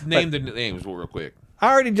everything. Just name the names real quick.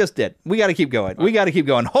 I already just did. We got to keep going. We got to keep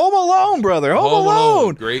going. Home Alone, brother. Home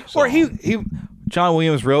Alone. Great song. Or John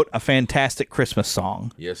Williams wrote a fantastic Christmas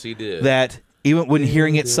song. Yes, he did. That even when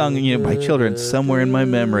hearing it sung, by children, somewhere in my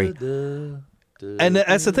memory. And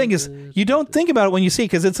that's the thing is, you don't think about it when you see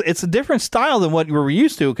it because it's a different style than what we're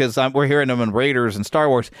used to because we're hearing them in Raiders and Star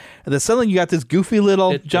Wars. And then suddenly you got this goofy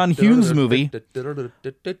little John Hughes movie.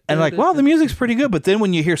 And like, wow, the music's pretty good. But then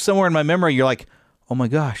when you hear Somewhere in My Memory, you're like, oh my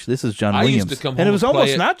gosh, this is John Williams. Used to come and it was home and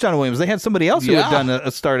almost play not John Williams. They had somebody else who had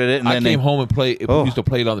started it. And I then came home and used to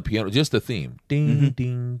play it on the piano, just the theme. Ding, Mhm.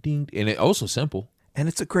 ding, ding. And it also simple. And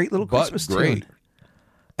it's a great little But Christmas great. tune.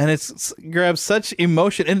 And it's grabs such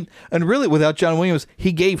emotion. And really, without John Williams,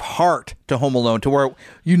 he gave heart to Home Alone to where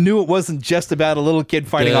you knew it wasn't just about a little kid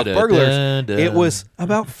fighting off burglars. It was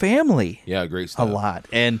about family. Yeah, great stuff. A lot.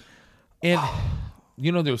 And there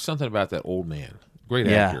was something about that old man. Great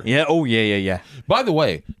yeah. actor. Yeah. Oh, yeah. By the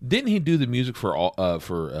way, didn't he do the music for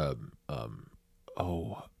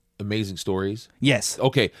Amazing Stories? Yes.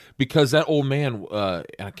 Okay, because that old man, and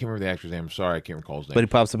I can't remember the actor's name. I'm sorry, I can't recall his name. But he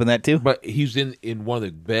pops up in that too? But he's in one of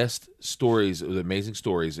the best stories, the Amazing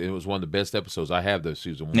Stories. It was one of the best episodes. I have those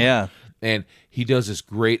season 1. Yeah. And he does this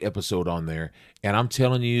great episode on there. And I'm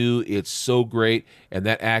telling you, it's so great. And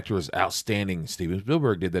that actor is outstanding. Steven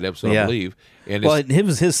Spielberg did that episode, I believe. And it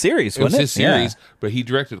was his series, it was wasn't it? his series, Yeah. but he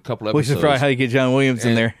directed a couple Which episodes. is probably how you get John Williams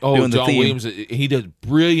in there doing the John theme. Williams, he does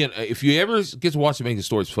brilliant. If you ever get to watch Amazing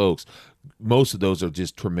Stories, folks, most of those are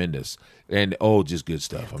just tremendous. And, just good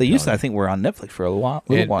stuff. They used to, I think, were on Netflix for a while.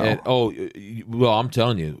 Well, I'm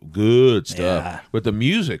telling you, good stuff. Yeah. But the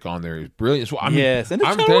music on there is brilliant. So, Yes, and it's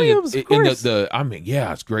I'm John telling Williams, you, of course.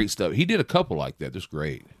 it's great stuff. He did a couple like that. That's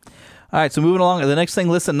great. All right, so moving along. The next thing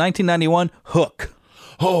listed, 1991, Hook.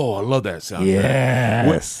 Oh, I love that soundtrack.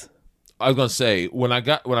 Yes. I was gonna say when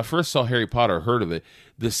I first saw Harry Potter, heard of it,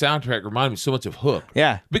 the soundtrack reminded me so much of Hook.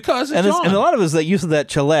 Yeah, because and a lot of it is that use of that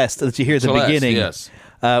Celeste that you hear at the Celeste, beginning. yes.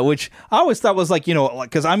 Which I always thought was like,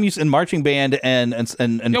 because I'm used in marching band and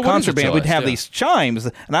concert band, we'd have these chimes,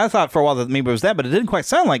 and I thought for a while that maybe it was that, but it didn't quite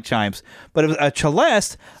sound like chimes. But it was a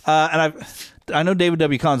Celeste, and I know David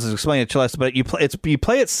W. Collins has explained a Celeste, but you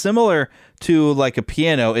play it similar to like a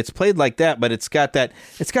piano. It's played like that, but it's got that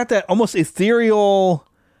almost ethereal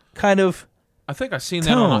kind of. I think I've seen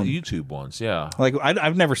that on YouTube once. Yeah, like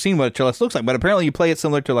I've never seen what a Celeste looks like, but apparently you play it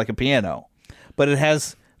similar to like a piano, but it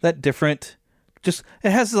has that different. It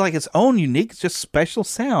has like its own unique, just special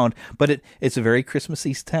sound, but it's a very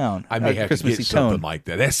Christmassy town. I may have Christmassy to get something like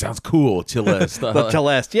that. That sounds cool, Celeste. The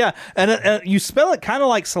Celeste, yeah, and you spell it kind of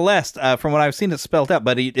like Celeste from what I've seen it spelled out,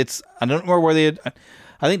 but it's I don't know where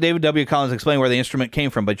I think David W. Collins explained where the instrument came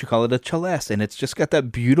from, but you call it a Celeste, and it's just got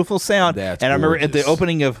that beautiful sound. That's and I remember at the gorgeous.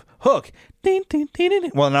 opening of Hook. Ding, ding, ding, ding,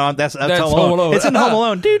 ding. Well, no, that's That's Home Home Alone. Alone. It's in Home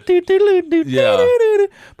Alone. Do, do, do, do, do, Yeah. do, do, do.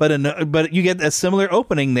 But you get a similar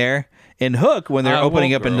opening there in Hook when they're I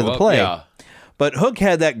opening won't up into grow the up, play. yeah. But Hook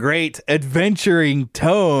had that great adventuring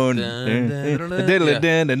tone. And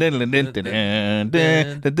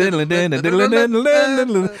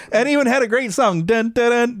even had a great song. And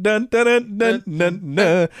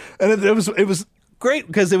it was great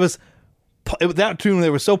because it was that tune. It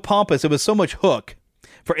was so pompous. It was so much Hook.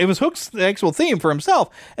 It was Hook's actual theme for himself,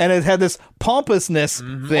 and it had this pompousness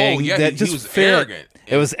thing that just he was fit. arrogant.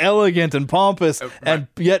 It was elegant and pompous, and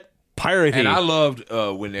yet piratey. And I loved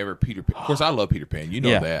whenever Peter Pan. Of course, I love Peter Pan. You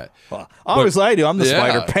know that. Well, obviously, I do. I'm the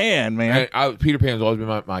Spider Pan, man. Peter Pan's always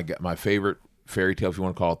been my favorite fairy tale, if you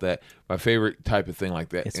want to call it that. My favorite type of thing like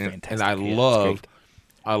that. It's and, fantastic. And I Yeah, love. it's great.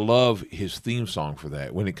 I love his theme song for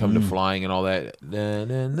that when it comes to flying and all that. No,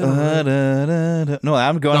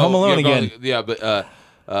 I'm going Home Alone again. Yeah, but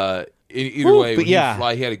Either way, but when yeah. he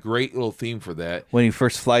fly, he had a great little theme for that. When he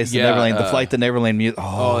first flies to Neverland, the flight to Neverland music.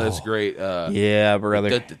 Oh, that's great. Yeah, brother.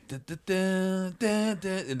 And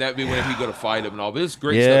that'd be whenever you go to fight him and all. But it's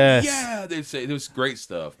great Yes. stuff. Yeah, they'd say it was great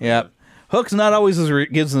stuff. Yep. Hook's not always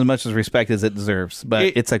gives as much as respect as it deserves, but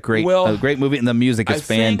it's a great movie, and the music is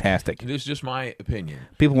fantastic. This is just my opinion.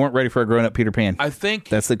 People weren't ready for a grown-up Peter Pan. I think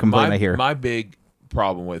that's the complaint I hear. My big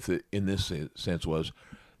problem with it in this sense was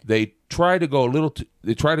they try to go a little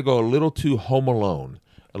too Home Alone,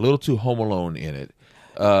 in it.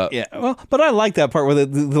 Yeah, well, but I like that part where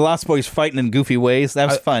the Lost Boys fighting in goofy ways. That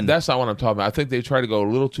was fun. That's not what I'm talking about. I think they tried to go a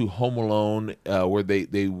little too Home Alone, where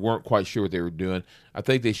they weren't quite sure what they were doing. I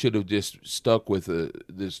think they should have just stuck with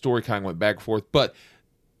the story. Kind of went back and forth, but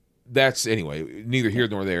that's anyway. Neither here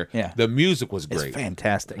nor there. Yeah. The music was great. It's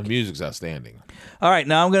fantastic. The music's outstanding. All right,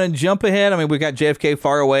 now I'm going to jump ahead. I mean, we got JFK,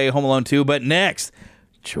 Far Away, Home Alone 2, but next,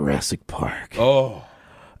 Jurassic Park. Oh,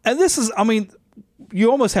 and this is, I mean,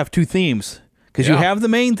 you almost have two themes. Because you have the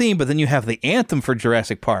main theme, but then you have the anthem for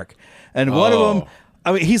Jurassic Park. And one of them,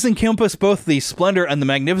 I mean, he's encompassed both the splendor and the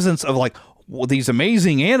magnificence of, like, these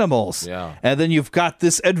amazing animals. Yeah. And then you've got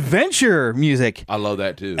this adventure music. I love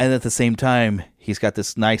that, too. And at the same time, he's got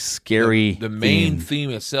this nice, scary The main theme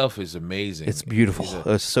itself is amazing. It's beautiful.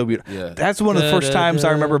 It's so beautiful. Yeah. That's one of the first times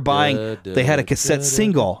I remember buying. They had a cassette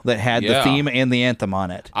single that had the theme and the anthem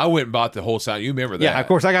on it. I went and bought the whole sound. You remember that? Yeah, of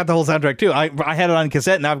course. I got the whole soundtrack too. I had it on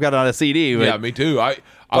cassette, and I've got it on a CD. But, yeah, me too. I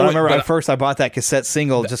remember at first I bought that cassette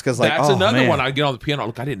single just because, like, that's another man. one. I'd get on the piano.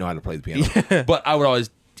 Look, I didn't know how to play the piano, but I would always.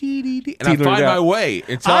 And I find my way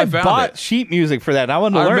until I found bought it. sheet music for that. And I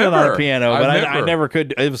wanted to learn it on a piano, but I never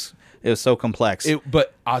could. It was so complex.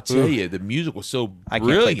 But I'll tell you, the music was so brilliant. I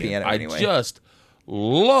can't play piano anyway. I just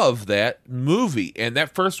love that movie. And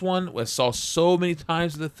that first one I saw so many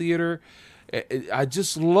times in the theater. I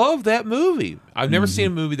just love that movie. I've never seen a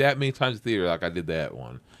movie that many times in the theater like I did that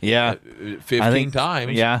one. Yeah. 15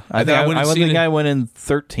 times. Yeah. I went in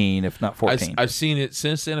 13, if not 14. I've seen it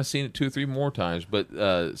since then. I've seen it 2 or 3 more times. But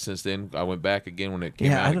since then, I went back again when it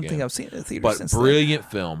came out again. I don't think I've seen it in the theater since then. But brilliant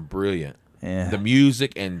film. Brilliant. Yeah. The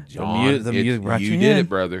music and John. The music brought you in. You did it,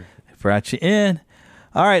 brother. It brought you in.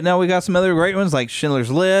 All right, now we got some other great ones like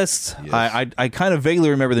Schindler's List. Yes. I kind of vaguely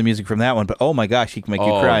remember the music from that one, but oh my gosh, he can make you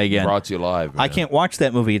cry again. Brought you alive. Man. I can't watch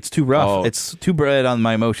that movie. It's too rough. It's too bad on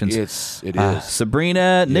my emotions. It is.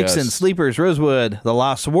 Sabrina, Nixon, Sleepers, Rosewood, The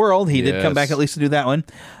Lost World. He did come back at least to do that one.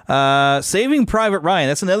 Saving Private Ryan.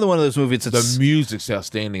 That's another one of those movies. The music's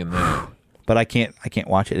outstanding in that. But I can't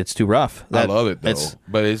watch it. It's too rough. I love it though.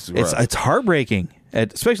 But it's rough. It's heartbreaking.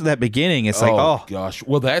 Especially that beginning, it's like, oh gosh,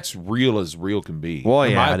 well, that's real as real can be. Well,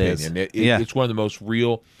 in my opinion. It's one of the most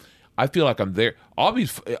real. I feel like I'm there. I'll be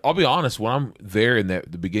honest. When I'm there in the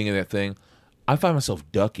beginning of that thing, I find myself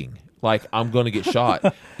ducking, like I'm going to get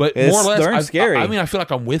shot. But it's more or less, darn scary. I mean, I feel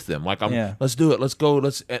like I'm with them. Like let's do it. Let's go.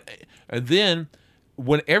 And then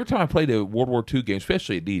every time I played a World War II game,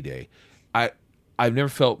 especially at D-Day, I've never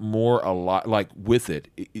felt more alive, like with it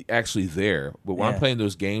actually there. But when I'm playing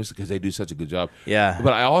those games, because they do such a good job. Yeah.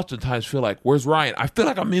 But I oftentimes feel like, where's Ryan? I feel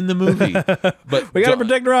like I'm in the movie. But we got to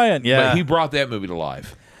protect Ryan. Yeah. But he brought that movie to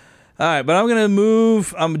life. All right, but I'm going to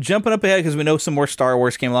move. I'm jumping up ahead because we know some more Star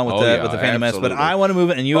Wars came along with the Phantom Menace. But I want to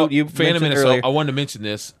move it, and you Phantom Menace. Earlier. I wanted to mention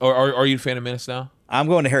this. Are you a Phantom Menace now? I'm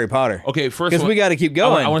going to Harry Potter. Okay, first because we got to keep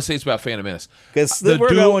going. I want to say it's about Phantom Menace because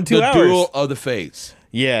we're going 2 hours. The Duel of the Fates.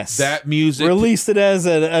 Yes, that music released it as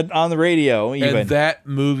on the radio. Even. And that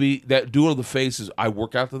movie, that Duel of the Fates, I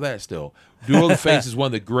work out to that still. Duel of the Fates is one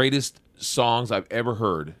of the greatest songs I've ever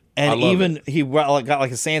heard. And even he got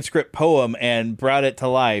like a Sanskrit poem and brought it to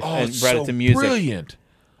life and brought it to music. Brilliant.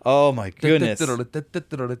 Oh my goodness!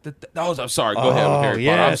 I'm sorry. Go ahead with Harry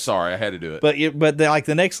Potter. I'm sorry, I had to do it. But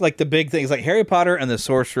the next the big things like Harry Potter and the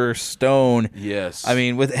Sorcerer's Stone. Yes. I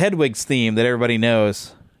mean, with Hedwig's theme that everybody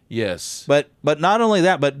knows. Yes. But not only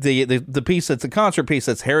that, but the piece that's the concert piece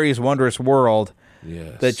that's Harry's Wondrous World.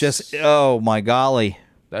 Yes. That just my golly.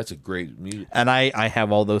 That's a great music. And I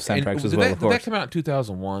have all those soundtracks as well, of course. Did that come out in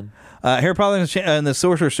 2001? Harry Potter and the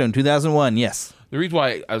Sorcerer's Stone, 2001, yes. The reason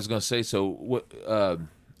why I was going to say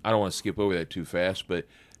I don't want to skip over that too fast, but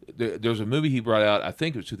there was a movie he brought out, I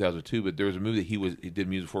think it was 2002, but there was a movie that he did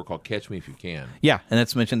music for called Catch Me If You Can. Yeah, and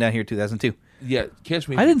that's mentioned down here, 2002. Yeah, Catch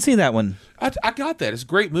Me. I didn't see that one. I got that. It's a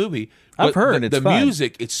great movie. I've heard it's the fun.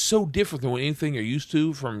 music. It's so different than anything you're used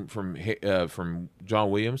to from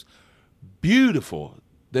John Williams. Beautiful.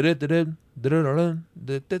 More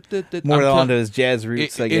onto his jazz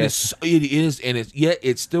roots, I guess. It is, and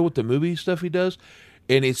it's still with the movie stuff he does,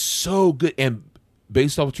 and it's so good and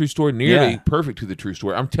based off a true story, nearly perfect to the true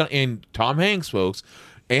story. I'm telling, and Tom Hanks, folks.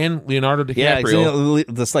 And Leonardo DiCaprio. Yeah,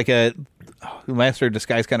 it's like a master of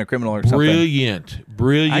disguise kind of criminal or something. Brilliant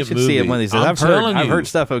I should movie. see it one of these days. I've heard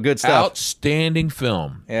stuff of good stuff. Outstanding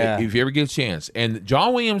film. Yeah. If you ever get a chance. And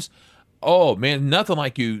John Williams, oh man, nothing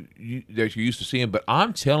like you that you're used to seeing. But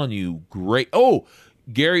I'm telling you, great. Oh,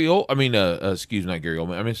 Gary excuse me, not Gary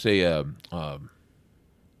Oldman. I'm gonna say can't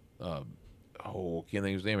think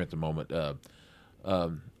of his name at the moment. A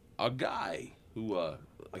guy who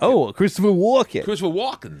Christopher Walken. Christopher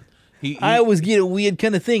Walken. I always get a weird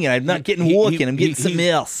kind of thing, and I'm not getting Walken. I'm getting something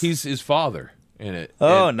else. He's his father in it.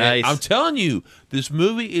 Oh, nice. And I'm telling you, this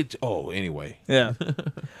movie. Anyway. Yeah.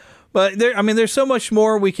 But there's so much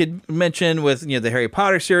more we could mention with the Harry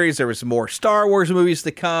Potter series. There was more Star Wars movies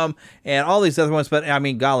to come, and all these other ones. But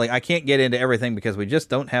golly, I can't get into everything because we just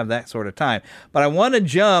don't have that sort of time. But I want to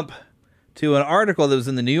jump to an article that was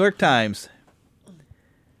in the New York Times.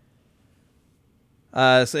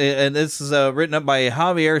 And this is written up by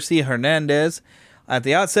Javier C. Hernandez. At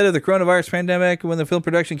the outset of the coronavirus pandemic, when the film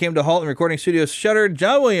production came to a halt and recording studios shuttered,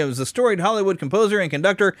 John Williams, the storied Hollywood composer and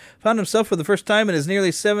conductor, found himself for the first time in his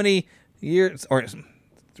nearly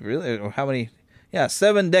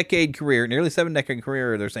 7-decade career, nearly 7-decade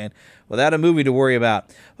career, they're saying, without a movie to worry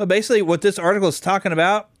about. But basically what this article is talking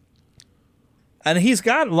about, and he's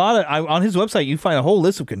got a lot of, on his website, you find a whole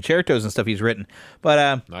list of concertos and stuff he's written.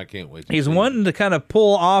 But I can't wait. He's wanting to kind of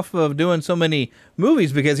pull off of doing so many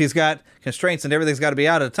movies because he's got constraints and everything's got to be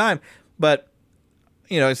out at a time. But,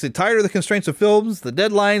 it's tired of the constraints of films, the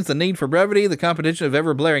deadlines, the need for brevity, the competition of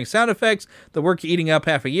ever-blaring sound effects, the work eating up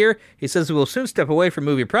half a year. He says he will soon step away from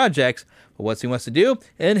movie projects. But what he wants to do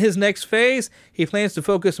in his next phase, he plans to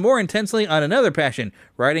focus more intensely on another passion,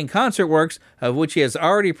 writing concert works, of which he has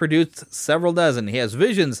already produced several dozen. He has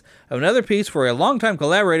visions of another piece for a longtime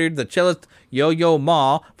collaborator, the cellist Yo-Yo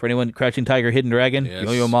Ma. For anyone, Crouching Tiger, Hidden Dragon, yes.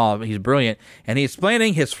 Yo-Yo Ma, he's brilliant. And he's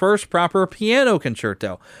planning his first proper piano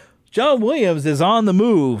concerto. John Williams is on the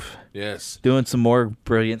move. Yes. Doing some more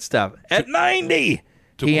brilliant stuff. At 90,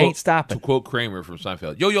 he ain't stopping. To quote Kramer from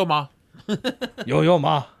Seinfeld, Yo-Yo Ma. Yo-Yo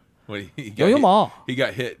Ma. Well, Yo-Yo Ma. He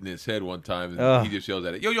got hit in his head one time, and he just yells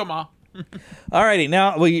at it, Yo-Yo Ma. Alrighty,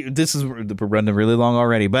 now, we're running really long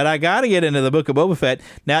already, but I got to get into the Book of Boba Fett.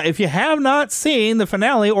 Now, if you have not seen the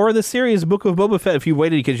finale or the series Book of Boba Fett, if you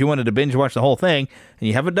waited because you wanted to binge watch the whole thing, and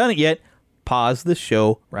you haven't done it yet, pause the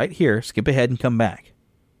show right here, skip ahead, and come back.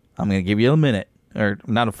 I'm going to give you a minute, or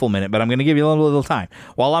not a full minute, but I'm going to give you a little time.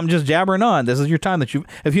 While I'm just jabbering on, this is your time that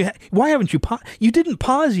why haven't you paused? You didn't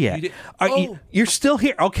pause yet. You're still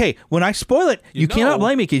here. Okay, when I spoil it, you cannot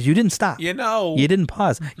blame me because you didn't stop. You didn't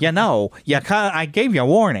pause. I gave you a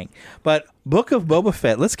warning. But Book of Boba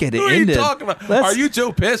Fett, let's get it into. What are you talking about? Are you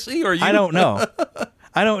Joe Pesci? Or are you? I don't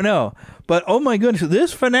know. But oh my goodness,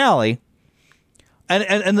 this finale,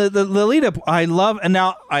 and the lead up, I love, and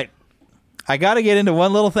now I got to get into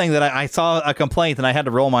one little thing that I saw a complaint and I had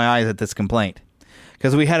to roll my eyes at this complaint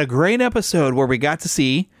because we had a great episode where we got to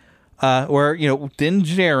see where Din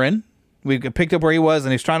Djarin, we picked up where he was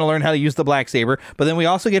and he's trying to learn how to use the Blacksaber, but then we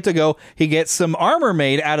also get to go, he gets some armor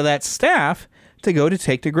made out of that staff to go to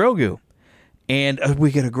take to Grogu, and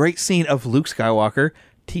we get a great scene of Luke Skywalker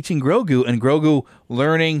teaching Grogu and Grogu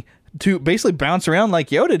learning to basically bounce around like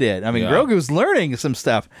Yoda did. Grogu's learning some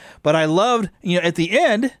stuff, but I loved at the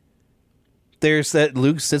end. There's that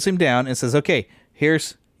Luke sits him down and says, okay,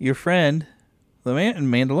 here's your friend, the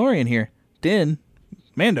Mandalorian here, Din,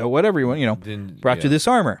 Mando, whatever you want, brought you this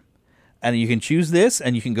armor. And you can choose this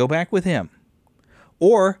and you can go back with him.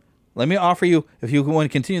 Or let me offer you, if you want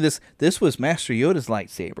to continue this was Master Yoda's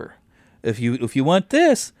lightsaber. If you want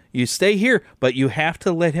this, you stay here, but you have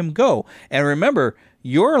to let him go. And remember,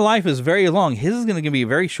 your life is very long. His is going to be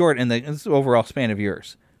very short in the overall span of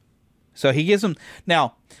yours. So he gives him.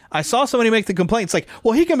 Now, I saw somebody make the complaint. It's like,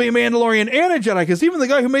 well, he can be a Mandalorian and a Jedi because even the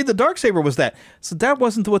guy who made the Darksaber was that. So that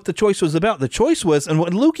wasn't what the choice was about. The choice was, and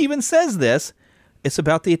when Luke even says this, it's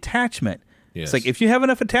about the attachment. Yes. It's like, if you have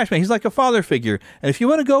enough attachment, he's like a father figure. And if you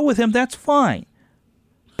want to go with him, that's fine.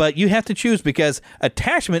 But you have to choose because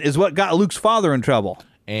attachment is what got Luke's father in trouble.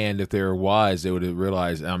 And if they were wise, they would have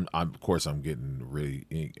realized, of course, I'm getting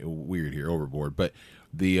really weird here, overboard, but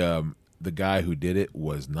the guy who did it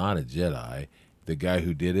was not a Jedi. The guy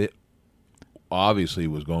who did it obviously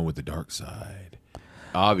was going with the dark side.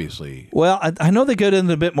 Obviously. Well, I know they get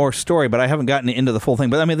into a bit more story, but I haven't gotten into the full thing.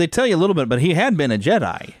 But they tell you a little bit. But he had been a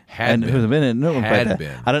Jedi. I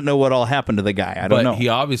don't know what all happened to the guy. I don't know. But he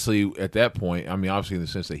obviously, at that point, obviously in the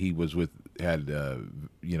sense that he was had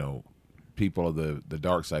people of the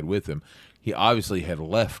dark side with him. He obviously had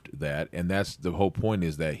left that, and that's the whole point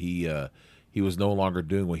is that he was no longer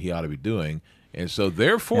doing what he ought to be doing, And so,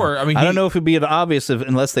 therefore, I mean, I don't know if it'd be obvious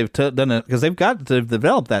unless they've done it, because they've got to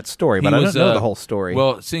develop that story, but I don't know the whole story.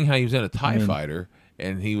 Well, seeing how he was in a TIE fighter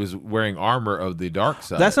and he was wearing armor of the dark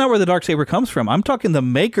side. That's not where the Darksaber comes from. I'm talking the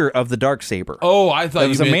maker of the Darksaber. Oh, I thought it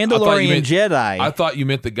was a Mandalorian Jedi. I thought you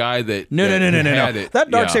meant the guy that No. had it. That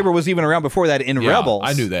Darksaber was even around before that in Rebels.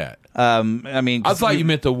 I knew that. I mean, I thought you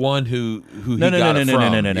meant the one who he no, got it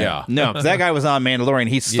from. No. No, 'cause that guy was on Mandalorian.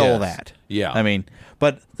 He stole that. Yeah. I mean,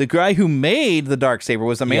 but the guy who made the Darksaber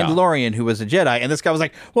was a Mandalorian who was a Jedi, and this guy was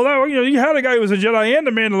like, well, you had a guy who was a Jedi and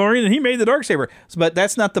a Mandalorian, and he made the Darksaber. But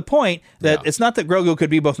that's not the point. That it's not that Grogu could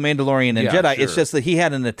be both Mandalorian and Jedi. Sure. It's just that he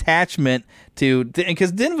had an attachment to,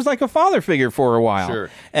 because Din was like a father figure for a while. Sure.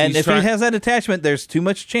 And if he has that attachment, there's too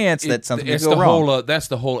much chance that something could go wrong. That's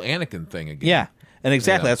the whole Anakin thing again. Yeah, and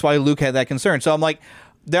exactly. That's why Luke had that concern. So I'm like,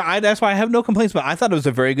 that's why I have no complaints, but I thought it was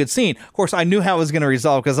a very good scene. Of course, I knew how it was going to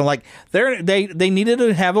resolve, because I'm like, they needed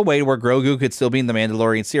to have a way where Grogu could still be in the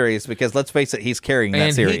Mandalorian series, because let's face it, he's carrying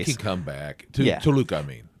that series. And he can come back to Luke. I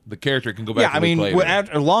mean, the character can go back. Yeah, to Luke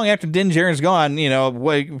later. Long after Din Djarin's gone,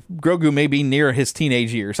 Grogu may be near his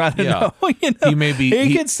teenage years. I don't know. He may be.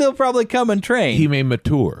 He could still probably come and train. He may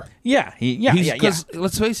mature. Yeah. Because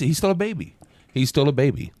let's face it, he's still a baby.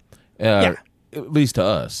 At least to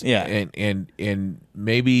us. Yeah. And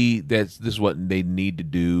maybe this is what they need to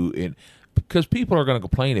do, and because people are going to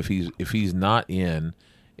complain if he's not in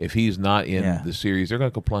the series, they're going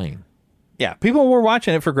to complain. Yeah, people were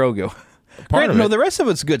watching it for Grogu. The rest of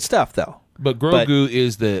it's good stuff though. But Grogu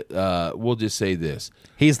is the we'll just say this.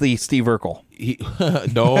 He's the Steve Urkel.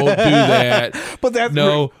 Don't do that. But that's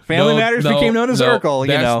Family Matters became known as Urkel.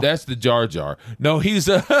 That's the Jar Jar. No, he's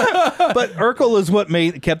but Urkel is what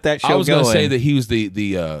kept that show going. I was going to say that he was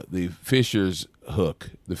the Fisher's hook,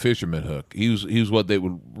 the fisherman hook. He was what they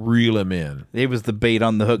would reel him in. It was the bait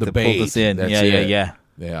on the hook that pulled us in.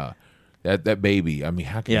 Yeah. That baby. I mean,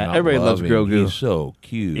 how can you not everybody love loves him? Grogu. He's so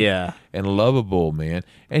cute, and lovable, man.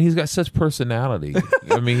 And he's got such personality.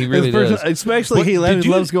 I mean, he really does. Especially he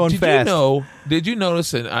loves going fast. Did you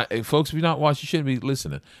notice? And folks, if you're not watching, you shouldn't be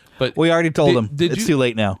listening. But we already told him it's too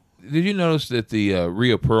late now. Did you notice that the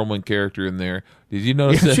Rhea Perlman character in there? Did you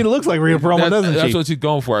notice that she looks like Rhea Perlman, doesn't she? That's what she's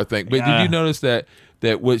going for, I think. But did you notice that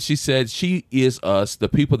what she said? She is us, the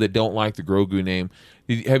people that don't like the Grogu name.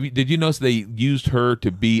 Did you notice they used her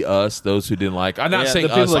to be us, those who didn't like? I'm not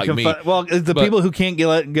saying us like me. Well, people who can't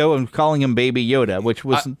let go and calling him Baby Yoda, which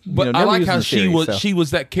was. But I like how she was. She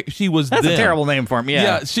was that. She was. That's them. a terrible name for him.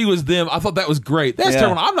 Yeah, she was them. I thought that was great. That's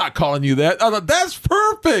terrible. I'm not calling you that. I thought that's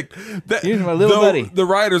perfect. He's my little buddy. The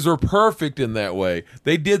writers were perfect in that way.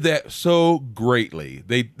 They did that so greatly.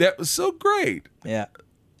 That was so great. Yeah.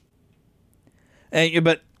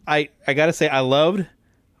 But I got to say, I loved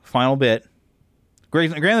final bit.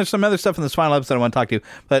 Granted, there's some other stuff in this final episode I want to talk to,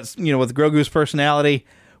 but with Grogu's personality,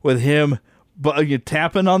 with him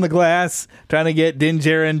tapping on the glass, trying to get Din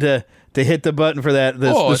Djarin to hit the button for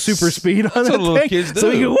the super speed on that little thing. Kids do. So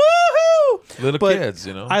he woohoo! Little kids,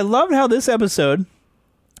 I loved how this episode,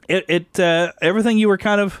 everything you were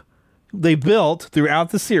they built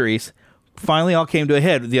throughout the series finally all came to a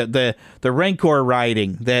head. The Rancor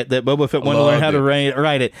riding that Boba Fett wanted to learn how to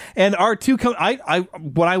ride it, and R2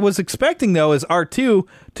 what I was expecting though is R2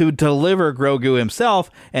 to deliver Grogu himself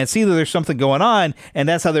and see that there's something going on, and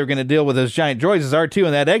that's how they were going to deal with those giant droids. Is R2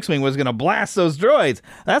 and that X-wing was going to blast those droids.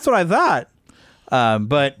 That's what I thought.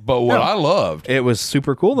 But what I loved, it was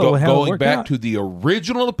super cool though. Going back to the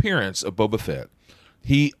original appearance of Boba Fett.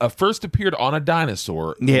 He first appeared on a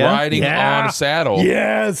dinosaur, riding on a saddle.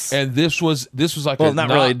 Yes, and this was like not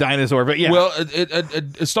really a dinosaur, but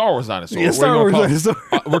a Star Wars dinosaur. Yeah, Star Wars dinosaur.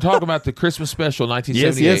 We're talking about the Christmas special,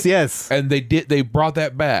 1978. Yes. And they brought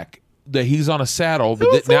that back. That he's on a saddle,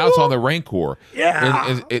 but now it's on the Rancor.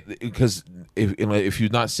 Yeah, because if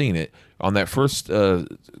you've not seen it, on that first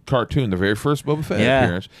cartoon, the very first Boba Fett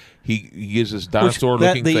appearance, he gives this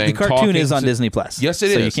dinosaur-looking thing. The cartoon is on Disney Plus. Yes, it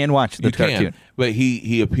is. So you can watch the cartoon. But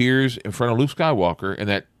he appears in front of Luke Skywalker in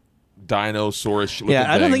that dinosaurish looking thing.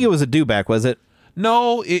 I don't think it was a dewback, was it?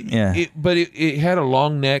 No, but it had a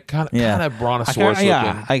long neck, kind of brontosaurus looking.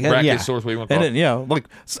 Brachiosaurus, what you want to call it. Like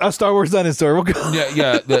a Star Wars dinosaur.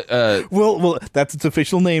 Well, that's its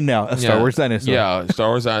official name now, a Star Wars dinosaur. Yeah, Star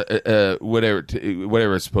Wars, whatever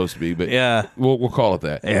it's supposed to be. But we'll call it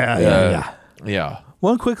that. Yeah.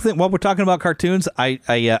 One quick thing, while we're talking about cartoons,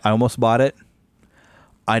 I almost bought it.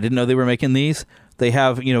 I didn't know they were making these. They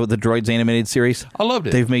have, the Droids animated series. I loved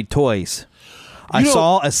it. They've made toys. I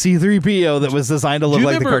saw a C-3PO that was designed to look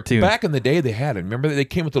like the cartoon. Back in the day, they had it. Remember they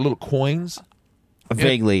came with the little coins?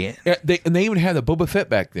 Vaguely. They even had the Boba Fett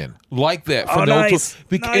back then, like that. Oh, nice.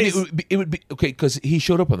 And it would be okay because he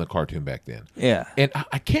showed up on the cartoon back then. Yeah. And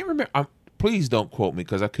I can't remember. Please don't quote me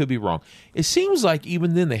because I could be wrong. It seems like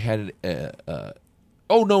even then they had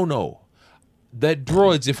oh no. That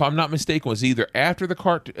droids, if I'm not mistaken, was either after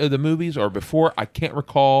the movies or before. I can't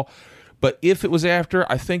recall. But if it was after,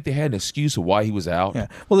 I think they had an excuse of why he was out. Yeah.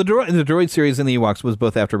 Well, the droid series in the Ewoks was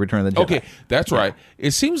both after Return of the Jedi. Okay, that's right.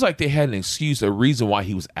 It seems like they had an excuse, a reason why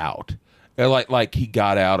he was out. Like he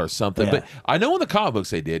got out or something. Yeah. But I know in the comic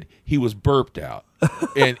books they did. He was burped out.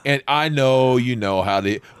 and I know you know how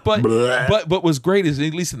they. But what was great is,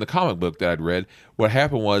 at least in the comic book that I'd read, what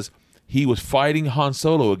happened was he was fighting Han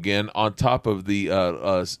Solo again on top of the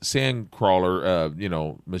sandcrawler,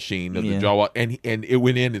 machine of the Jawa, and it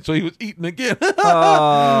went in, and so he was eating again.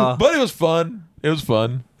 But it was fun. It was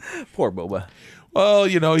fun. Poor Boba. Well,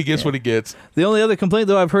 he gets what he gets. The only other complaint,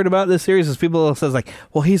 though, I've heard about this series is people says like,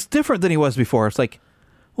 well, he's different than he was before. It's like,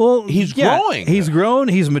 well, he's growing. He's grown.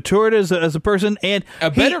 He's matured as a person, and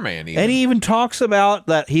a better man. Even. And he even talks about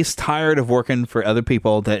that he's tired of working for other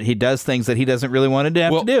people. That he does things that he doesn't really want to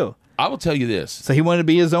have to do. I will tell you this. So he wanted to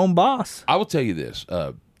be his own boss. I will tell you this.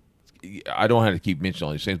 I don't have to keep mentioning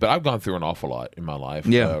all these things, but I've gone through an awful lot in my life.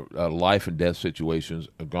 Yeah. Life and death situations.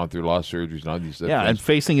 I've gone through a lot of surgeries and all these things. Yeah, and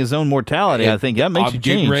facing his own mortality, I think that makes you change.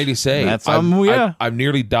 I'm getting ready to say, I've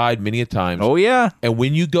nearly died many a times. Oh, yeah. And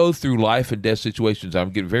when you go through life and death situations, I'm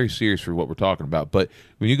getting very serious for what we're talking about, but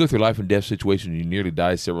when you go through life and death situations and you nearly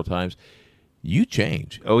die several times, you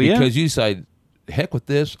change. Oh, yeah. Because you decide, heck with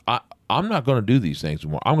this, I'm not going to do these things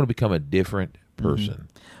anymore. I'm going to become a different person.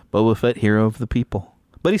 Boba Fett, hero of the people.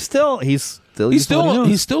 But he's still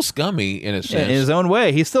scummy in a sense. In his own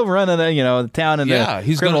way. He's still running the town in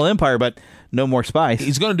the criminal empire, but no more spice.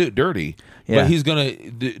 He's going to do it dirty, but he's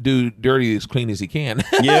going to do dirty as clean as he can.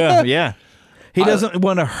 Yeah. He doesn't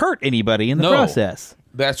want to hurt anybody in the process.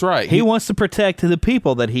 That's right. He wants to protect the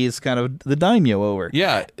people that he's kind of the daimyo over.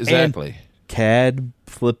 Yeah, exactly. And Cad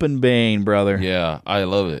flippin' Bane, brother. Yeah, I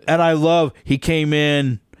love it. And he came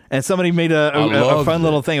in. And somebody made a fun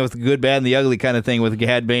little thing with the good, bad, and the ugly kind of thing with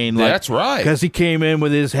Cad Bane. That's right. Because he came in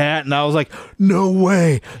with his hat, and I was like, no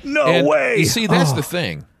way. You see, that's the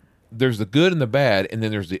thing. There's the good and the bad, and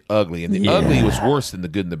then there's the ugly. And the ugly was worse than the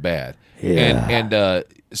good and the bad. Yeah.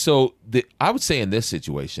 So I would say in this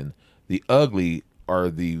situation, the ugly are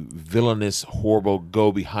the villainous, horrible,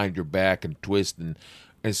 go behind your back and twist. And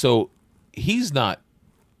so he's not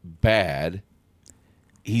bad.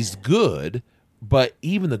 He's good. But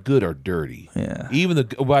even the good are dirty. Yeah.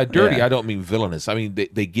 By dirty, I don't mean villainous. I mean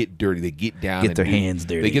they get dirty. They get down. Get their hands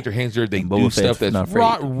dirty. They get their hands dirty. They And do Boba stuff Fett's that's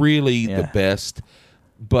not really the best.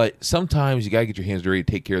 But sometimes you gotta get your hands dirty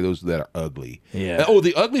to take care of those that are ugly. Yeah.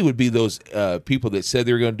 The ugly would be those people that said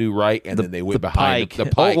they were going to do right and then they went behind Pike. the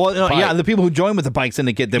Pike. Yeah, the people who joined with the Pike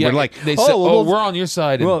Syndicate that were like, they said, we're on your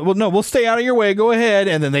side. Well, no, we'll stay out of your way. Go ahead,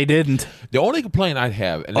 and then they didn't. The only complaint I'd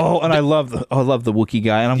have, I love the Wookiee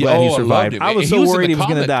guy, and I'm glad he survived. I was so worried he was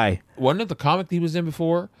going to die. Wasn't it the comic he was in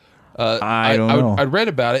before? I don't know. I read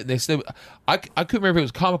about it, and they said I couldn't remember if it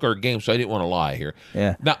was a comic or a game, so I didn't want to lie here.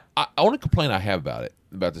 Yeah. Now, only complaint I have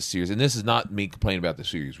about the series, and this is not me complaining about the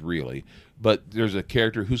series really, but there's a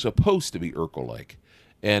character who's supposed to be Urkel-like,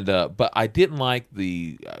 and but I didn't like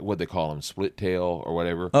the what they call him, split tail or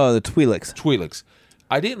whatever. Oh, the Twi'leks.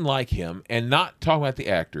 I didn't like him, and not talking about the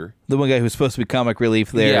actor, the one guy who's supposed to be comic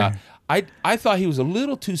relief there. Yeah, I thought he was a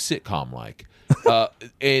little too sitcom like, but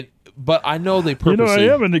I know they purposely.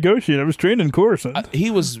 I am a negotiator. I was trained in Coruscant.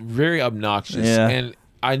 He was very obnoxious, and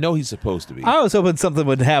I know he's supposed to be. I was hoping something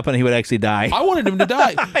would happen. He would actually die. I wanted him to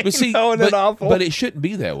die, but see, awful. But it shouldn't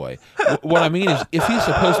be that way. What I mean is, if he's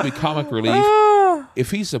supposed to be comic relief,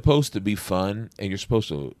 if he's supposed to be fun, and you're supposed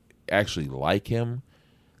to actually like him,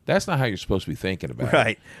 that's not how you're supposed to be thinking about it.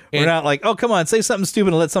 Right. We're not like, oh, come on, say something stupid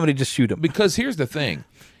and let somebody just shoot him. Because here's the thing.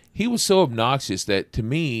 He was so obnoxious that, to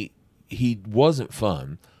me, he wasn't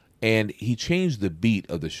fun, and he changed the beat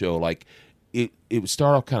of the show. Like, it would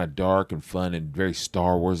start off kind of dark and fun and very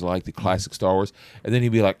Star Wars-like, the classic Star Wars, and then he'd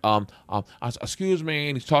be like, excuse me,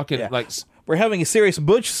 and he's talking like... We're having a serious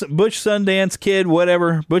Butch Sundance Kid,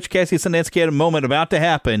 whatever, Butch Cassidy Sundance Kid moment about to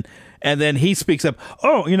happen, and then he speaks up,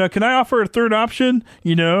 oh, can I offer a third option,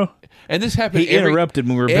 And this happened He interrupted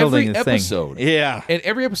when we were building this episode. Thing. Yeah. And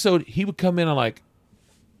every episode, he would come in and like,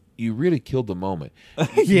 you really killed the moment.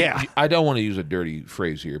 Yeah. I don't want to use a dirty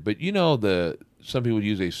phrase here, but some people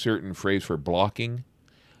use a certain phrase for blocking.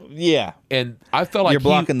 Yeah. And I felt like you're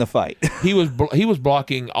blocking the fight. he was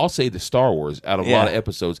blocking, I'll say, the Star Wars out of a lot of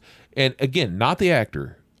episodes. And again, not the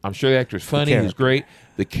actor. I'm sure the actor's funny. He's great.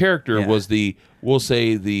 The character was we'll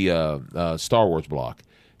say the Star Wars block.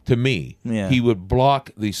 To me, he would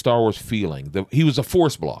block the Star Wars feeling. He was a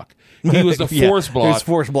force block. He was the force block. He was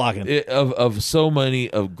force blocking of so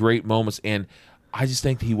many of great moments, and I just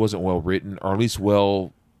think he wasn't well written, or at least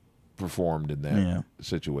well performed in that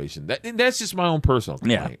situation. That's just my own personal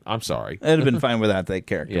complaint. I'm sorry. It'd have been fine without that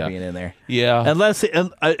character being in there. Yeah. Unless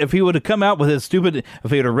if he would have come out with his stupid,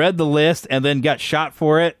 if he would have read the list and then got shot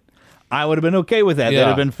for it, I would have been okay with that. That would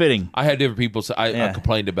have been fitting. I had different people say I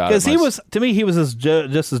complained about it. Because he was, to me, he was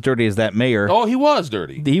just as dirty as that mayor. Oh, he was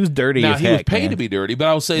dirty. He was dirty now, as he heck, was paid man. to be dirty, but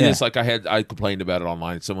I will say this, like I complained about it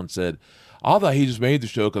online. Someone said, I thought he just made the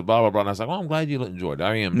show because blah, blah, blah. And I was like, well, I'm glad you enjoyed it.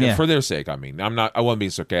 I am. Yeah. For their sake, I mean. I wasn't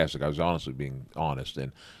being sarcastic. I was honestly being honest.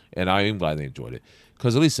 And I am glad they enjoyed it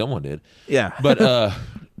because at least someone did. Yeah.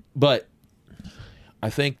 But I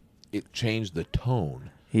think it changed the tone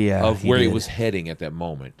of where he was heading at that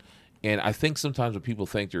moment. And I think sometimes when people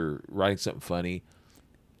think they're writing something funny,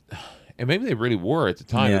 and maybe they really were at the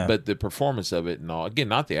time, but the performance of it and all, again,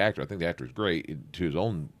 not the actor. I think the actor is great to his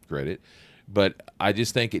own credit. But I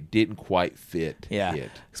just think it didn't quite fit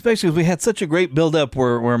it. Especially because we had such a great build-up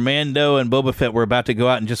where Mando and Boba Fett were about to go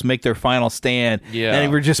out and just make their final stand. Yeah.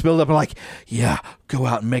 And we were just build up and like, go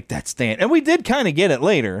out and make that stand. And we did kind of get it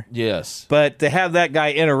later. Yes. But to have that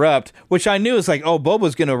guy interrupt, which I knew is like,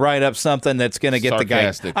 Boba's going to write up something that's going to get the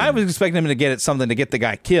guy. I was expecting him to get it something to get the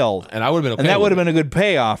guy killed. And I would have been okay. And that with would have been a good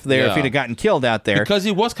payoff there if he'd have gotten killed out there. Because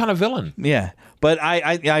he was kind of villain. Yeah. But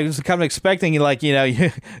I was kind of expecting, like,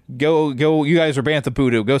 go, you guys are Bantha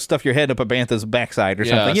Poodoo. Go stuff your head up a Bantha's backside or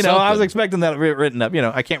something. something. I was expecting that written up.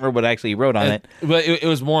 I can't remember what actually he wrote on it. But it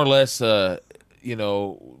was more or less,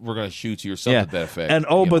 we're going to shoot you or something to that effect. And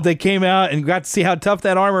but they came out and got to see how tough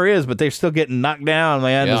that armor is, but they're still getting knocked down,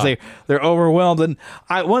 man, as they're overwhelmed. And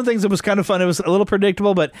one of the things that was kind of fun, it was a little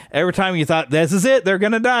predictable, but every time you thought, this is it, they're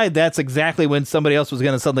going to die, that's exactly when somebody else was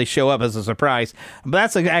going to suddenly show up as a surprise. But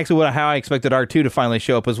that's actually how I expected R2 to finally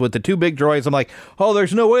show up, was with the two big droids. I'm like,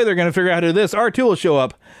 there's no way they're going to figure out how to do this. R2 will show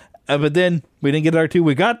up. But then we didn't get R2.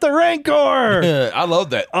 We got the Rancor. I love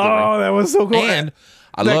that. Oh, that was so cool. And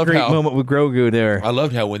I that loved great how moment with Grogu there. I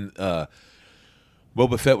loved how when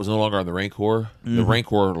Boba Fett was no longer on the Rancor, the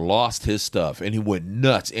Rancor lost his stuff and he went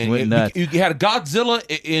nuts. And you had a Godzilla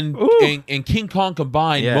and King Kong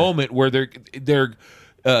combined moment where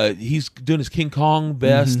he's doing his King Kong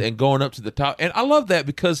best and going up to the top. And I love that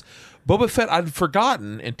because Boba Fett, I'd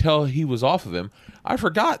forgotten until he was off of him. I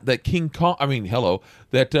forgot that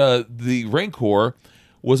the Rancor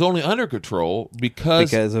was only under control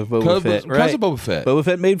because of Boba Fett. Because of Boba Fett. Boba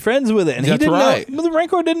Fett made friends with it, and he didn't know. The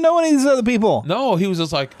Rancor didn't know any of these other people. No, he was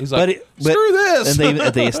just like, screw this. And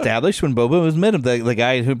they established when Boba was met him, the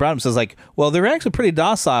guy who brought him says like, well, they're actually pretty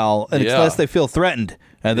docile, and unless they feel threatened,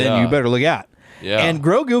 and then you better look out. Yeah. And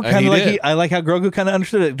Grogu kind of I like how Grogu kind of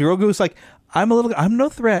understood it. Grogu was like, I'm no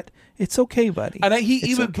threat. It's okay, buddy. And he it's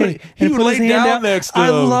even okay. he laid down next to him. I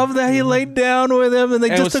love that he laid down with him, and they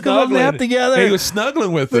just took a little nap together. And he was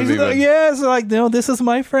snuggling with him. So like, no, this is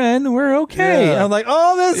my friend. We're okay. Yeah. I'm like,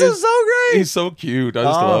 this is so great. He's so cute. I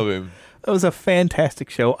just love him. It was a fantastic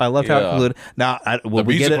show. I loved how it concluded. Now, the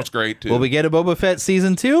music was great too. Will we get a Boba Fett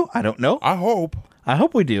season 2? I don't know. I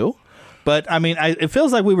hope we do. But I mean, it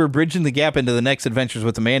feels like we were bridging the gap into the next adventures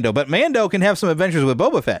with the Mando. But Mando can have some adventures with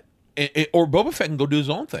Boba Fett, or Boba Fett can go do his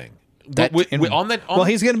own thing.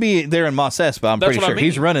 He's going to be there in Mos Espa. I'm pretty sure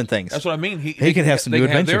he's running things. That's what I mean. He can have some new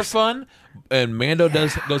adventures. They're fun, and Mando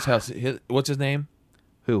goes house. What's his name?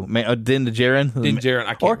 Who? Din Djarin? Din Djarin.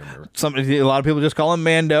 I can't remember. A lot of people just call him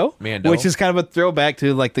Mando, which is kind of a throwback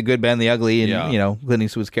to like The Good, Bad, and the Ugly, and Clint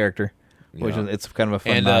Eastwood's character, which is it's kind of a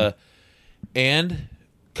fun nod. And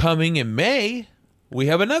coming in May, we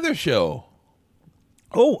have another show.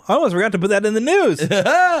 Oh, I almost forgot to put that in the news.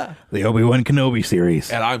 The Obi-Wan Kenobi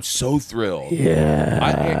series. And I'm so thrilled.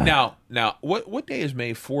 Yeah. Now, what day is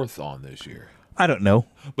May 4th on this year? I don't know.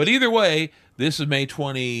 But either way, this is May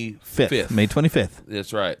 25th. May 25th.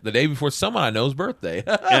 That's right. The day before someone I know's birthday.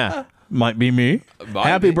 Yeah. Might be me.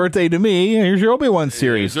 Happy birthday to me. Here's your Obi-Wan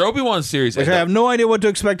series. Here's your Obi-Wan series. Which I have no idea what to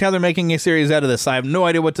expect, how they're making a series out of this. I have no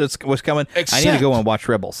idea what's coming. I need to go and watch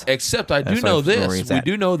Rebels. Except I do know this. We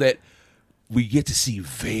do know that we get to see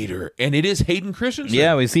Vader, and it is Hayden Christensen.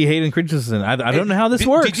 Yeah, we see Hayden Christensen. I don't know how this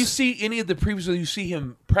works. Did you see any of the previews where you see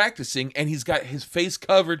him practicing, and he's got his face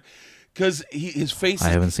covered because his face. I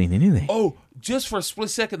haven't seen anything. Oh, just for a split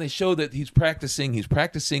second, they show that he's practicing. He's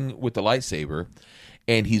practicing with the lightsaber,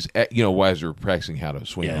 and he's while they're practicing how to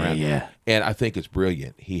swing around. Yeah. And I think it's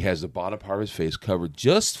brilliant. He has the bottom part of his face covered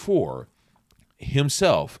just for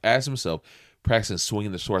himself, as himself. practicing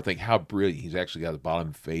swinging the sword. I think how brilliant he's actually got the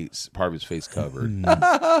bottom part of his face covered.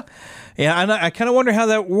 Yeah, and I kind of wonder how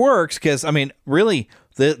that works because, I mean, really,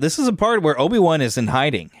 this is a part where Obi-Wan is in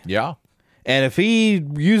hiding. Yeah. And if he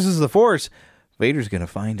uses the Force, Vader's going to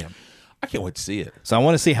find him. I can't wait to see it. So I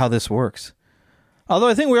want to see how this works. Although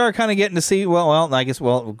I think we are kind of getting to see,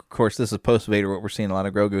 of course, this is post-Vader, what we're seeing a lot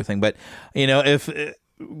of Grogu thing. But, if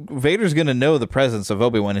Vader's going to know the presence of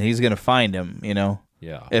Obi-Wan and he's going to find him,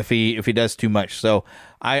 Yeah. if he does too much. So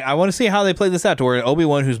I want to see how they play this out to where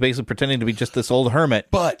Obi-Wan, who's basically pretending to be just this old hermit.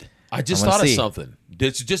 But I just thought of something.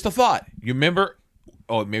 It's just a thought. You remember?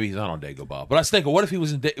 Oh, maybe he's not on Dagobah. But I was thinking, what if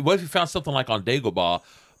he found something like on Dagobah,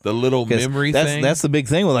 the little memory thing? That's the big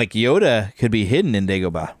thing. With Yoda could be hidden in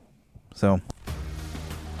Dagobah. So,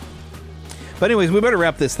 but anyways, we better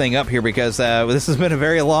wrap this thing up here because this has been a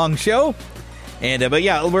very long show. And but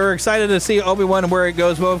yeah, we're excited to see Obi-Wan and where it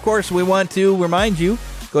goes. Well, of course, we want to remind you,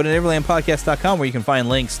 go to neverlandpodcast.com where you can find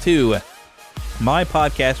links to my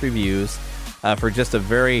podcast reviews for just a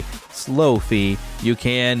very slow fee. You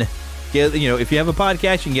can get, if you have a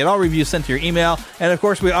podcast, you can get all reviews sent to your email. And of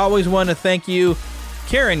course, we always want to thank you,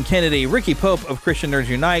 Karen Kennedy, Ricky Pope of Christian Nerds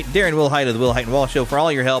Unite, Darren Wilhite of the Will Height and Wall Show for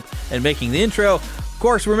all your help in making the intro. Of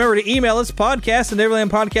course, remember to email us, podcast at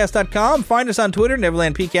neverlandpodcast.com. Find us on Twitter,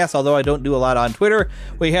 NeverlandPcast, although I don't do a lot on Twitter.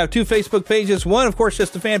 We have 2 Facebook pages. One, of course,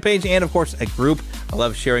 just a fan page, and, of course, a group. I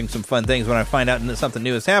love sharing some fun things when I find out that something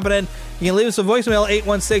new is happening. You can leave us a voicemail,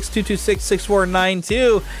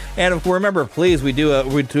 816-226-6492. And remember, please, we do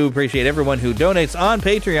appreciate everyone who donates on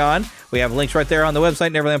Patreon. We have links right there on the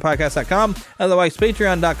website, neverlandpodcast.com. Otherwise,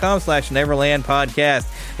 patreon.com/neverlandpodcast.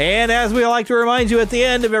 And as we like to remind you at the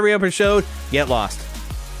end of every episode, get lost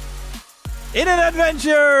in an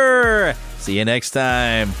adventure. See you next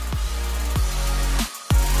time.